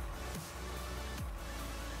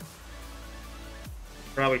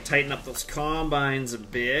 Probably tighten up those combines a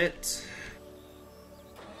bit.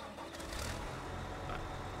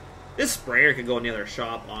 This sprayer could go in the other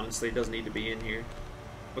shop, honestly. It doesn't need to be in here.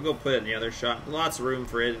 We'll go put it in the other shop. Lots of room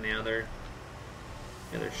for it in the other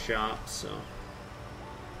shop, so.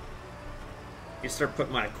 You start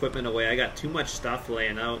putting my equipment away. I got too much stuff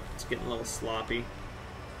laying out. It's getting a little sloppy.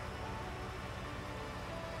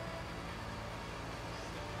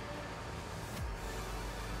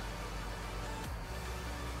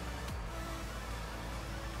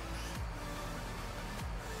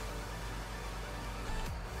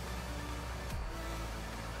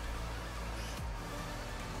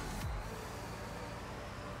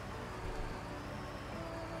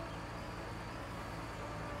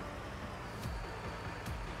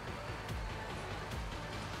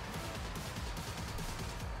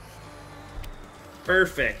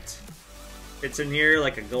 Perfect. Fits in here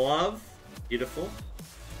like a glove. Beautiful.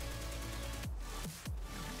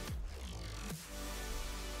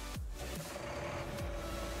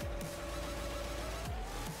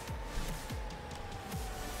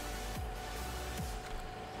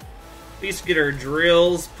 At least get our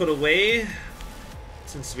drills put away,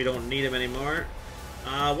 since we don't need them anymore.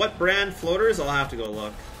 What brand floaters? I'll have to go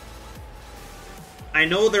look. I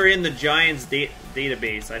know they're in the Giants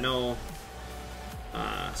database. I know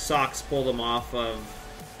Socks pulled them off of,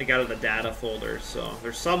 I got out of the data folder, so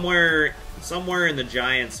they're somewhere in the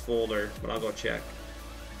Giants folder, but I'll go check.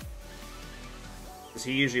 Because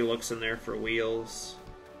he usually looks in there for wheels.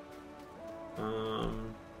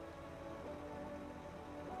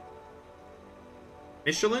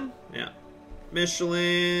 Michelin? Yeah.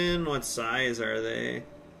 Michelin, what size are they?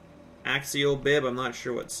 Axio bib, I'm not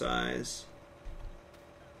sure what size.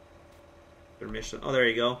 They're Michelin. Oh, there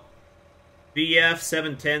you go. VF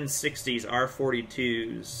 71060s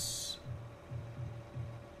R42s.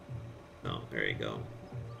 Oh, there you go.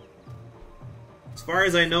 As far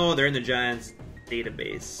as I know, they're in the Giants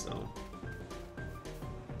database, so.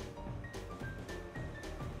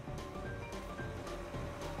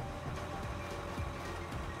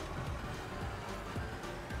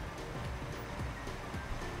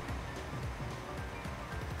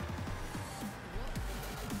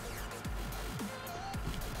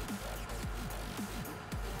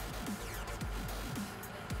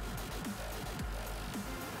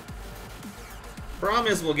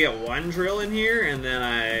 Problem is, we'll get one drill in here, and then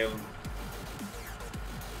I'm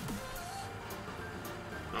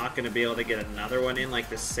not going to be able to get another one in like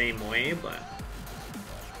the same way, but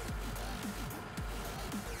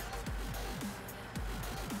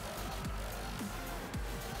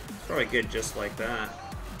probably good just like that.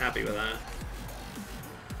 Happy with that.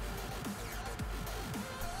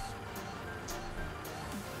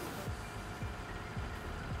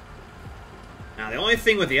 Now, the only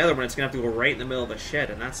thing with the other one, it's going to have to go right in the middle of the shed,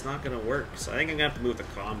 and that's not going to work. So I think I'm going to have to move the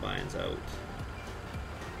combines out.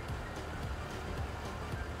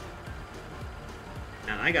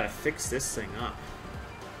 And I got to fix this thing up.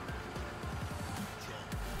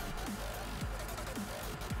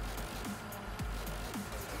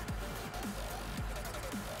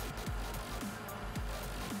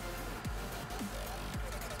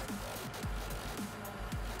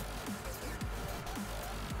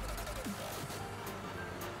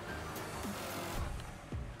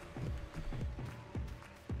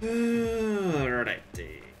 Alright,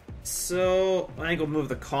 so I think we'll move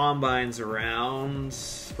the combines around.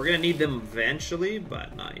 We're gonna need them eventually,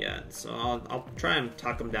 but not yet. So I'll try and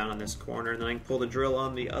tuck them down on this corner, and then I can pull the drill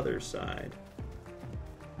on the other side.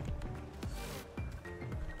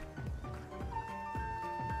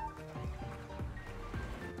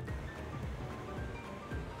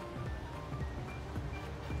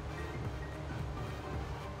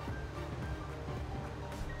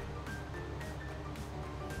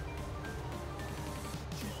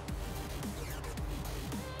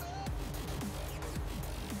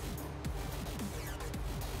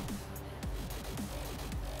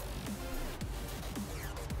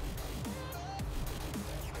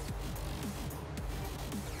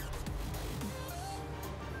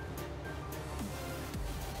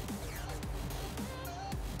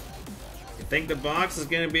 Think the box is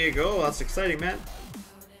going to be a go. That's exciting, man.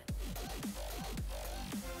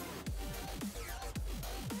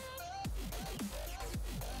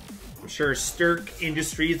 I'm sure Stirk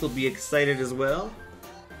Industries will be excited as well.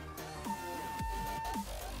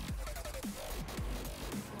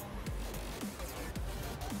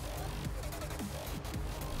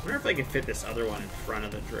 I wonder if I can fit this other one in front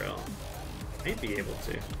of the drill. Might be able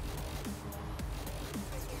to.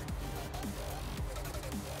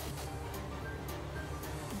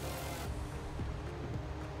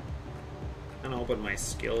 I'm hoping my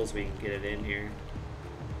skills we can get it in here.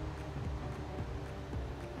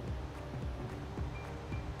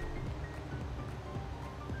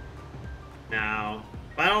 Now,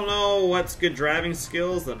 if I don't know what's good driving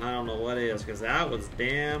skills, then I don't know what is, because that was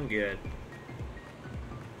damn good.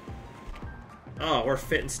 Oh, we're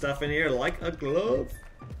fitting stuff in here like a glove.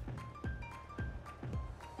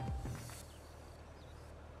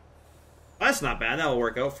 That's not bad. That'll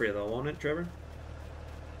work out for you, though, won't it, Trevor?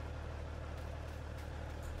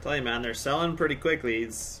 Tell you, man, they're selling pretty quickly.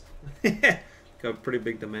 It's got a pretty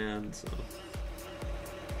big demand. So,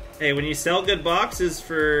 hey, when you sell good boxes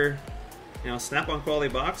for, you know, Snap-on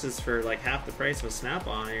quality boxes for like half the price of a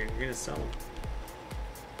Snap-on, you're gonna sell them.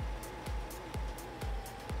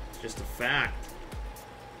 It's just a fact.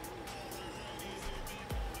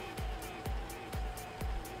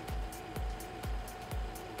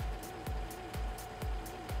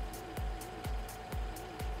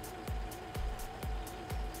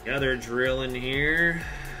 Other drill in here,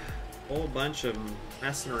 whole bunch of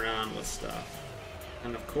messing around with stuff,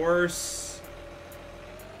 and of course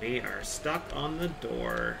we are stuck on the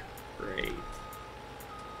door. Great.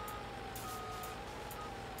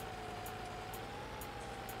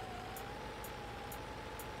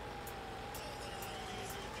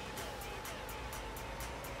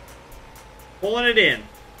 Pulling it in.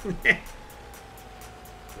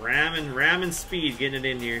 ramming speed, getting it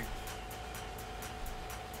in here.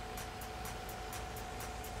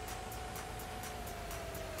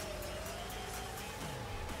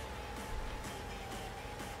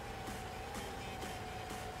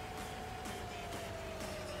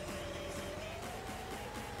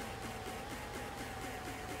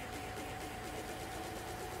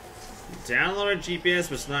 Downloaded GPS,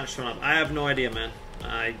 but it's not showing up. I have no idea, man.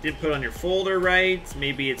 I did put on your folder right.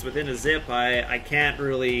 Maybe it's within a zip. I can't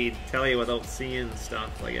really tell you without seeing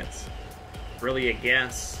stuff. Like, it's really a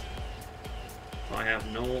guess. I have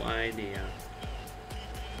no idea.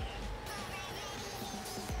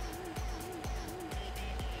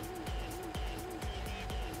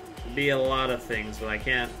 Could be a lot of things, but I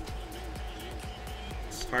can't.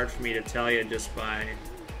 It's hard for me to tell you just by.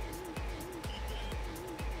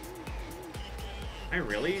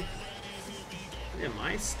 What am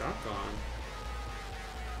I stuck on?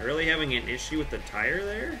 Am I really having an issue with the tire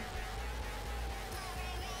there?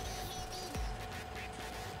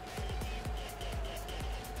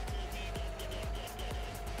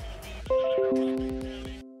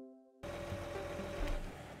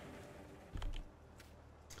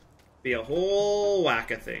 Be a whole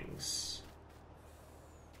whack of things.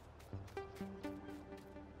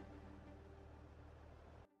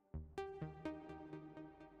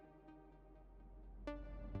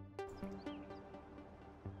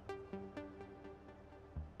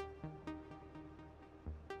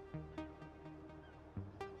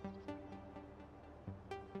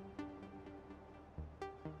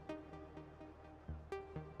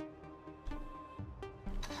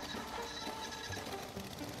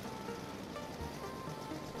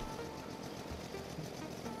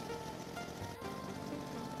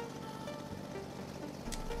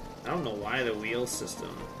 I don't know why that wheel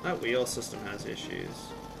system has issues.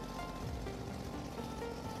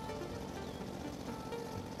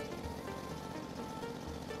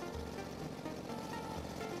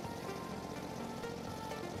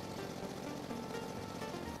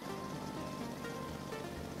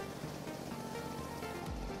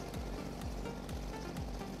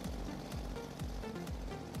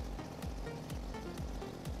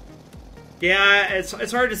 Yeah,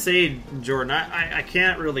 it's hard to say, Jordan. I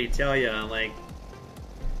can't really tell you. Like,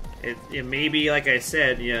 it may be, like I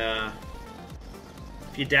said, yeah.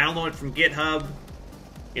 If you download it from GitHub,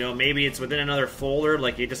 you know, maybe it's within another folder.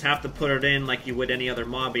 Like, you just have to put it in like you would any other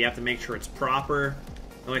mod, but you have to make sure it's proper.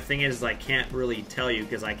 The only thing is, I can't really tell you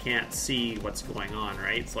because I can't see what's going on,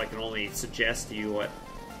 right? So I can only suggest to you what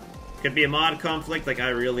could be a mod conflict. Like,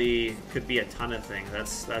 could be a ton of things.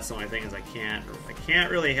 That's the only thing is I can't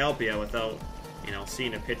really help you without, you know,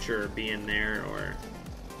 seeing a picture or being there, or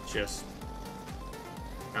just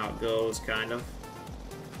how it goes, kind of.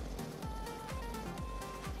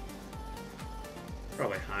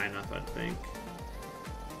 Probably high enough, I think.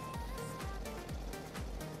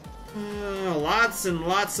 Lots and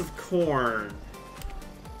lots of corn.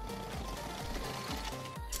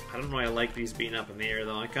 I don't know why I like these being up in the air,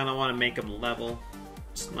 though. I kind of want to make them level.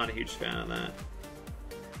 Just not a huge fan of that.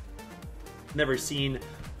 Never seen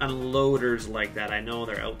unloaders like that. I know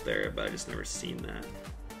they're out there, but I just never seen that.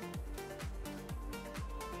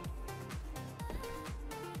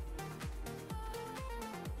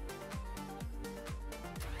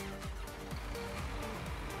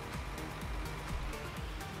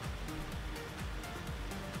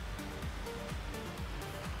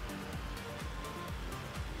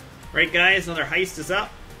 Right, guys, another heist is up.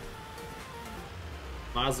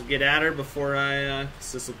 Might as well get at her before I,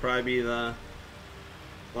 'cause this will probably be the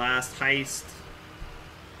last heist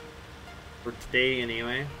for today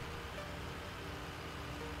anyway.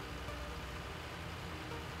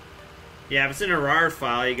 Yeah, if it's in a RAR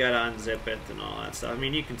file, you gotta unzip it and all that stuff. I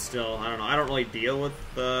mean, you can still, I don't know, I don't really deal with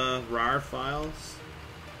the RAR files.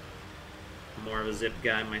 I'm more of a zip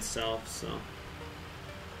guy myself, so.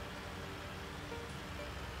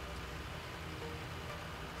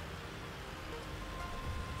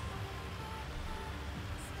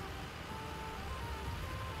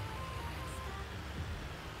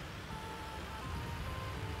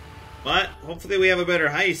 But hopefully we have a better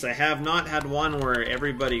heist. I have not had one where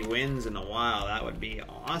everybody wins in a while. That would be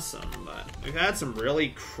awesome. But we've had some really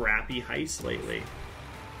crappy heists lately.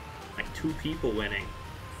 Like 2 people winning.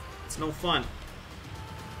 It's no fun.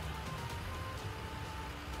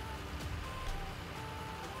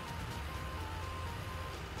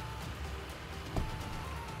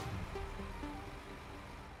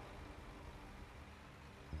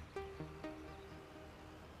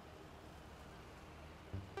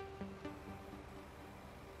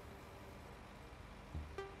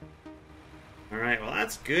 Alright, well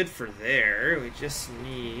that's good for there. We just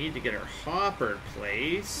need to get our hopper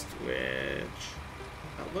placed, which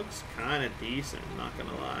that looks kind of decent, not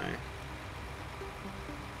gonna lie.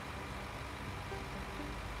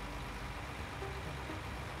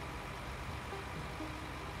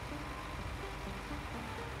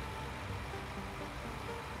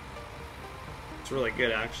 It's really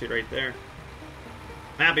good actually right there.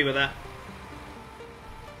 I'm happy with that.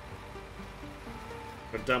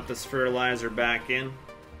 Gonna dump this fertilizer back in.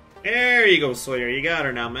 There you go, Sawyer. You got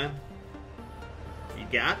her now, man. You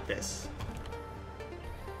got this.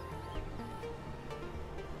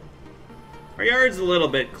 Our yard's a little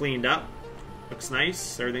bit cleaned up. Looks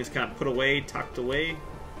nice. Everything's kind of put away, tucked away.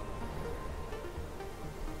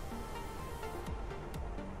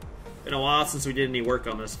 Been a while since we did any work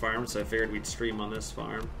on this farm, so I figured we'd stream on this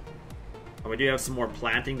farm. We do have some more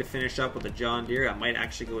planting to finish up with the John Deere. I might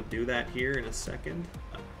actually go do that here in a second.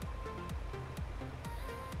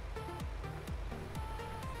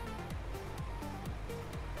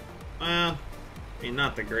 Well, I mean,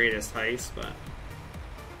 not the greatest heist, but...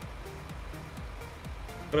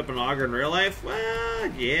 Put up an auger in real life?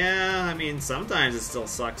 Well, yeah, I mean, sometimes it still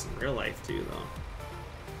sucks in real life too, though.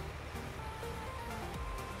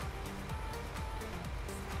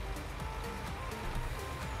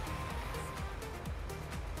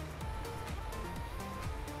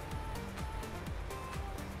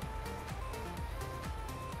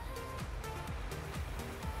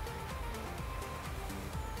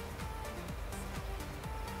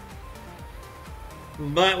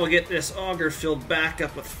 But we'll get this auger filled back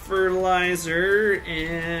up with fertilizer,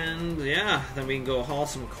 and yeah, then we can go haul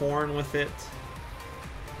some corn with it.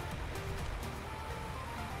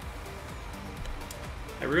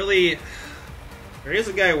 There is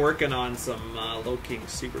a guy working on some Low King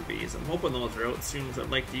Super Bees. I'm hoping those are out soon, because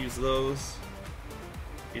I'd like to use those.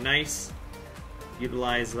 Be nice.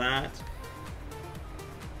 Utilize that.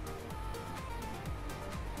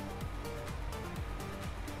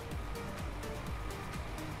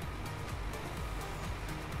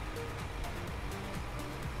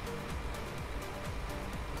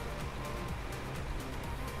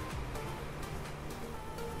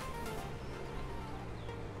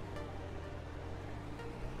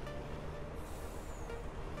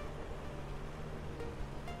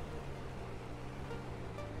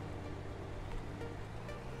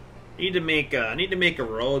 I need to make a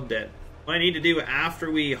road that... What I need to do after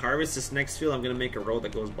we harvest this next field, I'm going to make a road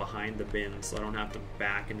that goes behind the bins, so I don't have to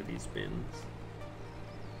back into these bins.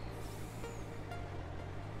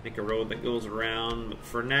 Make a road that goes around, but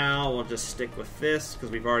for now, we'll just stick with this, because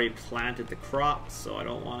we've already planted the crops, so I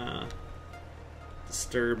don't want to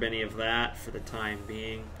disturb any of that for the time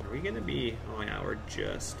being. Are we going to be... Oh yeah, we're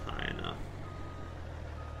just high enough.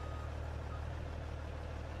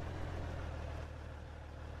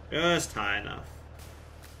 Just high enough.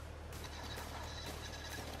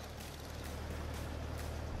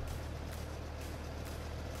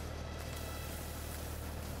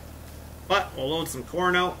 But we'll load some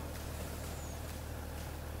corn out.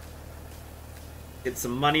 Get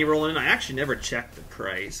some money rolling in. I actually never checked the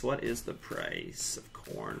price. What is the price of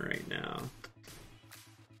corn right now?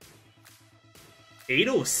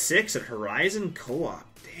 806 at Horizon Co-op.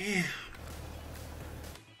 Damn.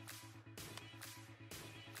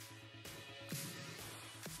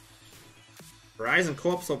 Ryzen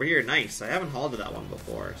Co-op's over here. Nice. I haven't hauled to that one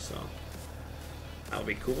before, so that'll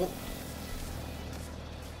be cool.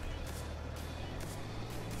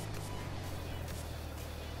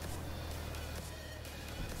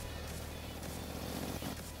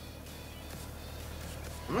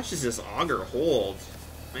 How much does this auger hold?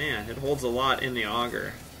 Man, it holds a lot in the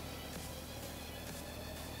auger.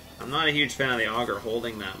 I'm not a huge fan of the auger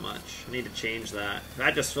holding that much. I need to change that.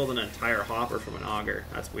 I just filled an entire hopper from an auger.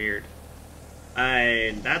 That's weird.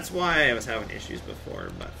 That's why I was having issues before,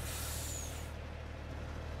 but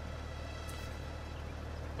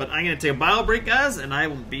I'm gonna take a bio break, guys, and I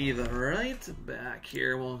will be right back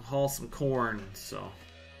here. We'll haul some corn, so.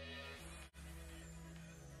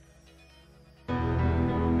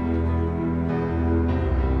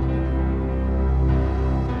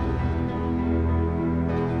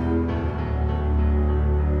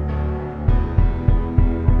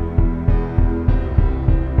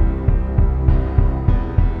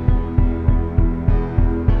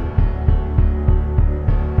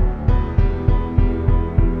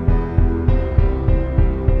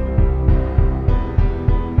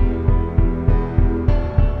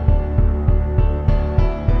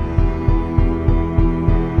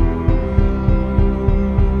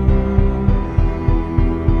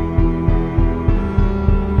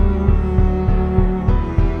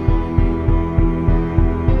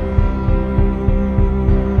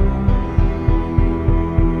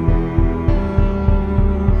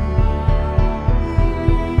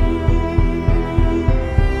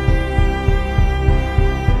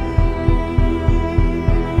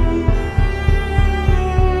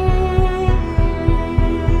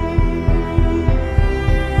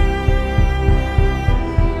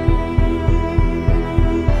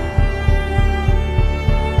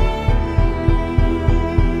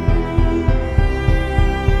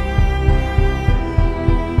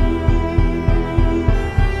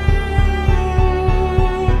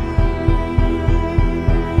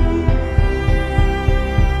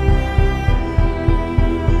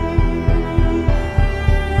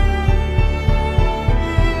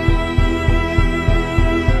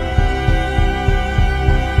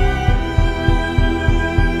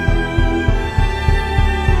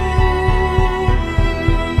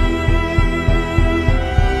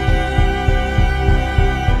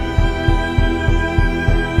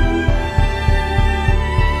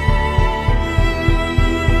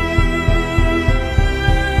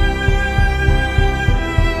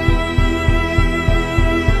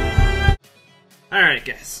 Alright,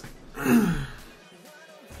 guys.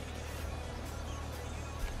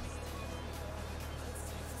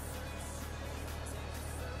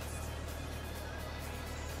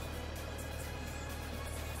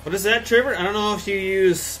 What is that, Trevor? I don't know if you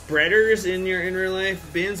use spreaders in your in real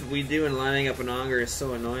life bins, but we do, and lining up an auger is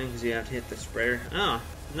so annoying because you have to hit the spreader. Oh,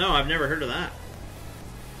 no, I've never heard of that.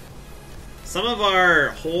 Some of our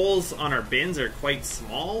holes on our bins are quite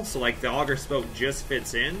small, so like the auger spoke just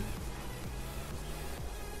fits in.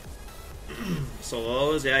 So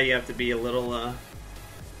those, yeah, you have to be a little, I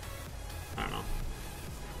don't know.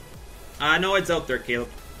 I know it's out there, Caleb.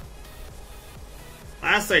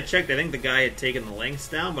 Last I checked, I think the guy had taken the links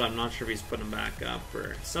down, but I'm not sure if he's putting them back up.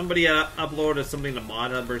 Or somebody uploaded something to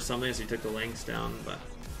ModHub or something, so he took the links down. But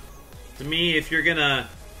to me, if you're gonna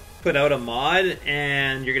put out a mod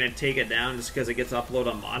and you're gonna take it down just because it gets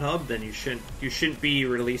uploaded on ModHub, then you shouldn't be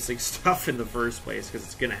releasing stuff in the first place, because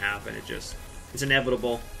it's gonna happen. It's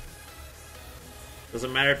inevitable.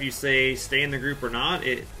 Doesn't matter if you say stay in the group or not.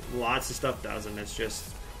 Lots of stuff doesn't. It's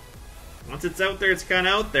just once it's out there, it's kind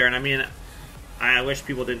of out there. And I mean, I wish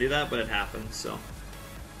people didn't do that, but it happens. So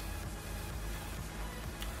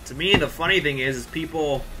to me, the funny thing is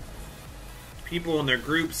people in their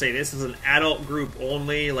group say this is an adult group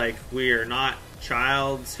only. Like, we are not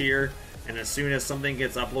childs here. And as soon as something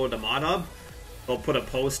gets uploaded to ModHub, they'll put a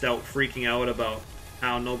post out freaking out about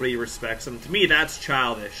how nobody respects them. To me, that's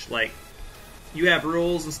childish. Like, you have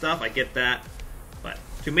rules and stuff, I get that, but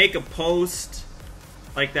to make a post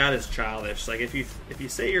like that is childish. Like, if you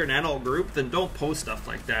say you're an adult group, then don't post stuff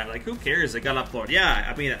like that. Like, who cares? It got uploaded. Yeah,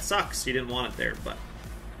 I mean, it sucks. You didn't want it there, but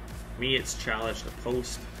to me, it's childish to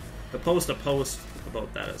post a post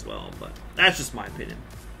about that as well. But that's just my opinion.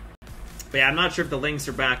 But yeah, I'm not sure if the links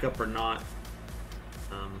are back up or not.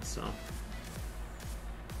 So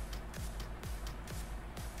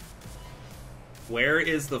Where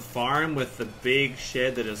is the farm with the big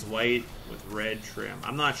shed that is white with red trim?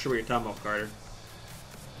 I'm not sure what you're talking about, Carter.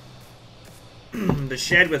 The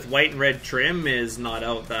shed with white and red trim is not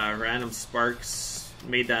out. Random Sparks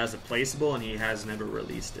made that as a placeable, and he has never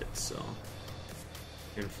released it, so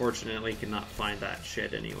unfortunately cannot find that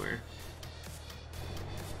shed anywhere.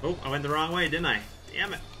 Oh, I went the wrong way, didn't I?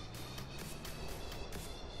 Damn it.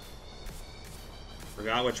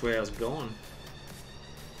 Forgot which way I was going.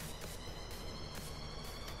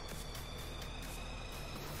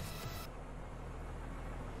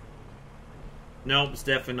 Nope, it's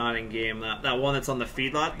definitely not in game. That one that's on the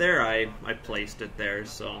feedlot there, I placed it there.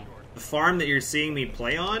 So the farm that you're seeing me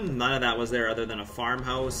play on, none of that was there other than a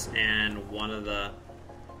farmhouse and one of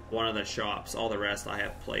the shops. All the rest I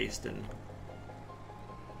have placed and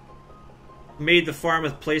made the farm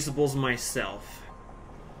with placeables myself.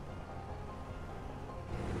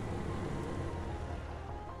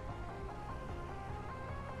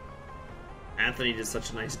 Anthony did such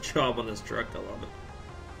a nice job on this truck. I love it.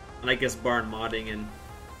 And I guess barn modding in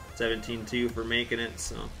 17.2 for making it,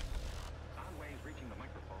 so.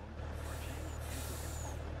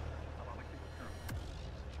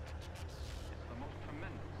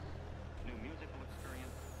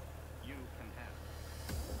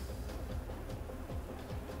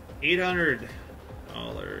 $800,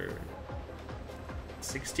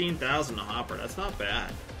 $16,000 a hopper. That's not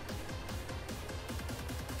bad.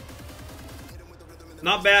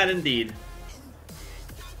 Not bad indeed.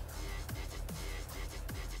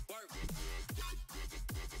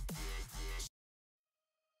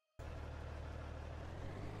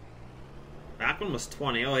 Back one was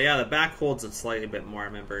 20. Oh yeah, the back holds it slightly bit more. I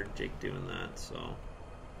remember Jake doing that. So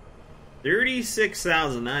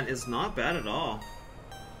 36,000. That is not bad at all.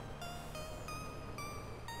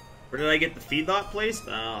 Where did I get the feedlot placed?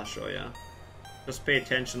 Oh, I'll show you. Just pay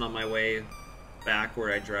attention on my way back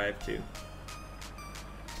where I drive to.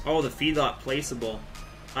 Oh, the feedlot placeable.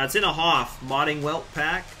 It's in a Hoff modding welt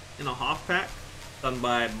pack. In a Hoff pack done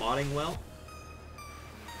by Modding Welt.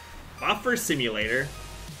 Buffer simulator.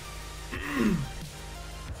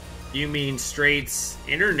 You mean Straight's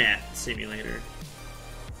internet simulator?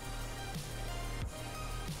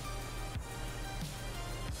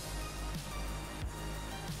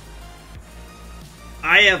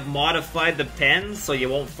 I have modified the pens so you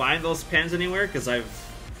won't find those pens anywhere because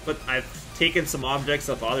I've taken some objects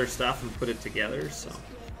of other stuff and put it together, so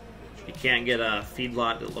you can't get a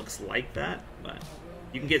feedlot that looks like that, but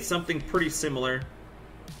you can get something pretty similar.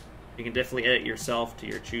 You can definitely edit yourself to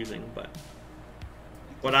your choosing, but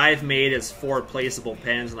what I've made is 4 placeable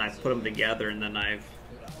pens and I've put them together, and then I've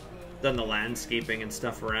done the landscaping and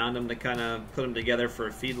stuff around them to kind of put them together for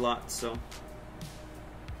a feedlot, so.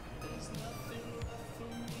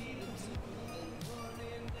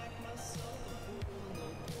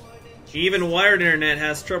 Even wired internet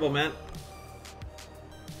has trouble, man.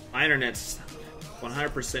 My internet's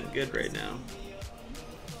 100% good right now.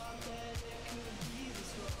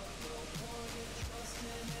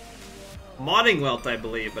 Modding Welt, I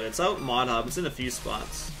believe, but it's out in Mod Hub. It's in a few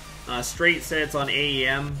spots. Straight said it's on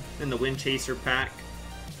AEM in the Wind Chaser pack.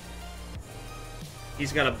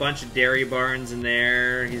 He's got a bunch of dairy barns in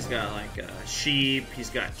there. He's got like sheep. He's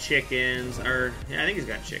got chickens. Or yeah, I think he's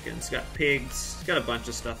got chickens. He's got pigs. He's got a bunch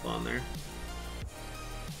of stuff on there.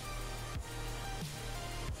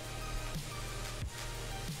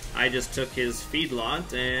 I just took his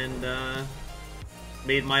feedlot and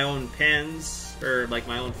made my own pens, or like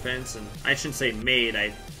my own fence, and I shouldn't say made.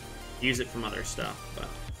 I use it from other stuff, but.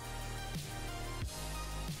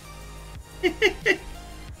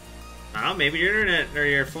 Oh, maybe your internet or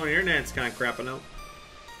your phone internet's kind of crapping out.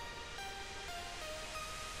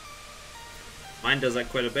 Mine does that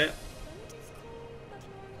quite a bit.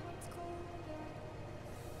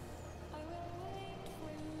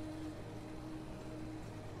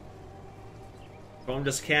 Phone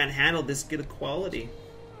just can't handle this good quality.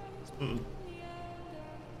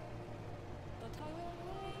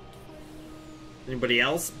 Anybody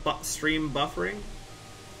else stream buffering?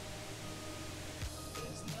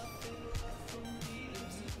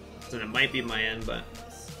 And it might be my end, but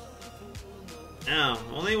no,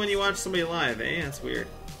 only when you watch somebody live, eh? That's weird.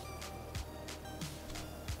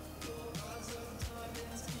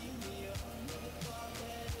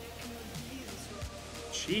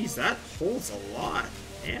 Jeez, that holds a lot.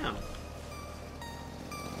 Damn.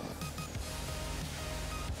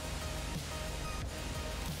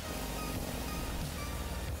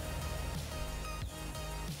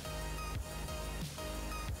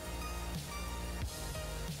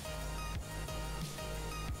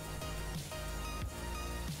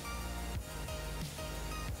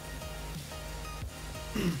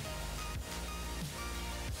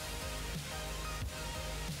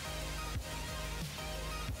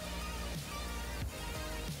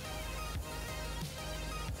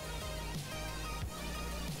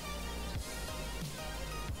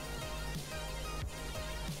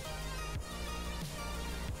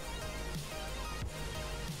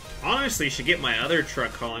 Honestly, should get my other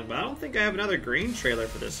truck calling, but I don't think I have another grain trailer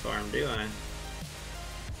for this farm, do I? I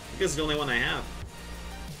think this is the only one I have.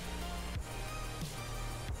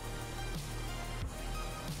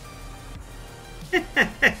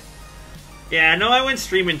 Yeah, no, I went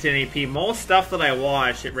streaming 1080p. Most stuff that I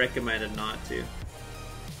watch, it recommended not to.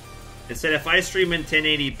 It said if I stream in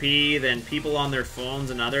 1080p, then people on their phones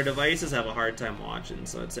and other devices have a hard time watching.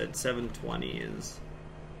 So it said 720 is...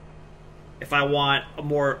 If I want a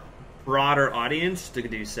more broader audience, to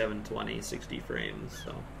do 720, 60 frames.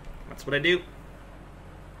 So that's what I do.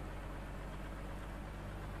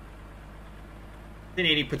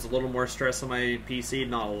 1080 puts a little more stress on my PC,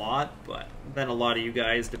 not a lot, but then a lot of you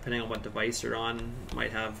guys, depending on what device you're on,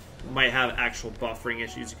 might have actual buffering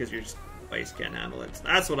issues because your device can't handle it. So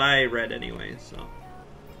that's what I read anyway. So.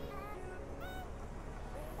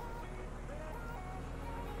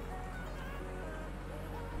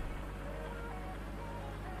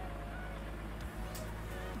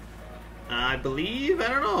 I believe, I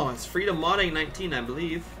don't know, it's Freedom Modding 19, I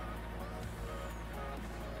believe.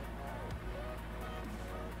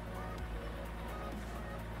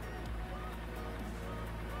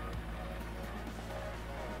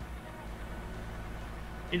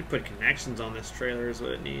 Need to put connections on this trailer is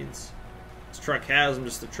what it needs. This truck has them,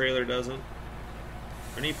 just the trailer doesn't.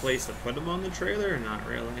 Any place to put them on the trailer or not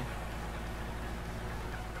really?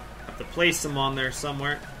 Have to place them on there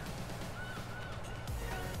somewhere.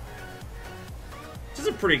 This is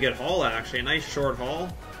a pretty good haul actually, a nice short haul.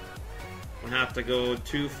 Don't have to go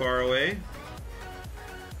too far away.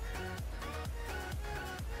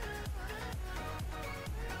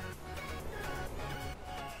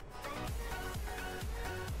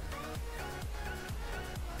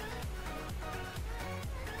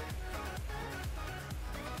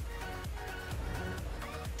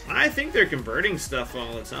 I think they're converting stuff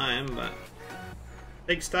all the time, but it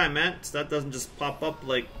takes time, man. So that doesn't just pop up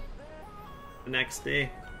like the next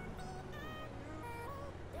day.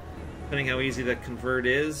 Depending how easy the convert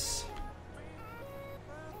is.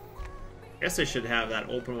 I guess I should have that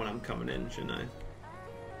open when I'm coming in, shouldn't I?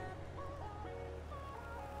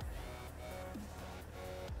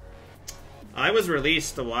 I was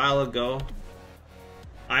released a while ago.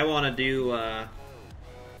 I want to do a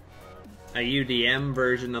UDM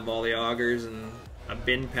version of all the augers and a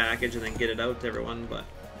bin package and then get it out to everyone, but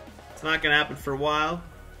it's not going to happen for a while.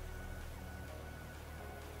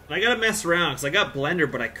 I gotta mess around because I got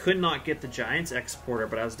Blender, but I could not get the Giants exporter.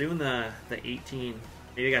 But I was doing the 18.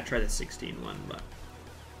 Maybe I gotta try the 16 one, but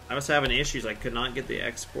I was having issues. I could not get the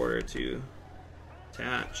exporter to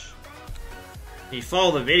attach. You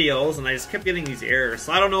follow the videos, and I just kept getting these errors.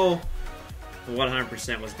 So I don't know what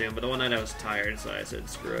 100% was doing, but the one night I was tired, so I said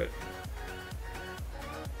screw it.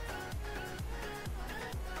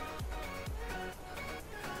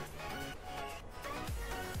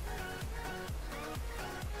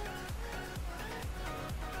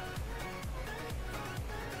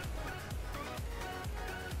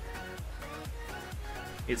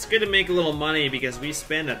 It's good to make a little money because we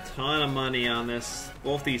spend a ton of money on this.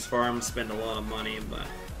 Both these farms spend a lot of money, but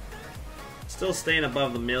still staying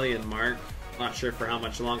above the million mark. Not sure for how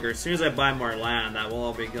much longer. As soon as I buy more land, that will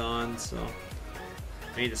all be gone, so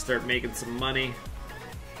I need to start making some money.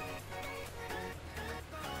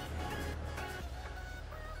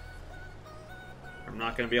 I'm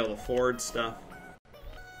not going to be able to afford stuff.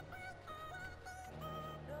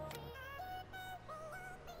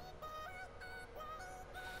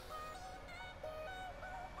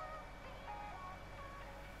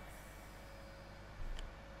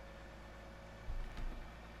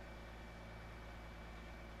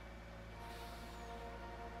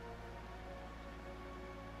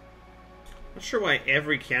 Not sure why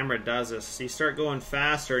every camera does this. You start going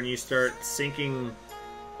faster and you start sinking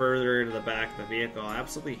further into the back of the vehicle. I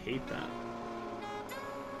absolutely hate that.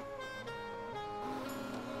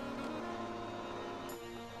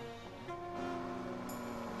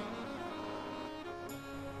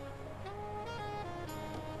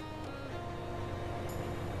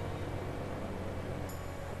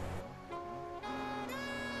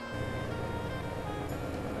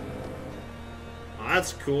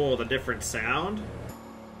 That's cool, the different sound.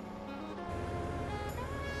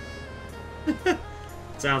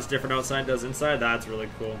 Sounds different outside, does inside. That's really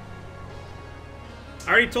cool.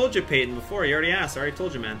 I already told you, Peyton, before. You already asked. I already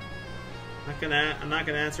told you, man. I'm not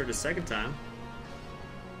gonna answer it a second time.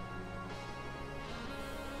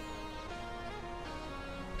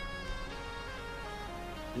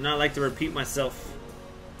 Do not like to repeat myself.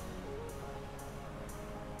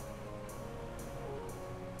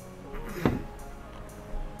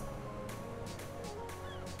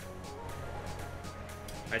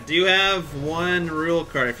 I do have one rule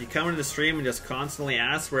card. If you come into the stream and just constantly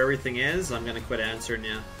ask where everything is, I'm gonna quit answering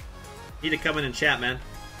you. You need to come in and chat, man.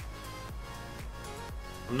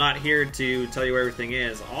 I'm not here to tell you where everything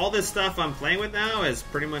is. All this stuff I'm playing with now is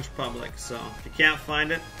pretty much public, so if you can't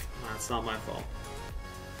find it, that's not my fault.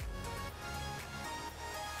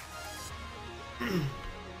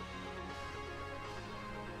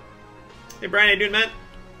 Hey Brian, how you doing, man?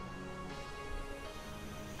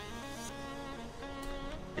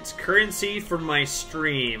 It's currency for my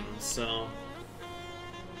stream, so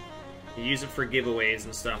you use it for giveaways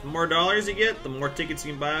and stuff. The more dollars you get, the more tickets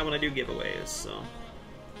you can buy when I do giveaways, so.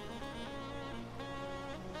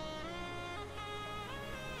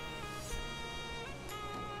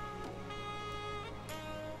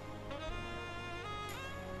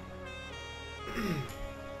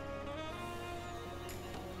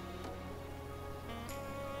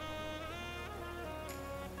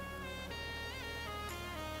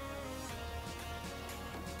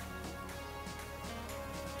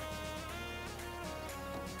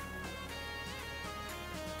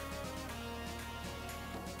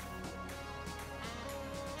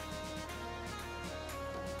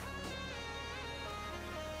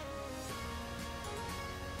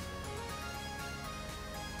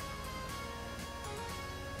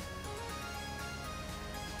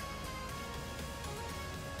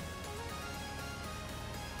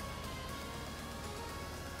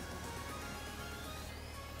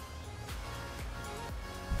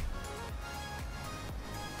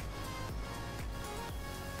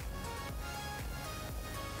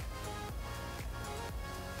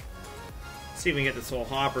 See if we can get this whole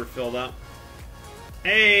hopper filled up.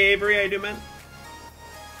 Hey, Avery, how you doing, man?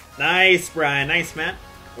 Nice, Brian. Nice, man.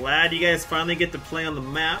 Glad you guys finally get to play on the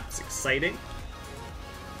map. It's exciting.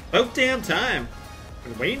 About damn time.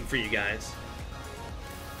 Been waiting for you guys.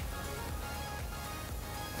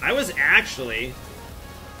 I was actually...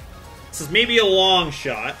 This is maybe a long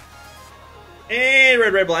shot. Hey,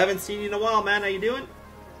 Red Rebel. I haven't seen you in a while, man. How you doing?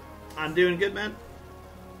 I'm doing good, man.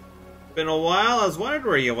 Been a while. I was wondering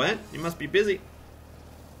where you went. You must be busy.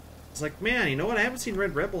 It's like, man, you know what? I haven't seen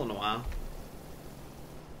Red Rebel in a while.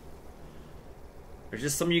 There's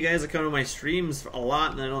just some of you guys that come to my streams a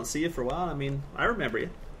lot and I don't see you for a while. I mean, I remember you.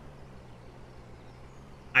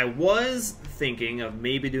 I was thinking of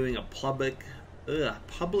maybe doing a public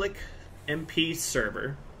MP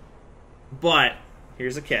server, but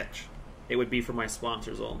here's a catch. It would be for my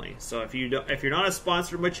sponsors only. So if you're not a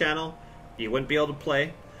sponsor of my channel, you wouldn't be able to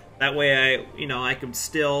play. That way, I could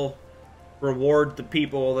still reward the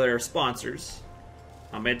people that are sponsors.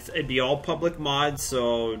 It'd be all public mods,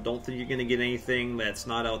 so don't think you're going to get anything that's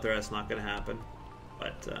not out there. That's not going to happen.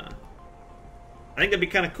 But I think that'd be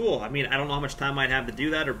kind of cool. I mean, I don't know how much time I'd have to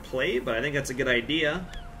do that or play, but I think that's a good idea.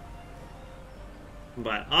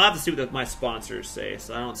 But I'll have to see what my sponsors say.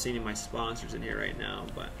 So I don't see any of my sponsors in here right now.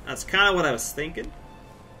 But that's kind of what I was thinking.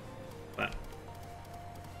 But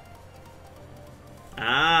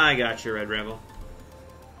I got you, Red Rebel.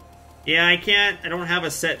 Yeah, I don't have a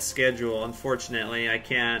set schedule, unfortunately. I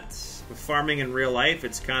can't. With farming in real life,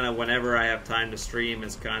 it's kind of whenever I have time to stream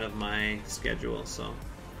is kind of my schedule, so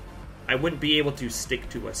I wouldn't be able to stick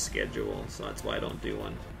to a schedule, so that's why I don't do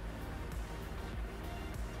one.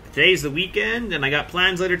 Today's the weekend, and I got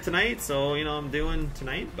plans later tonight, so, I'm doing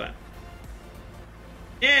tonight, but...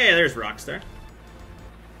 Yeah, there's Rockstar.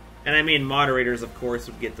 And I mean, moderators, of course,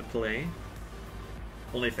 would get to play.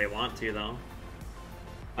 Only if they want to, though.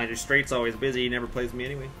 Mind Straight's always busy, he never plays me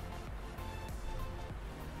anyway.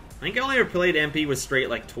 I think I only ever played MP with Straight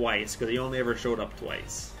like twice, because he only ever showed up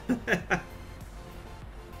twice.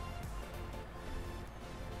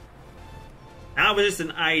 That was just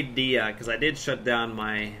an idea, because I did shut down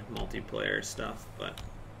my multiplayer stuff, but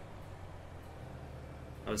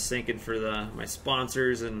I was thinking for my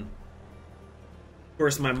sponsors, and of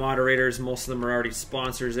course my moderators, most of them are already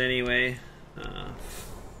sponsors anyway.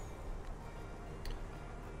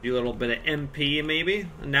 Do a little bit of MP maybe.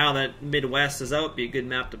 And now that Midwest is out, be a good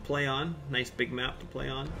map to play on. Nice big map to play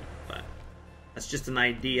on. But that's just an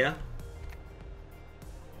idea.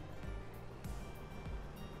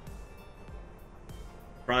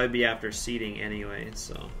 Probably be after seeding anyway,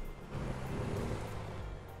 so.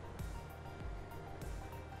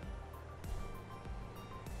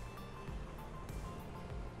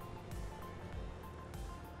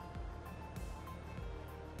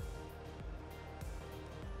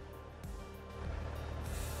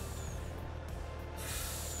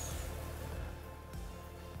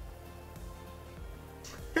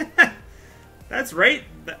 That's right.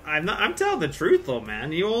 I'm telling the truth though,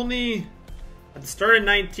 man. You only at the start of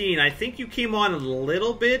 19. I think you came on a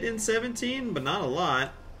little bit in 17, but not a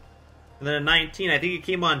lot. And then in 19, I think you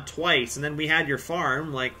came on twice, and then we had your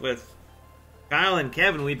farm, like with Kyle and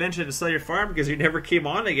Kevin. We eventually had to sell your farm because you never came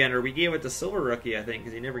on again, or we gave it to Silver Rookie, I think,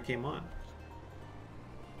 because you never came on.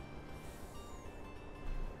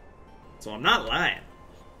 So I'm not lying.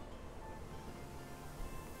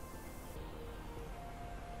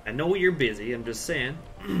 I know you're busy, I'm just saying.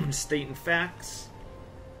 Stating facts.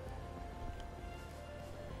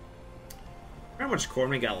 How much corn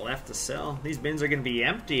we got left to sell? These bins are going to be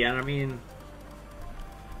empty, and I mean...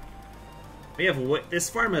 we have this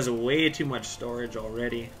farm has way too much storage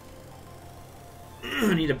already.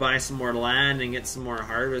 I need to buy some more land and get some more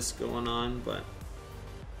harvest going on, but...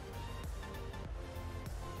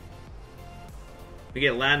 if we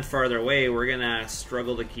get land farther away, we're going to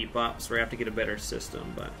struggle to keep up, so we have to get a better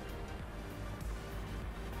system, but...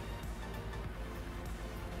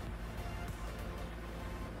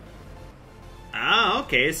 ah,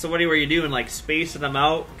 okay, so what were you doing, like spacing them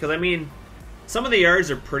out? Because, I mean, some of the yards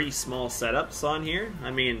are pretty small setups on here.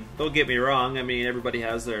 I mean, don't get me wrong, I mean, everybody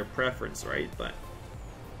has their preference, right? But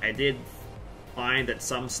I did find that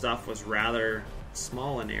some stuff was rather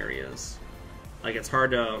small in areas. Like, it's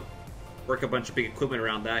hard to work a bunch of big equipment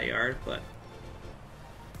around that yard, but...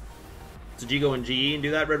 so did you go in GE and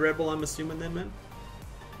do that, Red Rebel, I'm assuming then, man?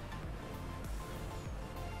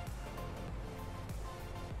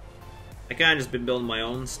 I kind of just been building my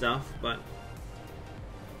own stuff, but...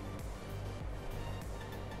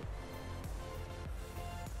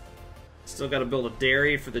 still got to build a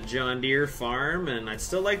dairy for the John Deere farm, and I'd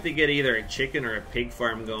still like to get either a chicken or a pig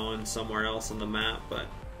farm going somewhere else on the map, but...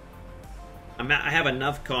 I have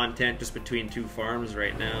enough content just between two farms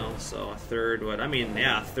right now, so a third would... I mean,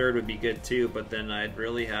 yeah, a third would be good too, but then I'd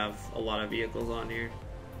really have a lot of vehicles on here.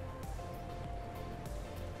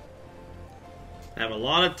 I have a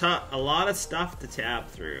lot of stuff to tab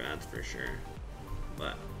through, that's for sure.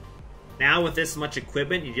 But now with this much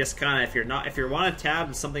equipment, you just kind of, if you want to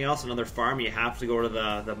tab something else, another farm, you have to go to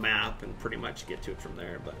the map and pretty much get to it from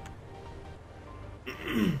there. But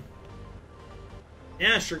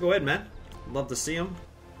yeah, sure, go ahead, man. Love to see them.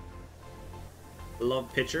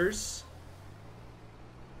 Love pictures.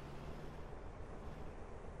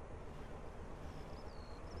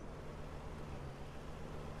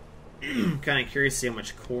 Kind of curious to see how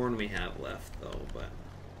much corn we have left, though, but...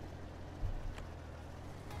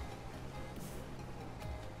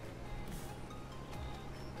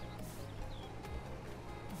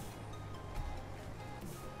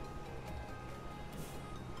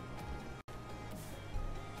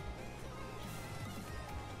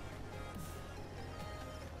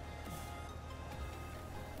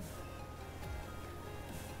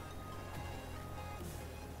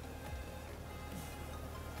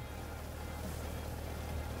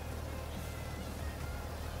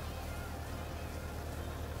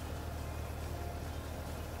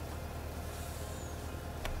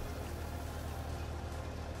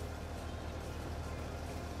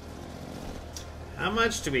 how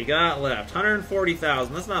much do we got left?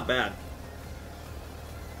 140,000. That's not bad.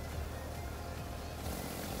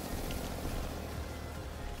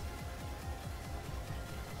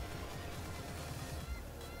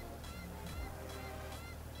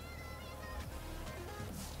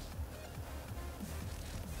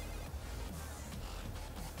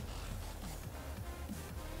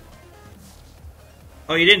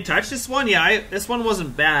 Oh, you didn't touch this one? Yeah, this one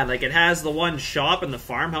wasn't bad. Like, it has the one shop and the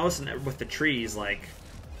farmhouse and with the trees. Like,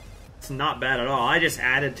 it's not bad at all. I just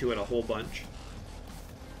added to it a whole bunch.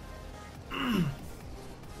 Because,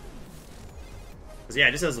 yeah,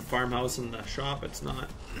 it just has the farmhouse and the shop. It's not...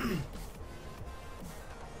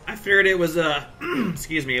 I figured it was a...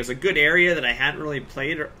 excuse me, it was a good area that I hadn't really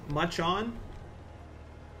played much on.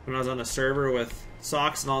 When I was on the server with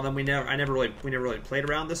Socks and all them, we never really played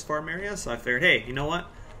around this farm area, so I figured, hey, you know what?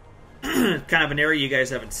 Kind of an area you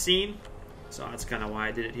guys haven't seen, so that's kind of why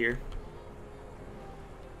I did it here.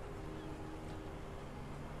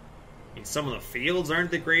 I mean, some of the fields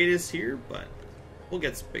aren't the greatest here, but we'll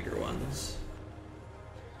get some bigger ones.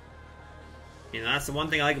 You know, that's the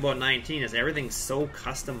one thing I like about 19 is everything's so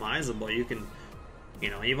customizable. You can,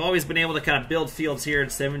 you know, you've always been able to kind of build fields here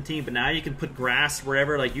in 17, but now you can put grass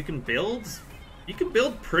wherever. Like, you can build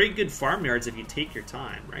pretty good farmyards if you take your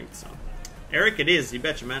time, right? So, Eric, it is. You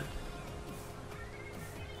betcha, man.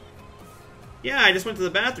 Yeah, I just went to the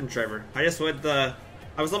bathroom, Trevor. I just went I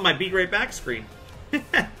was on my Be Right Back screen.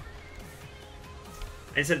 I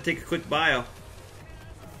just had to take a quick bio.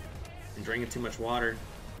 I'm drinking too much water.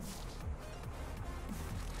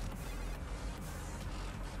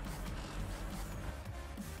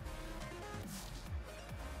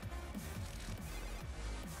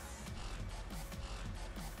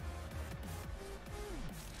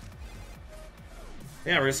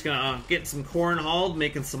 Yeah, we're just gonna get some corn hauled,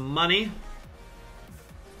 making some money.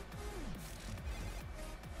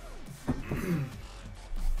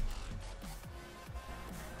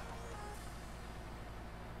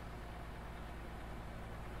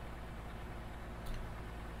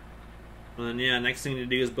 And then, yeah, next thing to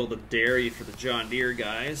do is build a dairy for the John Deere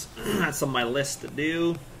guys. That's on my list to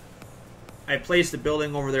do. I placed a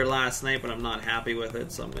building over there last night, but I'm not happy with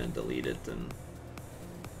it, so I'm going to delete it and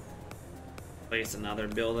place another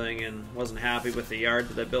building. And wasn't happy with the yard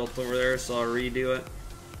that I built over there, so I'll redo it.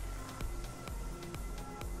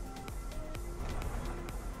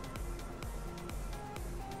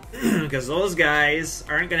 Because those guys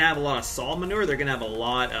aren't going to have a lot of solid manure, they're going to have a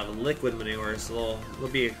lot of liquid manure, so there'll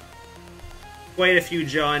be quite a few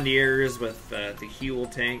John Deeres with the Huel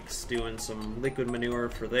tanks doing some liquid manure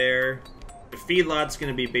for there. The feedlot's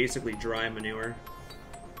going to be basically dry manure.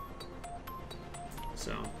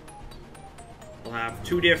 So we'll have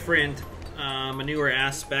two different manure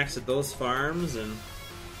aspects at those farms, and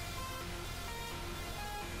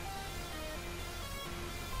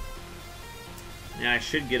yeah, I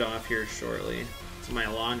should get off here shortly. So my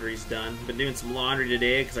laundry's done. Been doing some laundry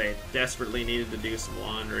today because I desperately needed to do some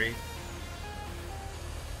laundry.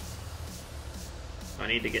 I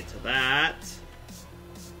need to get to that.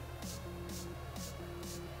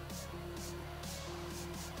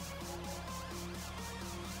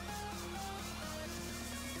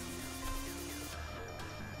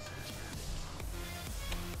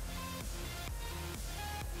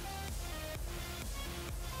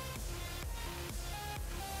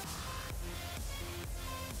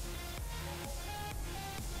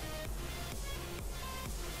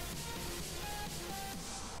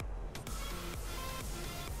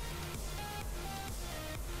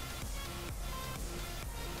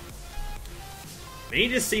 I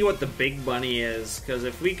need to see what the big money is, because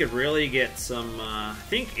if we could really get some, I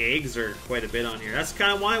think eggs are quite a bit on here. That's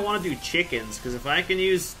kind of why I want to do chickens, because if I can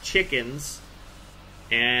use chickens,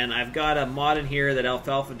 and I've got a mod in here that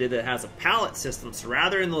Alfalfa did that has a pallet system, so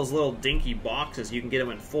rather than those little dinky boxes, you can get them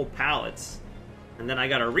in full pallets. And then I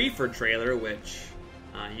got a reefer trailer, which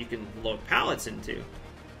you can load pallets into.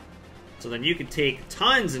 So then you could take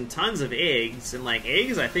tons and tons of eggs, and like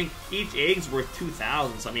eggs, I think each egg's worth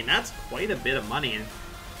 2,000. So I mean, that's quite a bit of money, and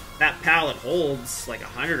that pallet holds like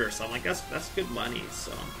 100 or something. Like that's good money.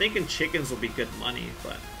 So I'm thinking chickens will be good money,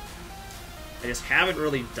 but I just haven't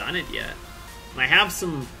really done it yet. And I have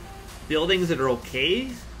some buildings that are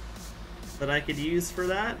okay that I could use for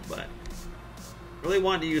that, but I really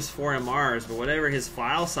want to use 4 MRs, but whatever, his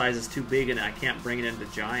file size is too big and I can't bring it into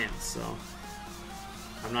Giants, so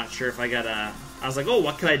I'm not sure if I gotta... I was like, oh,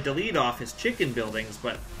 what could I delete off his chicken buildings?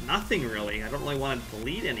 But nothing really. I don't really want to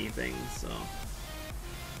delete anything, so...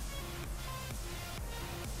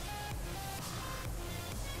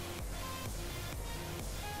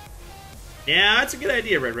 Yeah, that's a good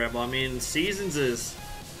idea, Red Rebel. I mean, Seasons is...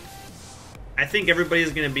 I think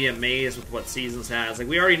everybody's going to be amazed with what Seasons has. Like,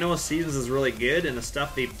 we already know Seasons is really good and the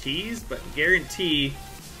stuff they've teased, but guarantee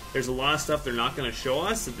there's a lot of stuff they're not going to show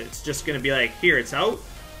us. It's just going to be like, here, it's out.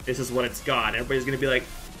 This is what it's got. Everybody's going to be like...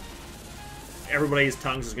 Everybody's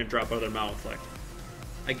tongues is going to drop out of their mouth. Like,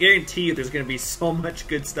 I guarantee you there's going to be so much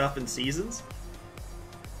good stuff in Seasons.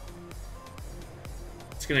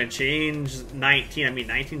 It's going to change 19. I mean,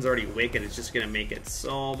 19's already wicked. It's just going to make it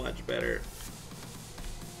so much better.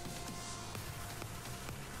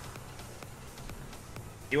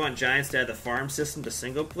 You want Giants to add the farm system to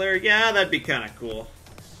single player? Yeah, that'd be kind of cool.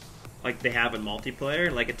 Like they have in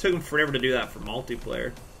multiplayer. Like, it took them forever to do that for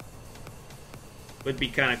multiplayer. Would be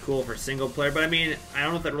kind of cool for single player. But I mean, I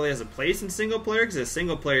don't know if that really has a place in single player, because a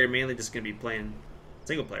single player you're mainly just going to be playing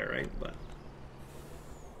single player, right? But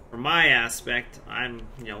for my aspect, I'm,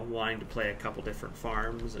 you know, wanting to play a couple different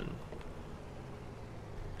farms, and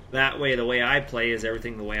that way, the way I play is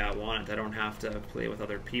everything the way I want it. I don't have to play with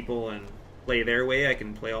other people and play their way. I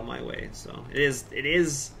can play all my way. So it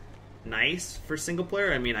is nice for single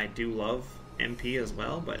player. I mean, I do love MP as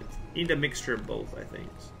well, but you need a mixture of both, I think.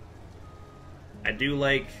 I do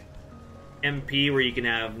like MP, where you can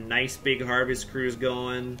have nice big harvest crews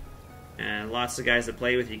going, and lots of guys to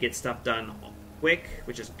play with. You get stuff done quick,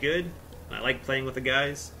 which is good. I like playing with the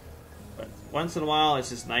guys, but once in a while it's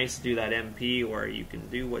just nice to do that MP where you can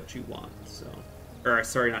do what you want. So, or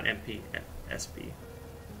sorry, not MP, SP.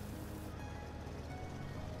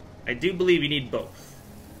 I do believe you need both.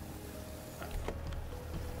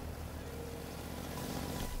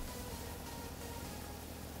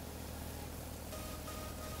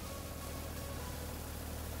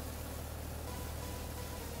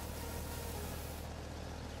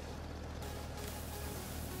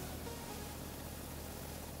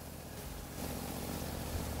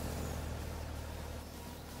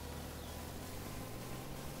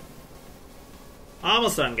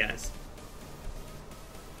 Almost done, guys.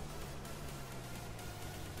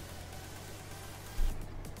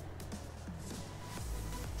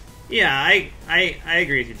 Yeah, I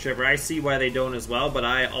agree with you, Trevor. I see why they don't as well, but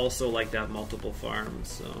I also like to have multiple farms,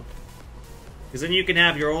 so... Because then you can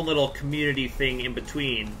have your own little community thing in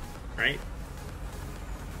between, right?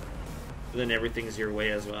 But then everything's your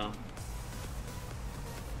way as well.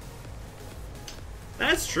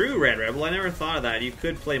 That's true, Red Rebel. I never thought of that. You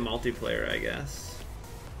could play multiplayer, I guess.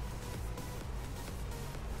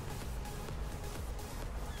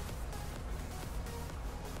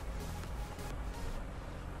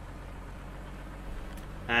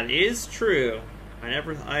 That is true.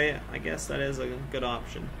 I guess that is a good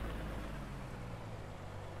option.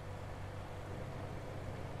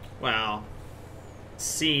 Wow.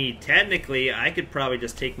 See, technically, I could probably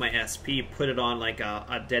just take my SP, put it on like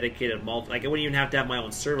a dedicated like I wouldn't even have to have my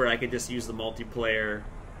own server. I could just use the multiplayer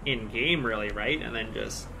in game, really, right? And then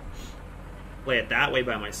just play it that way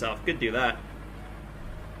by myself. Could do that.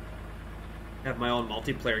 Have my own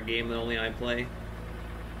multiplayer game that only I play.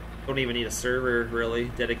 Don't even need a server, really,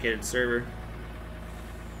 dedicated server.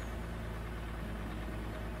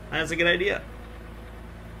 That's a good idea.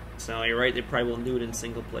 So you're right, they probably won't do it in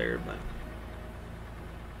single player, but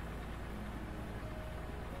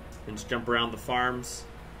and just jump around the farms.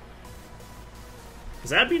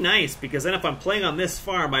 Because that'd be nice, because then if I'm playing on this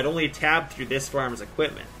farm, I'd only tab through this farm's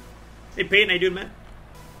equipment. Hey Peyton, how you doing, man?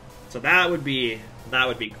 So that would be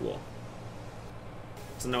cool.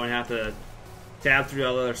 So no one have to tab through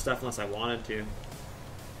all the other stuff unless I wanted to.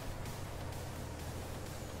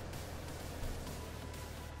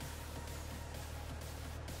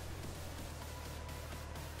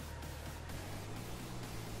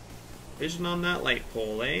 Vision on that light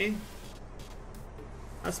pole, eh?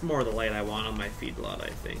 That's more the light I want on my feedlot, I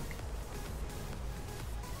think.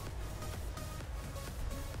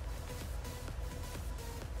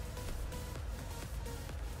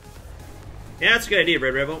 Yeah, that's a good idea,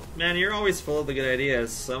 Red Rebel. Man, you're always full of the good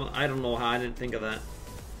ideas. I don't know how I didn't think of that.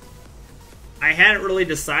 I hadn't really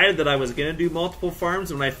decided that I was going to do multiple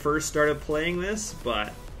farms when I first started playing this,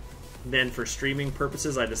 but then for streaming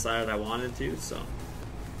purposes, I decided I wanted to, so...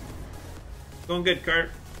 Going good,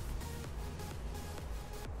 Cart.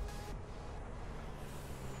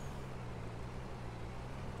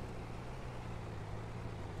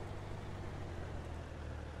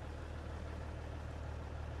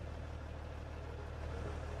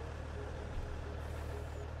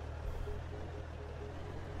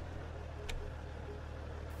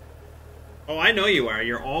 Oh, I know you are.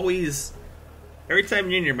 You're always... Every time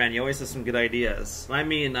you're in here, man, you always have some good ideas. I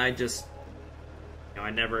mean, I just... I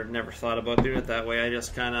never thought about doing it that way. I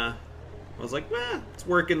just kind of was like, it's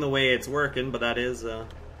working the way it's working, but that is a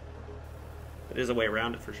way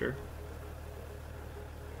around it for sure.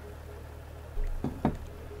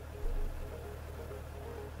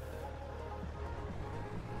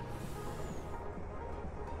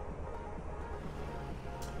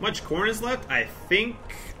 Much corn is left? I think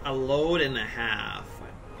a load and a half.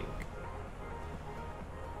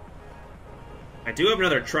 I do have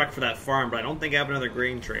another truck for that farm, but I don't think I have another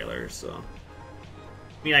grain trailer, so...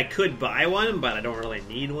 I mean, I could buy one, but I don't really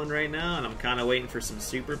need one right now, and I'm kind of waiting for some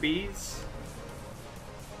super bees.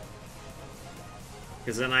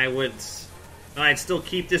 Because then I'd still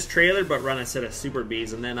keep this trailer, but run a set of super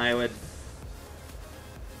bees, and then I would...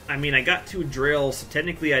 I mean, I got 2 drills, so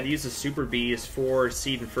technically I'd use the super bees for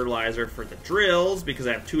seed and fertilizer for the drills, because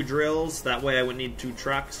I have 2 drills. That way I wouldn't need 2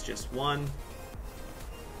 trucks, just one.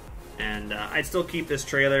 And I'd still keep this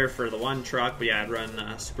trailer for the 1 truck, but yeah, I'd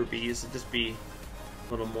run super bees. It'd just be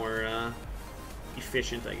a little more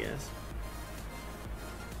efficient, I guess.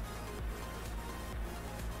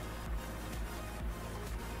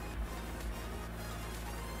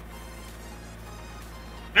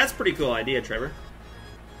 That's a pretty cool idea, Trevor.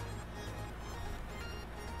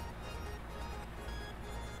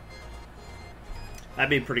 That'd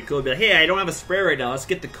be pretty cool. Be like, hey, I don't have a spray right now. Let's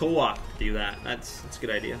get the co-op to do that. That's a good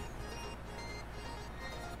idea.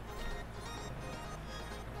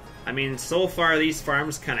 I mean, so far these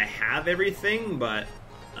farms kind of have everything, but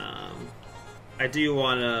I do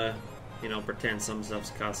want to, you know, pretend some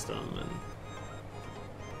stuff's custom and.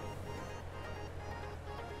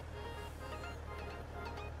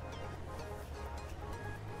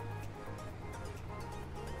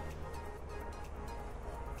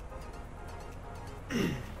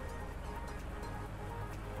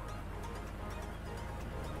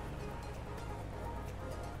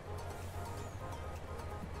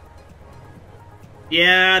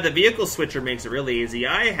 Yeah, the vehicle switcher makes it really easy.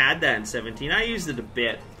 I had that in 17. I used it a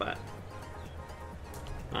bit, but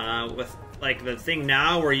With like the thing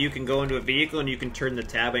now where you can go into a vehicle and you can turn the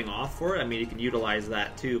tabbing off for it. I mean, you can utilize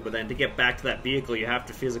that too, but then to get back to that vehicle, you have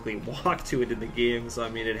to physically walk to it in the game. So I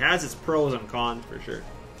mean, it has its pros and cons for sure.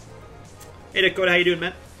 Hey Dakota, how you doing,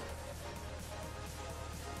 man?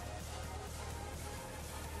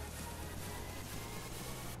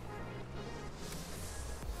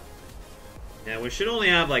 Yeah, we should only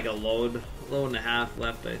have like a load and a half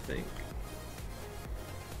left, I think.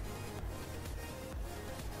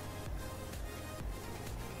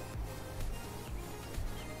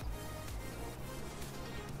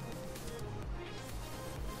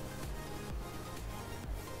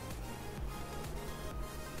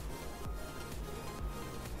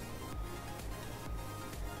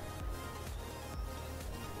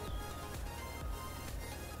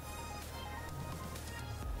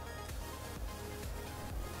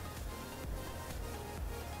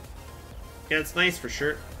 Yeah, it's nice for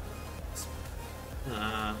sure.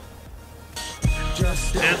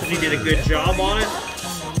 Anthony did a good job on it.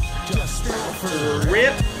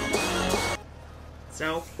 Rip. It's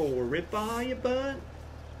out for rip on your butt.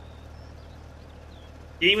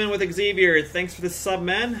 Gaming with Xavier, thanks for the sub,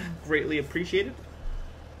 man. Greatly appreciated.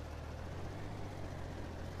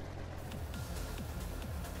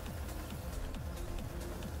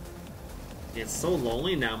 It's so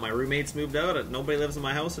lonely now. My roommates moved out. Nobody lives in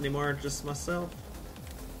my house anymore, just myself.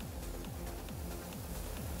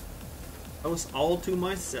 House all to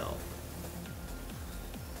myself.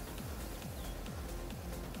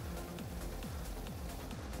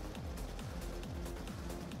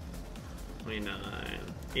 $29.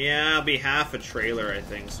 Yeah, it'll be half a trailer, I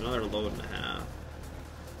think. So another load and a half.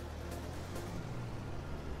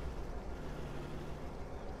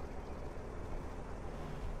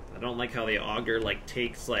 I don't like how the auger like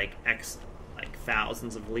takes like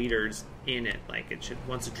thousands of liters in it. Like it should,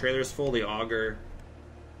 once the trailer's full, the auger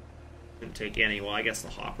shouldn't take any. Well, I guess the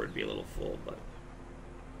hopper would be a little full, but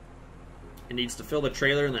it needs to fill the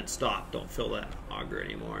trailer and then stop. Don't fill that auger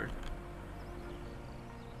anymore.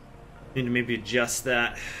 Need to maybe adjust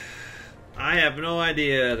that. I have no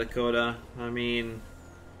idea, Dakota. I mean,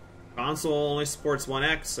 console only supports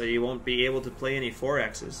 1X, so you won't be able to play any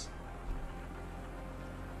 4Xs.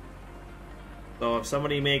 So if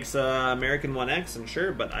somebody makes American 1X, then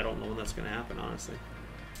sure, but I don't know when that's going to happen, honestly.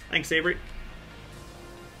 Thanks, Avery.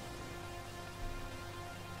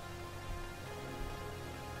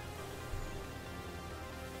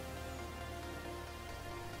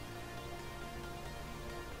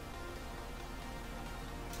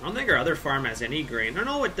 I don't think our other farm has any grain. Or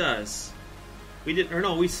no, it does. We did, or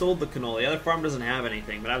no, we sold the canola. The other farm doesn't have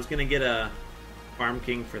anything, but I was going to get a Farm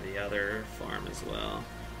King for the other farm as well.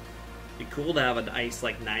 Be cool to have a nice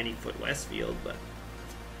like 90-foot Westfield, but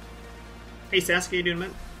hey Sasuke, how you doing,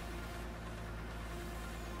 man?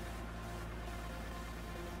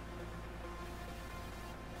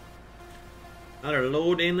 Another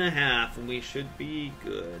load and a half and we should be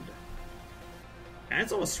good. And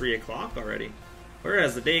it's almost 3 o'clock already. Where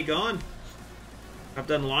has the day gone? I've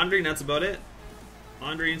done laundry and that's about it.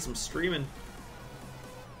 Laundry and some streaming.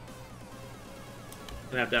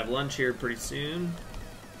 Gonna have to have lunch here pretty soon.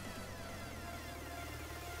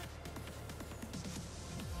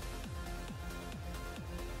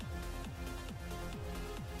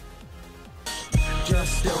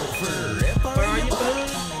 Just over rip are you bud?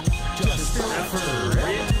 Just over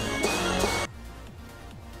rip.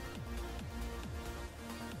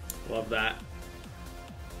 Love that.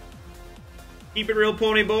 Keep it real,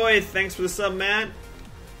 Pony Boy. Thanks for the sub, man.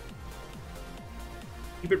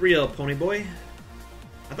 Keep it real, Pony Boy.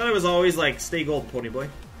 I thought it was always like stay gold, Pony Boy.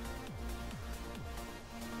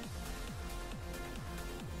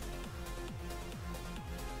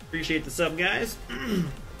 Appreciate the sub, guys.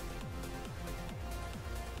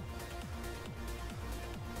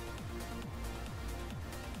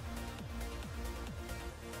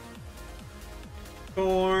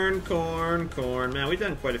 Corn, corn, corn. Man, we've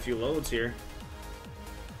done quite a few loads here.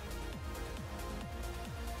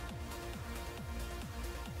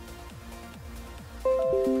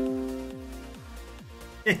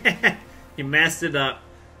 You messed it up.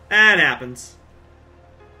 That happens.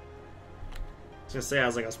 I was gonna say,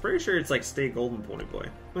 I was pretty sure it's like stay golden, Pony Boy.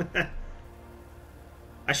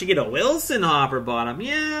 I should get a Wilson hopper bottom.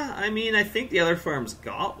 Yeah, I mean, I think the other farm's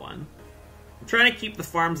got one. I'm trying to keep the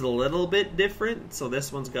farms a little bit different, so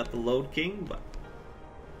this one's got the Load King, but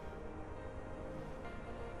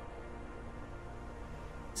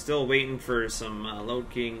still waiting for some Load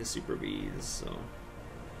King Super Vs, so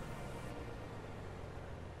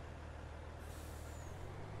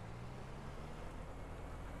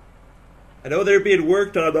I know they're being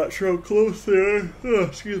worked on, I'm not sure how close they are,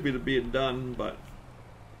 excuse me, to being done, but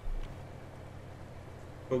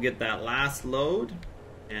go get that last load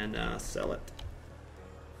and sell it.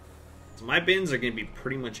 So my bins are going to be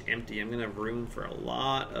pretty much empty. I'm going to have room for a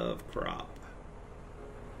lot of crop.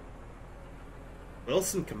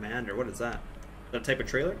 Wilson Commander, what is that? Is that type of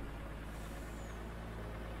trailer?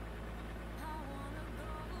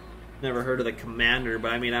 Never heard of the Commander,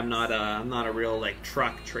 but I mean I'm not a real like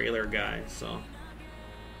truck trailer guy, so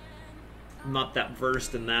I'm not that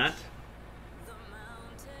versed in that.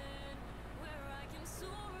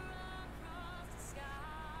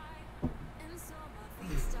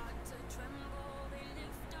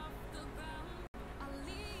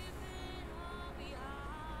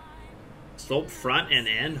 Slope front and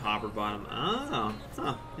end hopper bottom. Oh,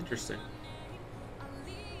 huh, interesting.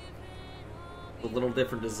 A little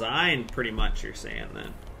different design, pretty much, you're saying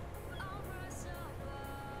then.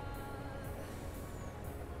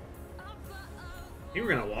 I think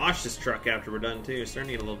we're gonna wash this truck after we're done too. It's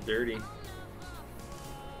starting to get a little dirty.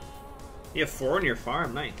 You have 4 on your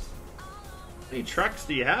farm, nice. How many trucks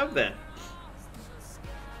do you have then?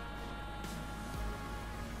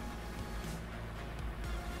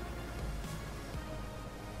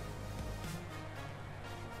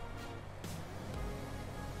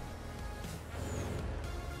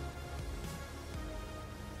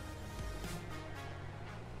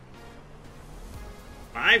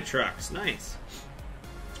 Five trucks, nice.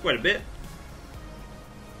 It's quite a bit.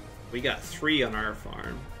 We got 3 on our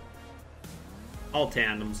farm. All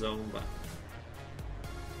tandems though, but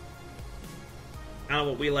kind of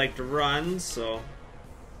what we like to run, so.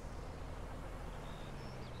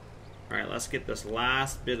 Alright, let's get this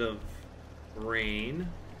last bit of rain.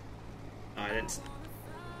 I didn't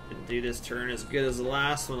do this turn as good as the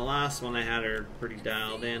last one. The last one I had her pretty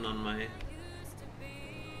dialed in on my.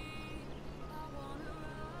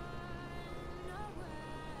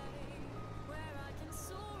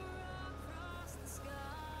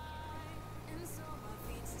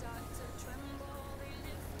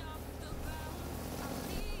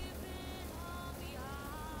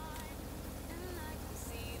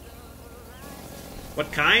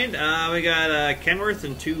 What kind? We got Kenworth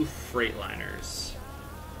and 2 Freightliners.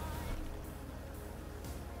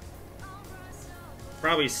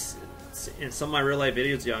 Probably in some of my real life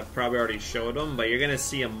videos, yeah, I've probably already showed them, but you're gonna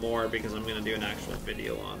see them more because I'm gonna do an actual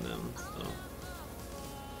video on them. So.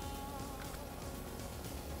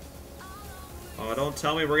 Oh, don't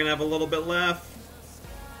tell me we're gonna have a little bit left.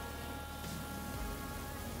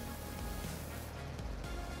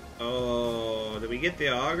 Oh, did we get the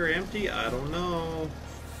auger empty? I don't know.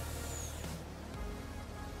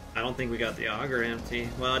 I don't think we got the auger empty.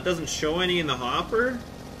 Well, it doesn't show any in the hopper.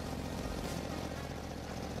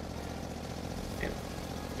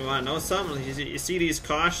 You want to know something? You see these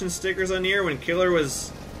caution stickers on here? When Killer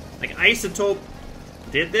was... Like, Isotope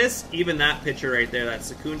did this. Even that picture right there, that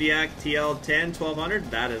Secundiac TL10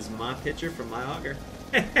 1200, that is my picture from my auger.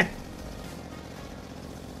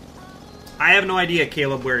 I have no idea,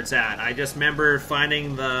 Caleb, where it's at. I just remember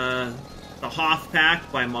finding the Hoff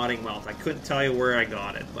pack by Modding Wealth. I couldn't tell you where I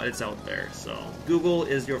got it, but it's out there. So Google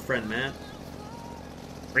is your friend, man.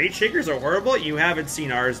 Freight shakers are horrible. You haven't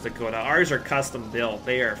seen ours, Dakota. Ours are custom built.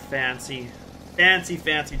 They are fancy, fancy,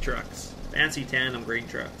 fancy trucks. Fancy tandem green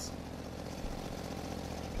trucks.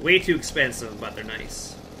 Way too expensive, but they're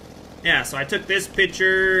nice. Yeah, so I took this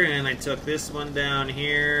picture and I took this one down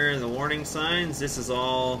here. The warning signs. This is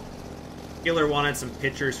all. Killer wanted some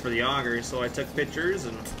pictures for the auger, so I took pictures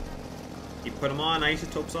and he put them on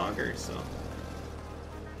Isotope's auger, so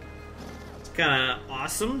it's kind of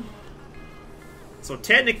awesome. So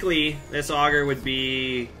technically, this auger would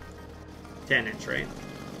be 10 inch, right?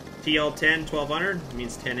 TL10 1200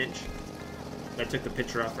 means 10 inch. I took the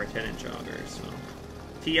picture off our 10 inch auger, so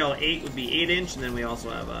TL8 would be 8 inch, and then we also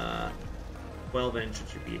have a 12 inch,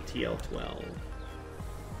 which would be a TL12.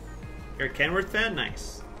 You're a Kenworth fan?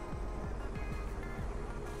 Nice.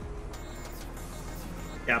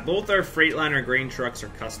 Yeah, both our Freightliner grain trucks are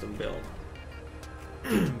custom built.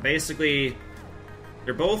 Basically,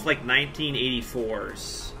 they're both like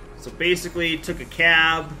 1984s. So basically, took a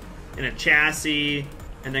cab and a chassis,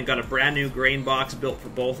 and then got a brand new grain box built for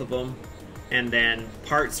both of them, and then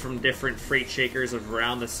parts from different freight shakers of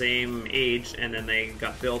around the same age, and then they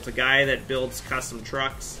got built. A guy that builds custom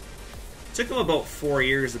trucks. It took him about 4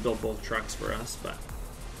 years to build both trucks for us, but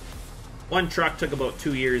one truck took about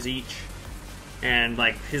 2 years each. And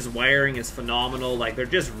like his wiring is phenomenal. Like they're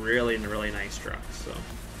just really nice trucks. So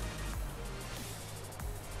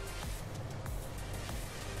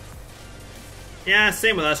Yeah,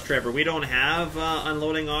 same with us, Trevor. We don't have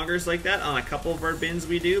unloading augers like that. On a couple of our bins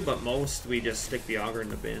we do, but most we just stick the auger in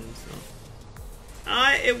the bin. So,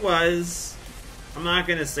 it was. I'm not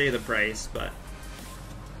gonna say the price, but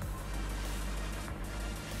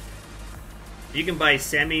you can buy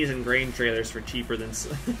semis and grain trailers for cheaper than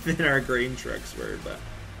than our grain trucks were. But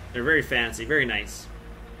they're very fancy, very nice.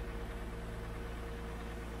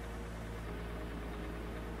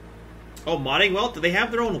 Oh, Modding Wealth, do they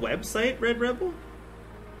have their own website, Red Rebel?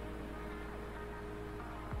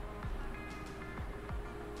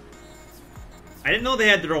 I didn't know they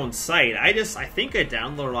had their own site. I think I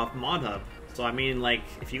downloaded off ModHub. So, I mean, like,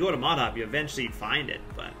 if you go to ModHub, you eventually find it,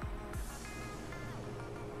 but...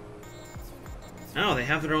 Oh, they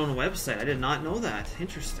have their own website. I did not know that.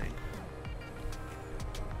 Interesting.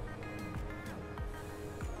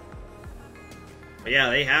 But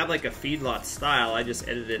yeah, they have like a feedlot style. I just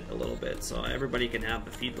edited it a little bit so everybody can have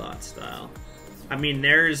the feedlot style. I mean,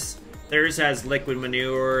 theirs has liquid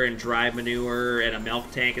manure and dry manure and a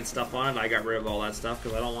milk tank and stuff on it. I got rid of all that stuff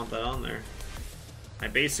because I don't want that on there. I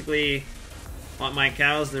basically want my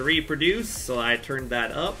cows to reproduce, so I turned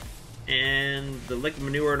that up. And the liquid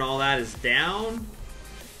manure and all that is down.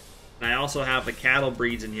 And I also have the cattle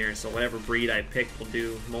breeds in here, so whatever breed I pick will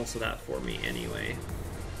do most of that for me anyway.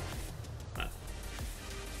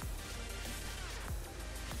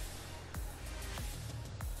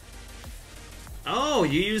 Oh,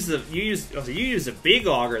 you use a big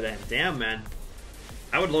auger then. Damn, man.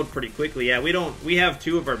 I would load pretty quickly. Yeah, we have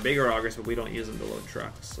two of our bigger augers, but we don't use them to load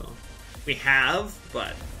trucks, so we have,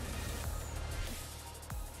 but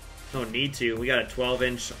no need to. We got a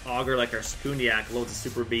 12-inch auger like our Sekundiak loads a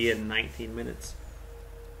Super B in 19 minutes.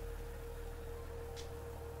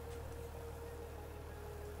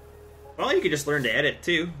 Well, you could just learn to edit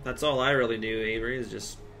too. That's all I really do, Avery, is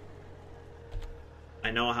just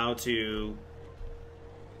I know how to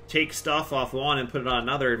take stuff off one and put it on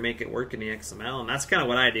another and make it work in the XML, and that's kind of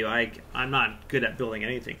what I do. I'm not good at building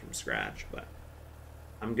anything from scratch, but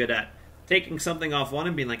I'm good at taking something off one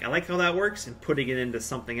and being like, I like how that works, and putting it into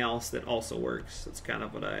something else that also works. That's kind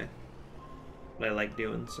of what I like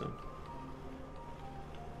doing. So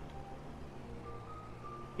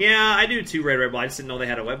yeah, I do too, Red Rebel. I just didn't know they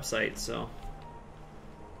had a website, so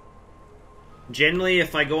generally,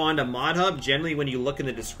 if I go on to ModHub, generally when you look in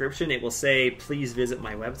the description, it will say, please visit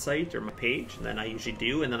my website or my page, and then I usually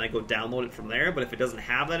do, and then I go download it from there. But if it doesn't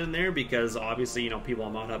have that in there, because obviously, you know, people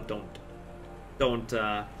on ModHub don't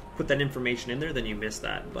put that information in there, then you miss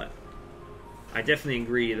that. But I definitely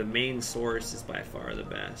agree, the main source is by far the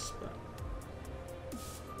best. But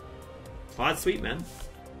oh, that's sweet, man.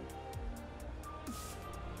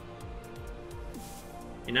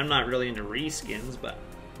 And I'm not really into reskins, but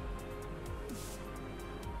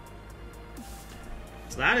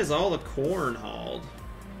so that is all the corn hauled.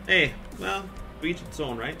 Hey, well, to each its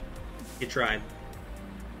own, right? You tried.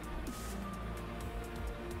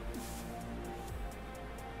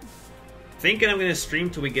 Thinking I'm going to stream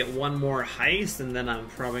till we get one more heist, and then I'm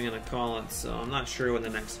probably going to call it, so I'm not sure when the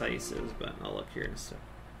next heist is, but I'll look here in a sec.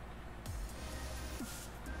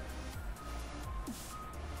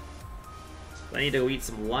 I need to go eat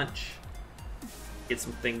some lunch. Get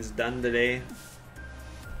some things done today.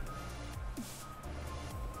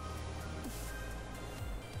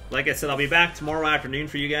 Like I said, I'll be back tomorrow afternoon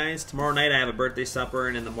for you guys. Tomorrow night I have a birthday supper,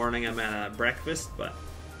 and in the morning I'm at a breakfast, but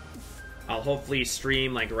I'll hopefully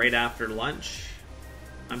stream like right after lunch.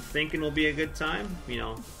 I'm thinking will be a good time. You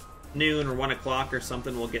know, noon or 1 o'clock or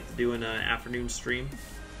something, we'll get to do an afternoon stream.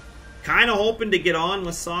 Kind of hoping to get on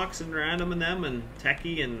with Socks and Random and them and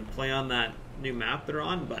Techie and play on that new map they're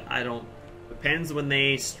on, but I don't... Depends when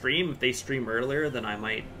they stream. If they stream earlier, then I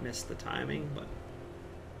might miss the timing, but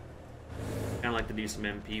kind of like to do some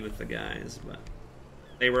MP with the guys, but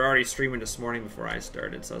they were already streaming this morning before I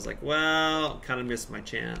started, so I was like, well, kind of missed my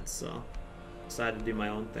chance, so decided to do my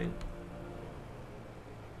own thing.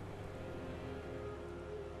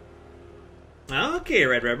 Okay,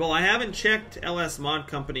 Red Rebel, I haven't checked LS Mod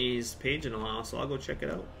Company's page in a while, so I'll go check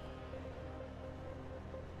it out.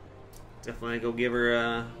 Definitely go give her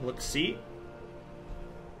a look-see.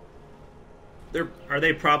 They're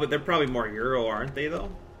probably more Euro, aren't they,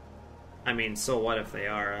 though? I mean, so what if they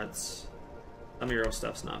are? That's... Some Euro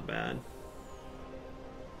stuff's not bad.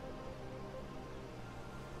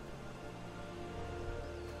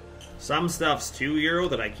 Some stuff's 2 Euro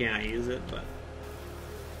that I can't use it, but...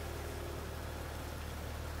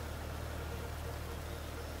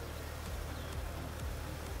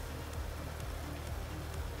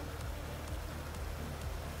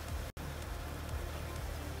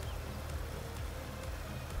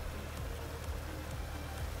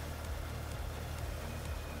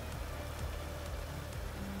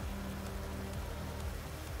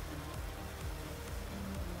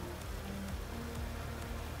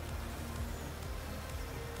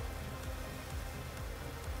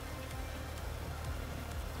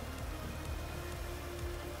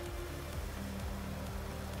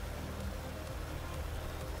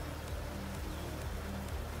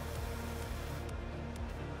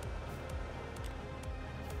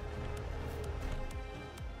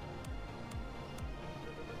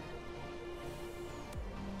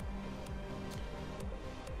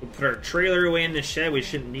 We'll put our trailer away in the shed. We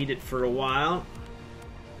shouldn't need it for a while.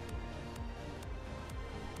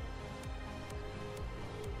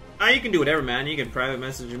 You can do whatever, man. You can private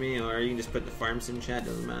message me, or you can just put the farm sim chat.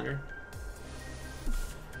 Doesn't matter.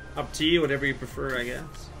 Up to you, whatever you prefer, I guess.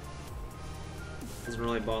 Doesn't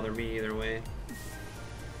really bother me either way.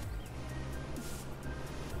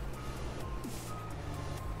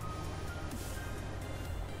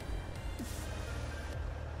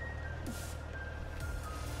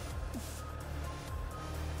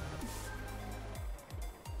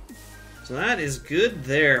 So that is good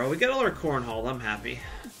there. Oh, we got all our corn hauled. I'm happy.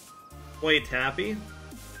 Quite happy.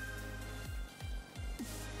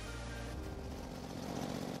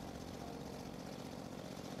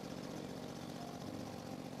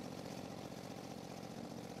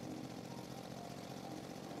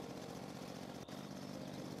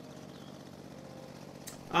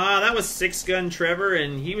 That was 6-Gun Trevor,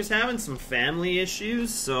 and he was having some family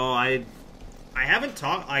issues, so I haven't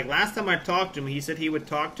talked, like last time I talked to him, he said he would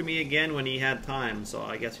talk to me again when he had time, so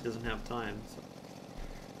I guess he doesn't have time. So.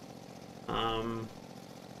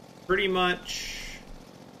 Pretty much,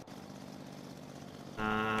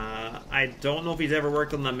 I don't know if he's ever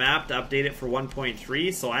worked on the map to update it for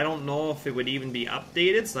 1.3, so I don't know if it would even be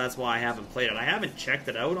updated, so that's why I haven't played it. I haven't checked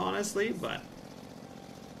it out, honestly, but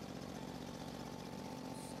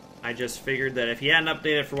I just figured that if he hadn't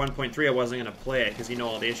updated for 1.3, I wasn't going to play it, because you know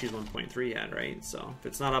all the issues 1.3 had, right? So, if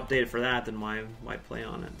it's not updated for that, then why play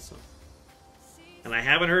on it, so. And I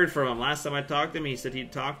haven't heard from him. Last time I talked to him, he said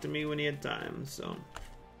he'd talk to me when he had time, so.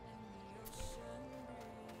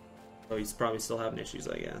 So he's probably still having issues,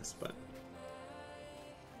 I guess, but.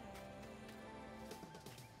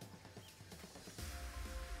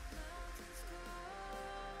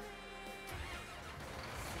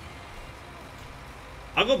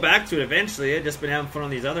 I'll go back to it eventually. I've just been having fun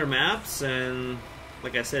on these other maps, and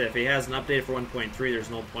like I said, if he hasn't updated for 1.3,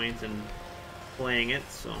 there's no point in playing it,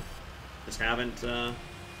 so just haven't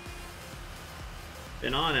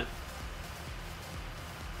been on it.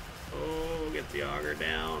 Oh, get the auger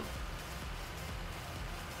down.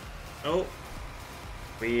 Oh,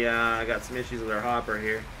 we got some issues with our hopper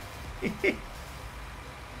here.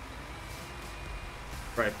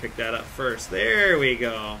 Probably pick that up first. There we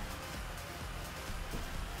go.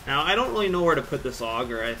 Now, I don't really know where to put this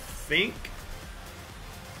auger. I think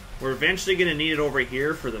we're eventually going to need it over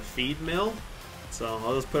here for the feed mill. So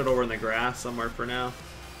I'll just put it over in the grass somewhere for now.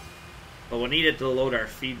 But we'll need it to load our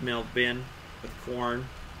feed mill bin with corn.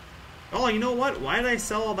 Oh, you know what? Why did I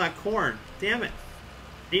sell all that corn? Damn it.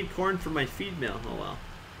 I need corn for my feed mill. Oh, well.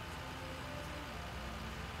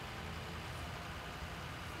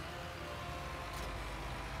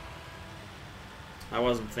 I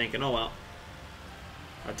wasn't thinking. Oh, well.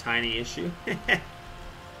 A tiny issue.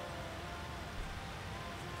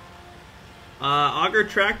 Auger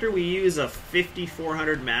tractor, we use a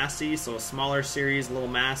 5400 Massey, so a smaller series, a little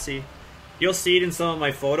Massey. You'll see it in some of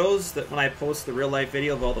my photos, that when I post the real life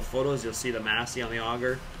video of all the photos, you'll see the Massey on the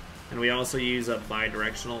auger. And we also use a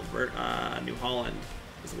bi-directional New Holland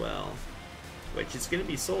as well, which is going to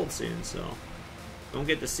be sold soon, so don't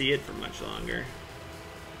get to see it for much longer.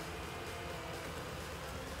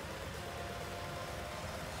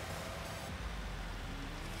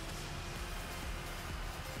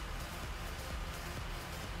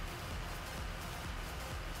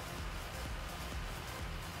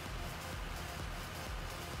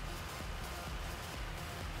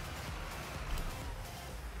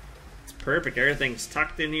 Perfect, everything's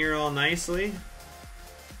tucked in here all nicely.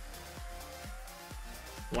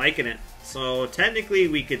 Liking it. So technically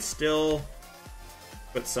we could still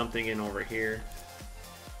put something in over here.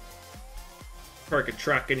 Park a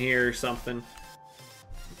truck in here or something.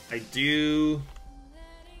 I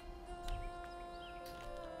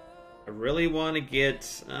really want to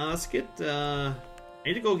get, let's get, I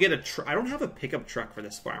need to go get a truck. I don't have a pickup truck for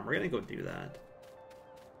this farm. We're going to go do that.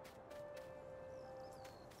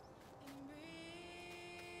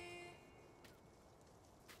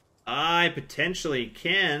 I potentially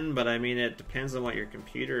can, but I mean, it depends on what your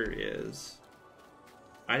computer is.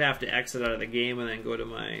 I'd have to exit out of the game and then go to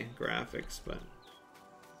my graphics, but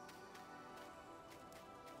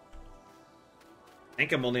I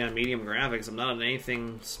think I'm only on medium graphics. I'm not on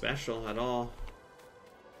anything special at all.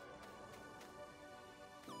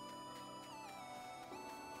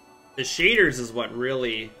 The shaders is what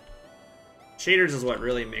really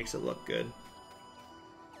makes it look good.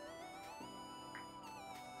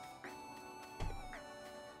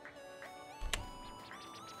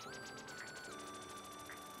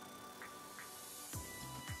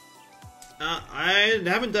 I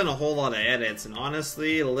haven't done a whole lot of edits, and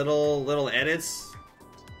honestly, little edits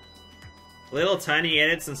Little tiny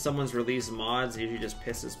edits in someone's released mods usually just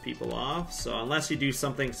pisses people off, so unless you do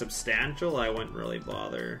something substantial, I wouldn't really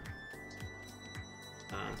bother.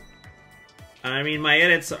 I mean, my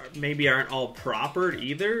edits maybe aren't all proper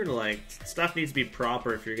either. Like, stuff needs to be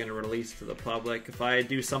proper if you're going to release to the public. If I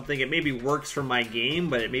do something, it maybe works for my game,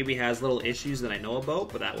 but it maybe has little issues that I know about,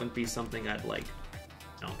 but that wouldn't be something I'd like,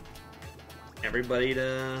 you know, everybody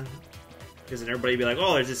to... Because then everybody would be like,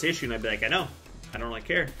 oh, there's this issue, and I'd be like, I know. I don't really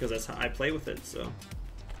care, because that's how I play with it, so...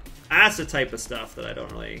 That's the type of stuff that I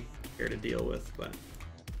don't really care to deal with, but...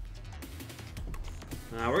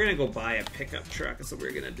 we're gonna go buy a pickup truck. That's what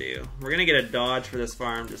we're gonna do. We're gonna get a Dodge for this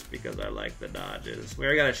farm just because I like the Dodges. We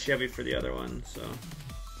already got a Chevy for the other one, so...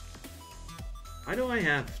 Why do I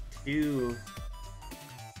have two?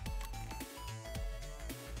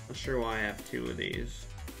 Not sure why I have two of these.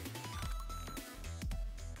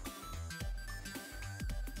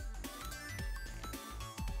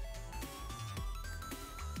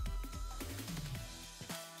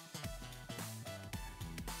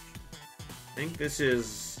 I think this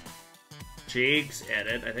is Jake's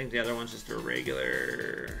edit. I think the other one's just a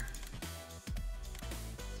regular.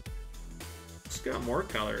 It's got more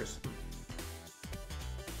colors.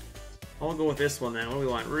 I'll go with this one then. What do we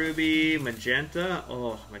want? Ruby, magenta.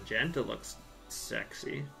 Oh, magenta looks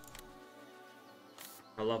sexy.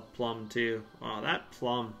 I love plum too. Oh, that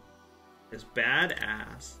plum is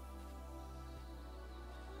badass.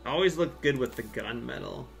 Always look good with the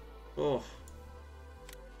gunmetal. Oh.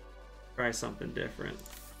 Try something different.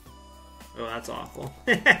 Oh, that's awful.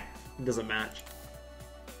 It doesn't match.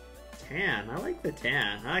 Tan. I like the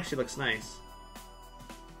tan. That actually looks nice.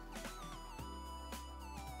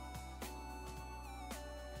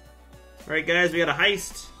 Alright guys, we got a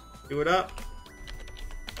heist. Do it up.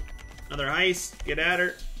 Another heist. Get at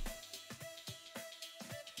her.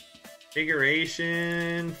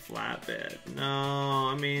 Configuration. Flatbed. No,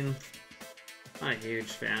 I mean, not a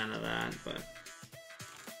huge fan of that, but...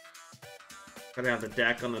 Gotta have the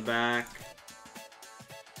deck on the back.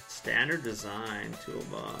 Standard design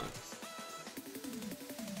toolbox.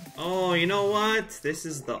 Oh, you know what? This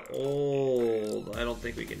is the old. I don't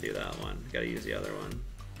think we can do that one. Gotta use the other one.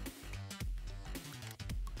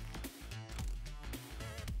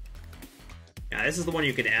 Yeah, this is the one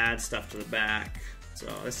you can add stuff to the back. So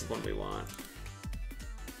this is the one we want.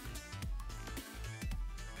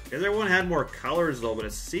 The other one had more colors though, but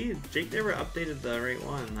it's, see, Jake never updated the right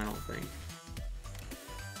one, I don't think.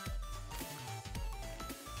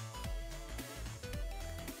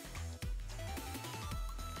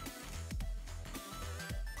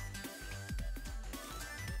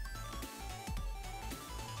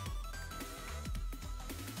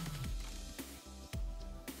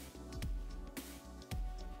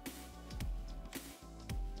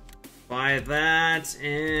 Buy that,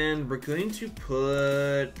 and we're going to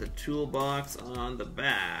put the toolbox on the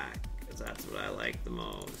back, because that's what I like the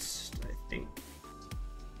most, I think.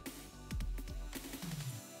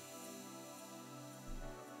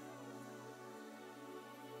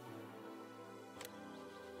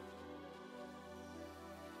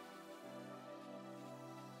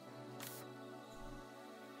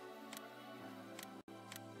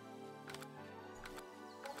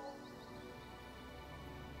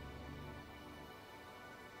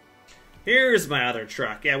 Here's my other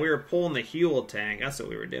truck. Yeah, we were pulling the fuel tank. That's what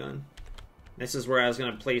we were doing. This is where I was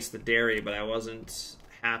going to place the dairy, but I wasn't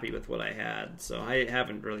happy with what I had. So I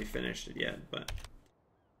haven't really finished it yet, but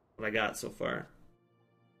what I got so far.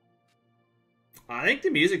 I think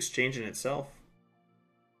the music's changing itself.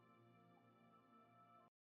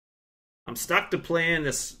 I'm stuck to playing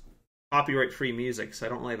this copyright-free music, so I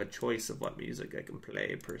don't really have a choice of what music I can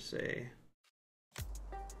play, per se.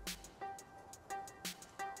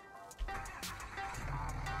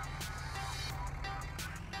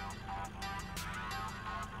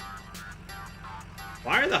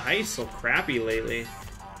 Why are the heists so crappy lately?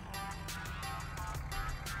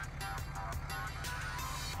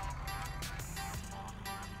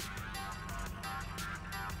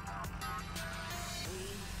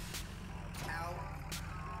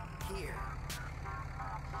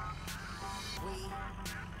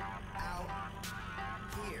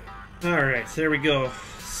 Alright, there we go.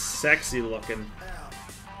 Sexy looking.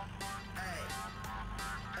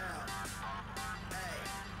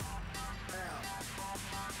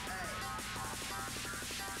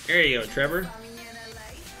 There you go, Trevor.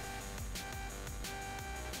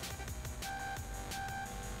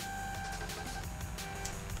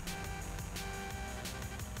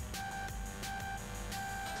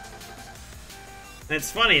 It's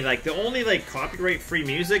funny, like, the only, like, copyright-free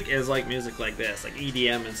music is, like, music like this, like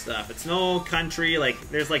EDM and stuff. It's no country, like,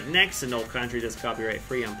 there's, like, next to no country that's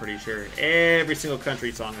copyright-free, I'm pretty sure. Every single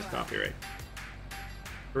country song is copyright.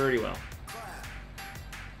 Pretty well.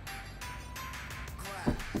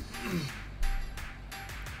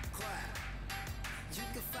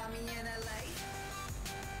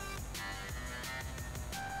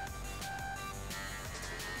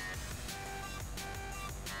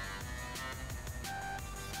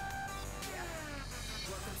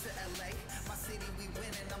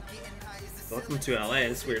 Welcome to LA.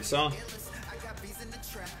 This weird song.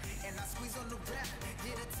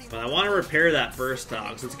 But I want to repair that burst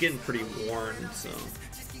dog, so it's getting pretty worn. So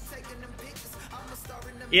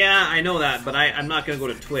yeah, I know that, but I'm not gonna go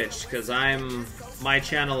to Twitch because my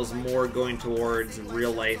channel is more going towards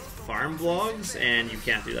real life farm vlogs, and you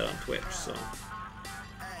can't do that on Twitch. So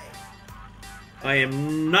I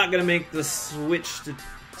am not gonna make the switch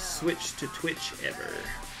to Twitch ever.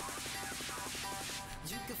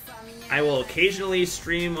 I will occasionally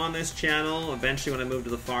stream on this channel eventually when I move to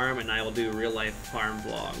the farm, and I will do real life farm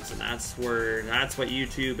vlogs, and that's what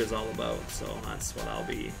YouTube is all about, so that's what I'll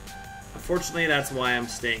be. Unfortunately, that's why I'm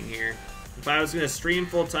staying here. If I was going to stream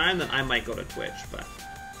full time, then I might go to Twitch, but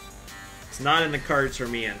it's not in the cards for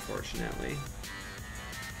me, unfortunately.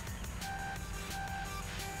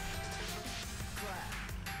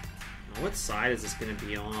 Now, what side is this going to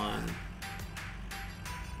be on?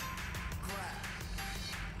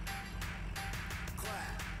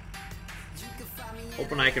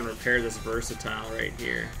 Hoping I can repair this versatile right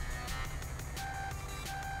here.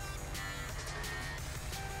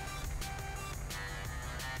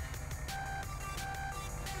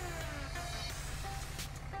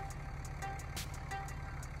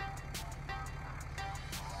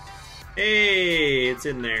 Hey, it's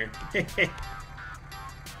in there.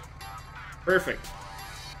 Perfect.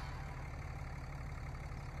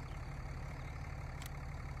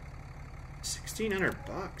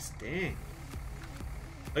 $1,600, dang.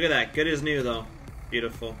 Look at that, good as new though.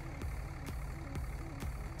 Beautiful.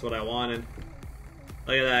 That's what I wanted.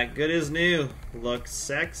 Look at that, good as new. Looks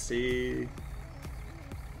sexy.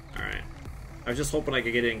 Alright. I was just hoping I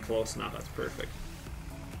could get in close enough. That's perfect.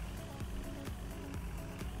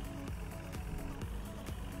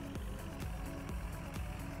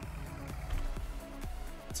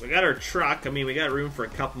 So we got our truck. I mean, we got room for a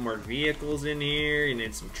couple more vehicles in here. You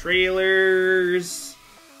need some trailers.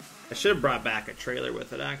 I should have brought back a trailer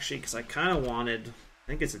with it, actually, because I kind of wanted... I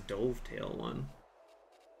think it's a dovetail one.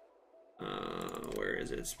 Where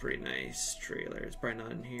is it? It's pretty nice trailer. It's probably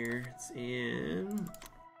not in here. It's in...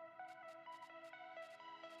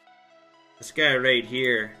 this guy right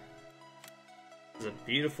here. It's a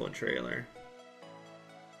beautiful trailer.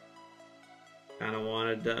 Kind of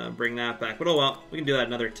wanted to bring that back, but oh well. We can do that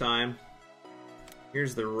another time.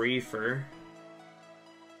 Here's the reefer.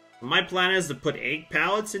 My plan is to put 8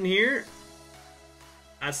 pallets in here.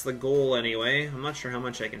 That's the goal anyway. I'm not sure how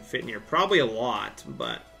much I can fit in here. Probably a lot,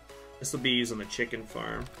 but this will be used on the chicken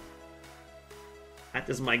farm. That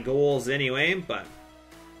is my goals anyway, but...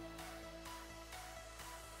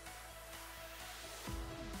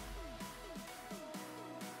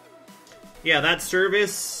 yeah, that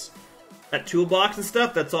service, that toolbox and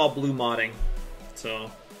stuff, that's all blue modding.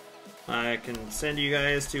 So, I can send you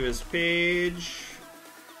guys to his page.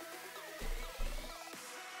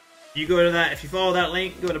 You go to that, if you follow that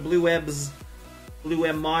link, go to Blue Web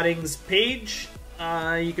Modding's page.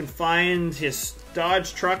 You can find his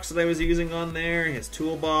Dodge trucks that I was using on there, his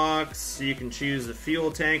toolbox. You can choose the fuel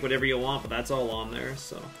tank, whatever you want, but that's all on there.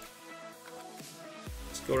 So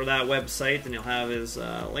just go to that website, and you'll have his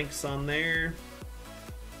links on there.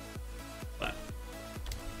 But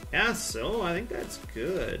yeah, so I think that's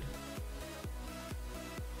good.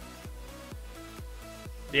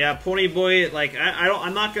 Yeah, Ponyboy, like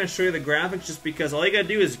I'm not gonna show you the graphics just because all you gotta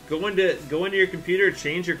do is go into your computer,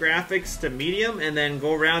 change your graphics to medium, and then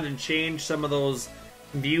go around and change some of those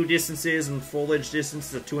view distances and foliage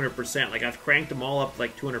distances to 200%. Like I've cranked them all up to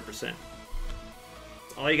like 200%.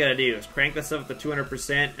 All you gotta do is crank this up to 200%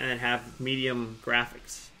 and then have medium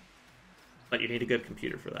graphics. But you need a good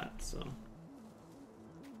computer for that, so.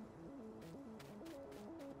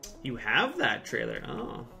 You have that trailer.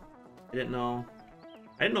 Oh. I didn't know.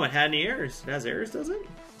 I didn't know it had any errors. It has errors, does it?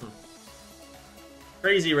 Huh.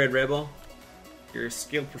 Crazy, Red Rebel. You're a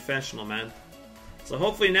skilled professional, man. So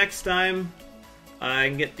hopefully next time I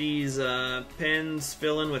can get these pens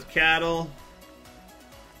filling with cattle.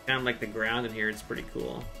 Kind of like the ground in here. It's pretty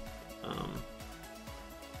cool.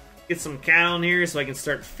 Get some cattle in here so I can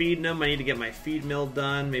start feeding them. I need to get my feed mill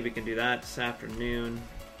done. Maybe I can do that this afternoon.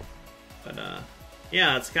 But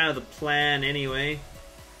yeah, it's kind of the plan anyway,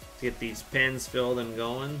 to get these pens filled and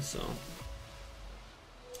going. So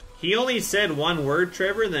he only said one word,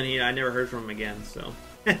 Trevor, then I never heard from him again. So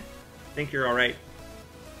I think you're all right.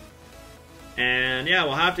 And yeah,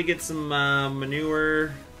 we'll have to get some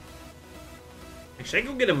manure. Actually, I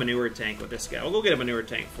can go get a manure tank with this guy. I'll go get a manure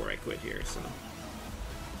tank before I quit here. So, all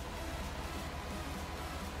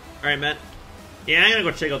right, Matt. Yeah, I'm gonna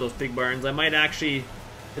go check out those pig barns. I might actually,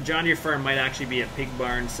 the John Deere farm might actually be a pig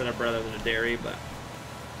barn setup rather than a dairy, but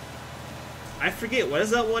I forget, what does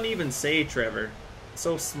that one even say, Trevor? It's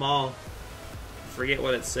so small. I forget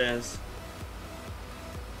what it says.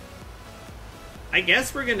 I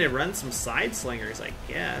guess we're gonna run some side slingers, I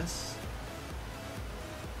guess.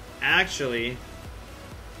 Actually,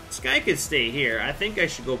 this guy could stay here. I think I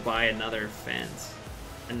should go buy another fence.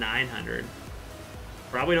 A 900.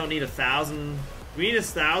 Probably don't need 1,000. Do we need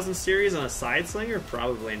 1,000 series on a side slinger?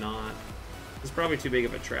 Probably not. It's probably too big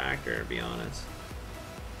of a tractor, to be honest.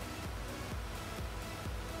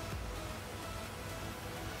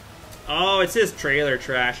 Oh, it says trailer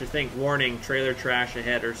trash. I think, warning, trailer trash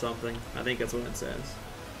ahead or something. I think that's what it says.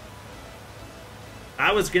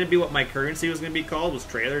 That was going to be what my currency was going to be called, was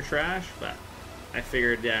trailer trash, but I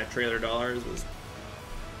figured, yeah, trailer dollars was...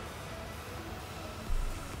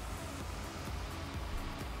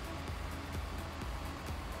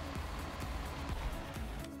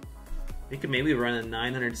 I could maybe run a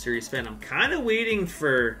 900 series fan. I'm kind of waiting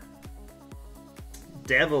for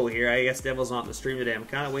Devil here. I guess Devil's not in the stream today. I'm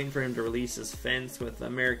kind of waiting for him to release his fence with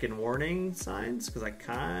American warning signs because I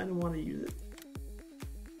kind of want to use it.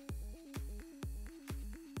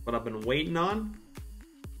 What I've been waiting on.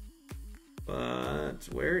 But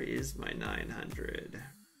where is my 900?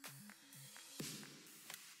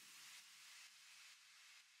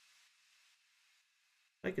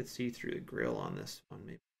 I could see through the grill on this one,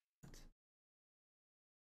 maybe.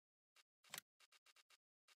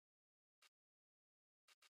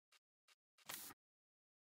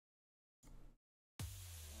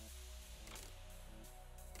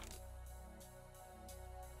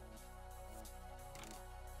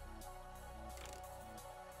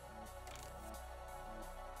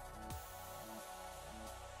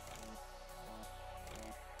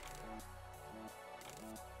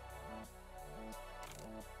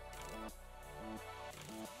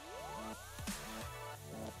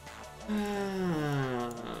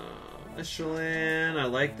 Michelin, I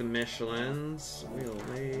like the Michelins. We'll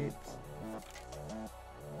wait.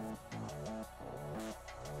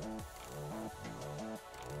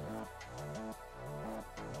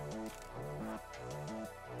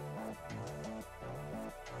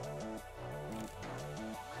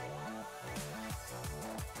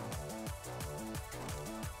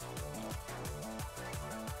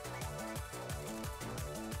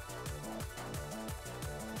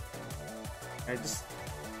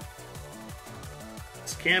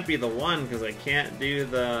 This can't be the one because I can't do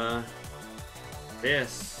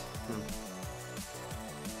this.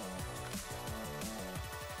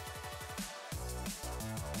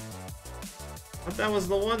 I thought that was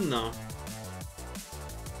the one though.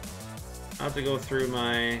 I'll have to go through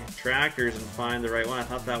my trackers and find the right one. I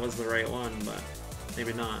thought that was the right one, but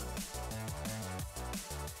maybe not.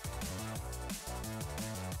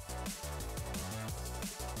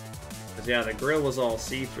 Yeah, the grill was all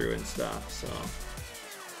see-through and stuff, so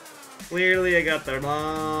clearly I got the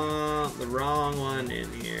wrong one in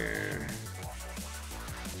here.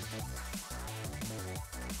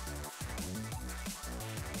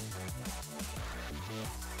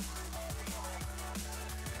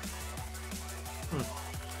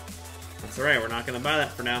 That's alright, we're not going to buy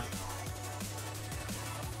that for now.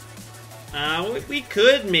 We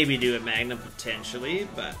could maybe do a Magnum potentially,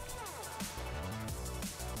 but...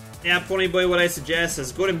 Yeah, Ponyboy, what I suggest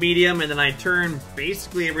is go to medium and then I turn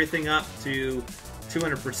basically everything up to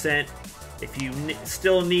 200%. If you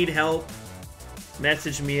still need help,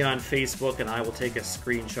 message me on Facebook and I will take a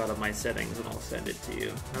screenshot of my settings and I'll send it to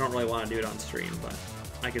you. I don't really want to do it on stream, but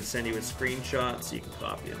I can send you a screenshot so you can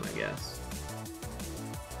copy them, I guess.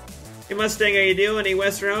 Hey Mustang, how you doing? Hey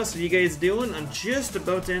Westerhouse, how you guys doing? I'm just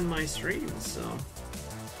about to end my stream, so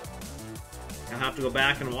I'll have to go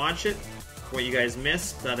back and watch it. What you guys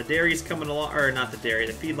missed. The dairy's coming along, or not the dairy,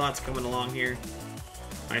 the feedlot's coming along here.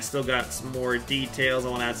 I still got some more details. I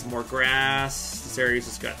want to add some more grass. This area's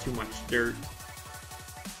just got too much dirt.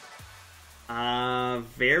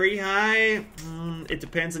 Very high? It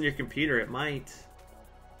depends on your computer. It might.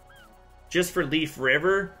 Just for Leaf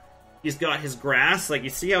River, he's got his grass. Like, you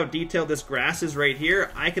see how detailed this grass is right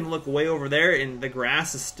here? I can look way over there, and the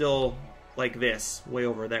grass is still like this, way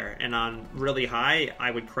over there. And on really high,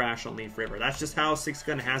 I would crash on Leaf River. That's just how Six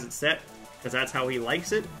Gun has it set, because that's how he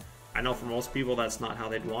likes it. I know for most people that's not how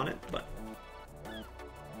they'd want it, but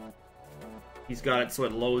he's got it so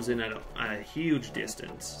it lows in at a huge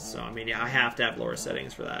distance. So, I mean, yeah, I have to have lower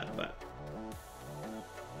settings for that, but...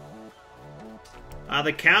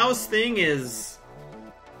 the cows thing is...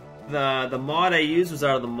 The mod I used was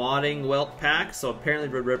out of the modding welt pack, so apparently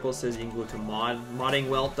Red Ripple says you can go to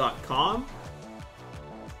moddingwelt.com.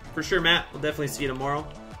 For sure, Matt. We'll definitely see you tomorrow.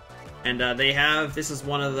 And they have, this is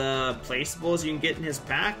one of the placeables you can get in his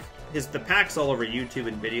pack. The pack's all over YouTube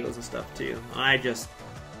and videos and stuff too. I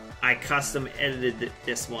custom edited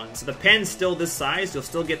this one. So the pen's still this size. You'll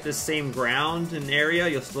still get this same ground and area.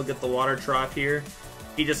 You'll still get the water trough here.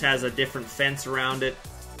 He just has a different fence around it,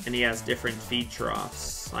 and he has different feed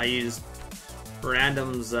troughs. I used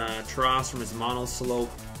Random's troughs from his monoslope,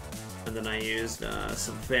 and then I used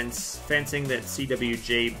some fencing that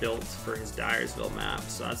CBJ built for his Dyersville map.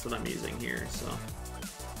 So that's what I'm using here. So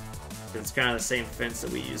it's kind of the same fence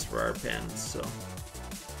that we use for our pens. So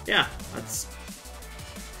yeah, that's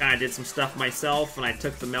kind of did some stuff myself, and I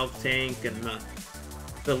took the milk tank and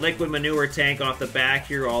the liquid manure tank off the back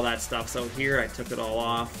here. All that stuff's out here. I took it all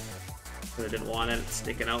off because I didn't want it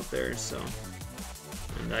sticking out there. So.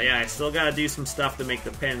 And yeah, I still gotta do some stuff to make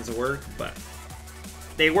the pens work, but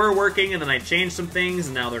they were working, and then I changed some things,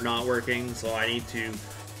 and now they're not working, so I need to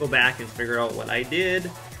go back and figure out what I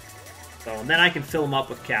did. So, and then I can fill them up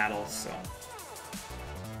with cattle, so.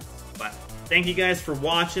 But thank you guys for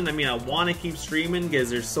watching. I mean, I want to keep streaming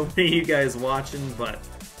because there's so many of you guys watching, but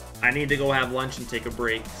I need to go have lunch and take a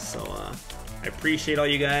break. So I appreciate all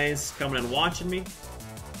you guys coming and watching me.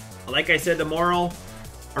 Like I said, tomorrow,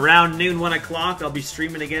 around noon, 1 o'clock, I'll be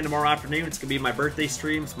streaming again tomorrow afternoon. It's going to be my birthday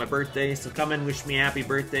stream. It's my birthday, so come and wish me a happy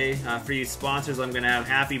birthday. For you sponsors, I'm going to have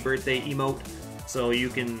happy birthday emote, so you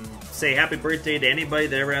can say happy birthday to anybody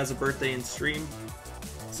that ever has a birthday in stream.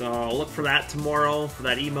 So look for that tomorrow, for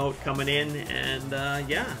that emote coming in, and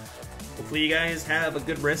yeah. Hopefully you guys have a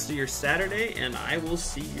good rest of your Saturday, and I will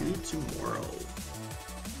see you tomorrow.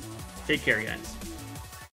 Take care, guys.